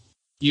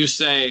 You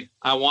say,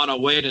 I want to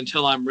wait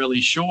until I'm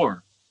really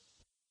sure.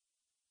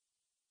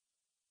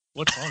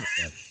 What song is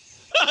that?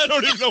 I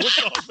don't even know what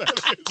song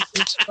that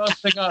is.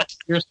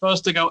 You're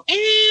supposed to go,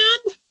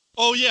 and?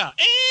 Oh, yeah.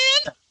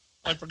 And?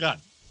 I forgot.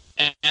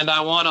 And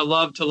I want a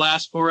love to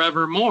last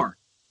forevermore.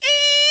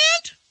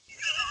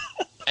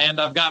 And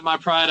I've got my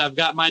pride, I've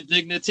got my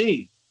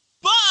dignity.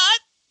 But,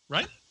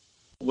 right?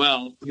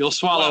 Well, you'll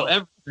swallow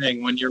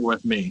everything when you're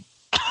with me.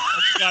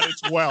 I forgot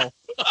it's well.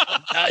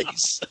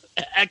 Nice.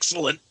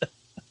 Excellent.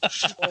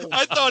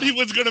 I thought he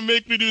was going to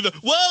make me do the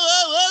whoa,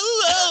 whoa,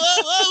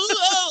 whoa,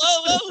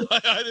 whoa, whoa, whoa.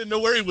 I didn't know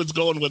where he was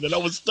going with it. I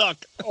was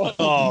stuck.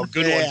 Oh,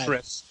 good one,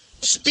 Chris.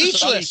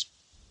 Speechless.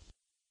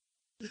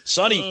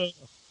 Sonny.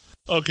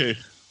 Okay.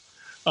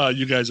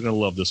 You guys are going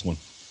to love this one.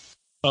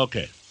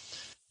 Okay.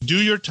 Do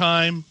your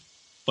time,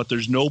 but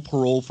there's no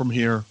parole from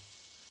here.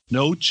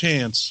 No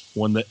chance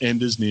when the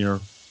end is near.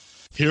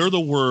 Hear the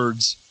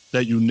words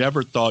that you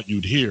never thought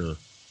you'd hear.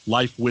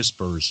 Life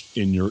whispers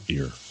in your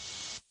ear.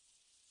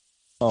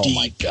 Oh,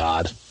 my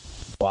God.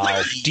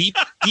 Wow. deep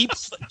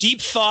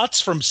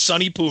thoughts from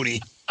Sonny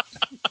Pooney.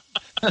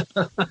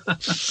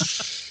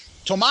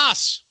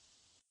 Tomas.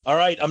 All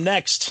right, I'm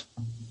next.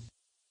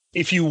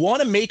 If you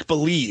want to make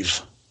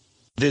believe,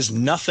 there's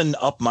nothing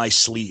up my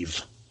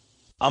sleeve.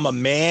 I'm a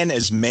man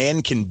as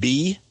man can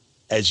be,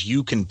 as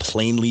you can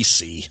plainly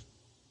see.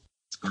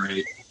 That's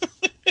great.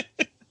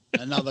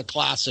 Another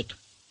classic.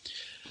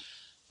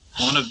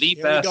 One of the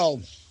Here best. we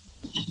go.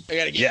 I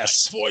got to get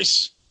my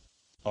voice.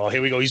 Oh,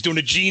 here we go. He's doing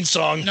a Gene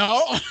song.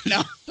 No.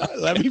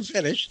 Let me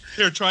finish.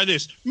 Here, try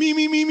this. Me.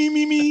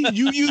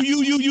 You.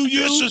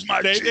 This is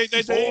my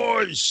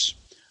voice.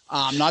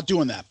 I'm not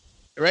doing that.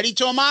 Ready,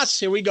 Tomas?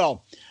 Here we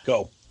go.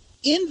 Go.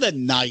 In the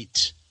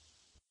night.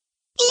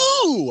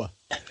 Ooh,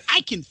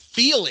 I can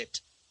feel it.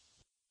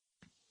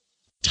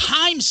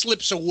 Time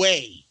slips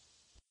away.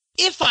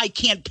 If I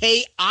can't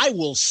pay, I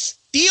will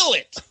steal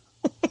it.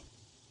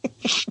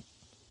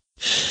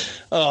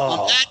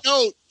 On that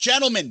note,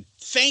 gentlemen,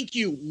 thank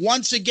you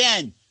once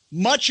again.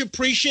 Much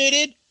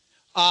appreciated.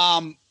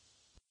 Thank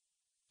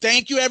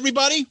you,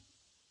 everybody.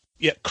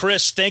 Yeah,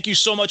 Chris, thank you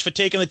so much for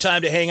taking the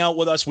time to hang out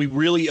with us. We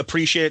really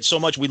appreciate it so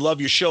much. We love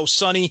your show.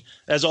 Sonny,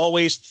 as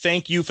always,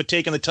 thank you for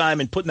taking the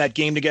time and putting that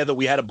game together.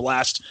 We had a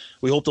blast.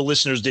 We hope the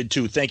listeners did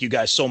too. Thank you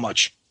guys so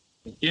much.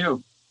 Thank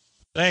you.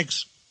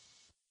 Thanks.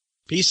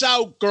 Peace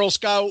out, Girl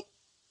Scout.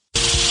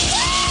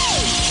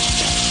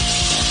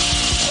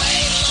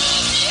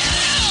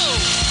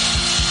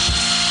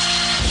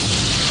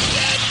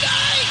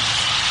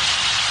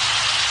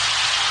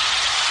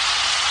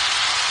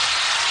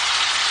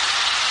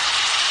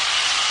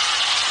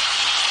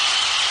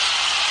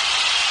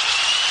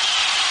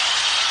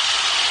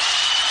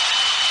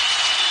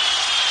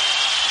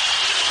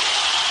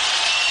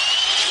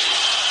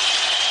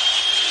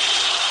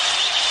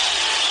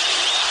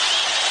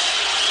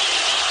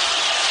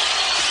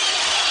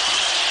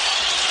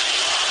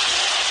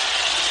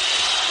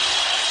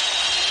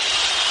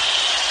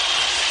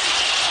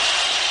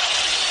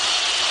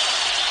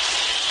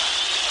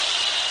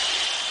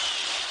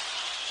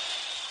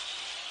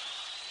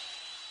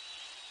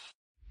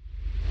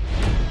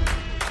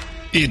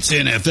 It's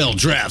NFL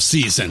draft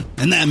season,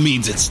 and that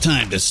means it's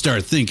time to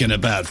start thinking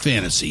about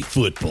fantasy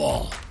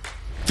football.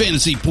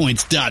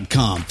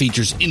 FantasyPoints.com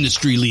features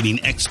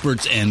industry-leading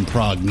experts and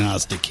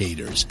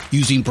prognosticators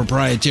using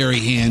proprietary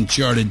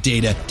hand-charted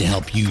data to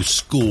help you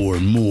score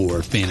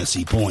more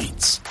fantasy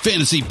points.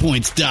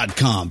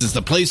 FantasyPoints.com is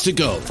the place to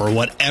go for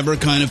whatever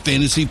kind of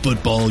fantasy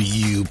football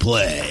you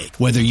play.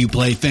 Whether you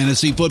play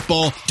fantasy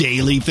football,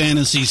 daily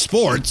fantasy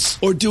sports,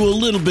 or do a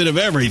little bit of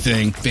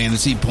everything,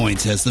 Fantasy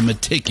Points has the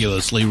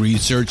meticulously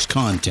researched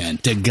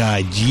content to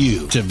guide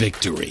you to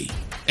victory.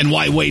 And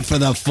why wait for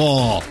the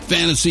fall?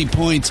 Fantasy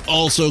Points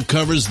also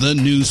covers the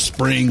new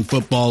spring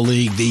football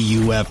league, the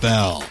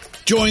UFL.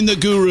 Join the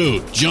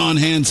guru, John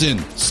Hansen,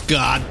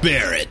 Scott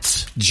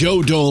Barrett,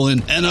 Joe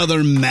Dolan, and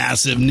other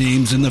massive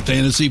names in the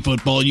fantasy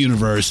football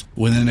universe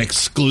with an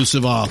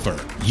exclusive offer.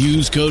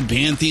 Use code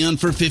Pantheon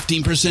for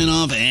 15%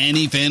 off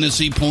any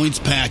Fantasy Points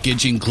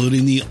package,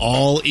 including the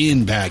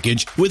all-in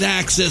package, with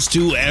access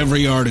to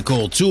every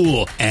article,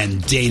 tool,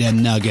 and data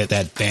nugget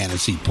that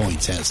Fantasy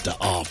Points has to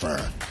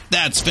offer.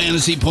 That's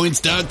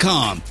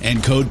FantasyPoints.com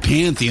and code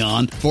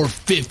Pantheon for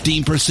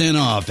 15%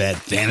 off at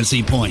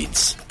Fantasy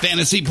Points.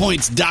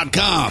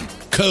 FantasyPoints.com,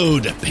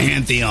 code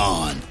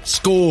Pantheon.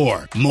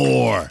 Score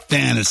more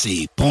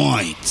fantasy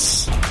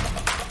points.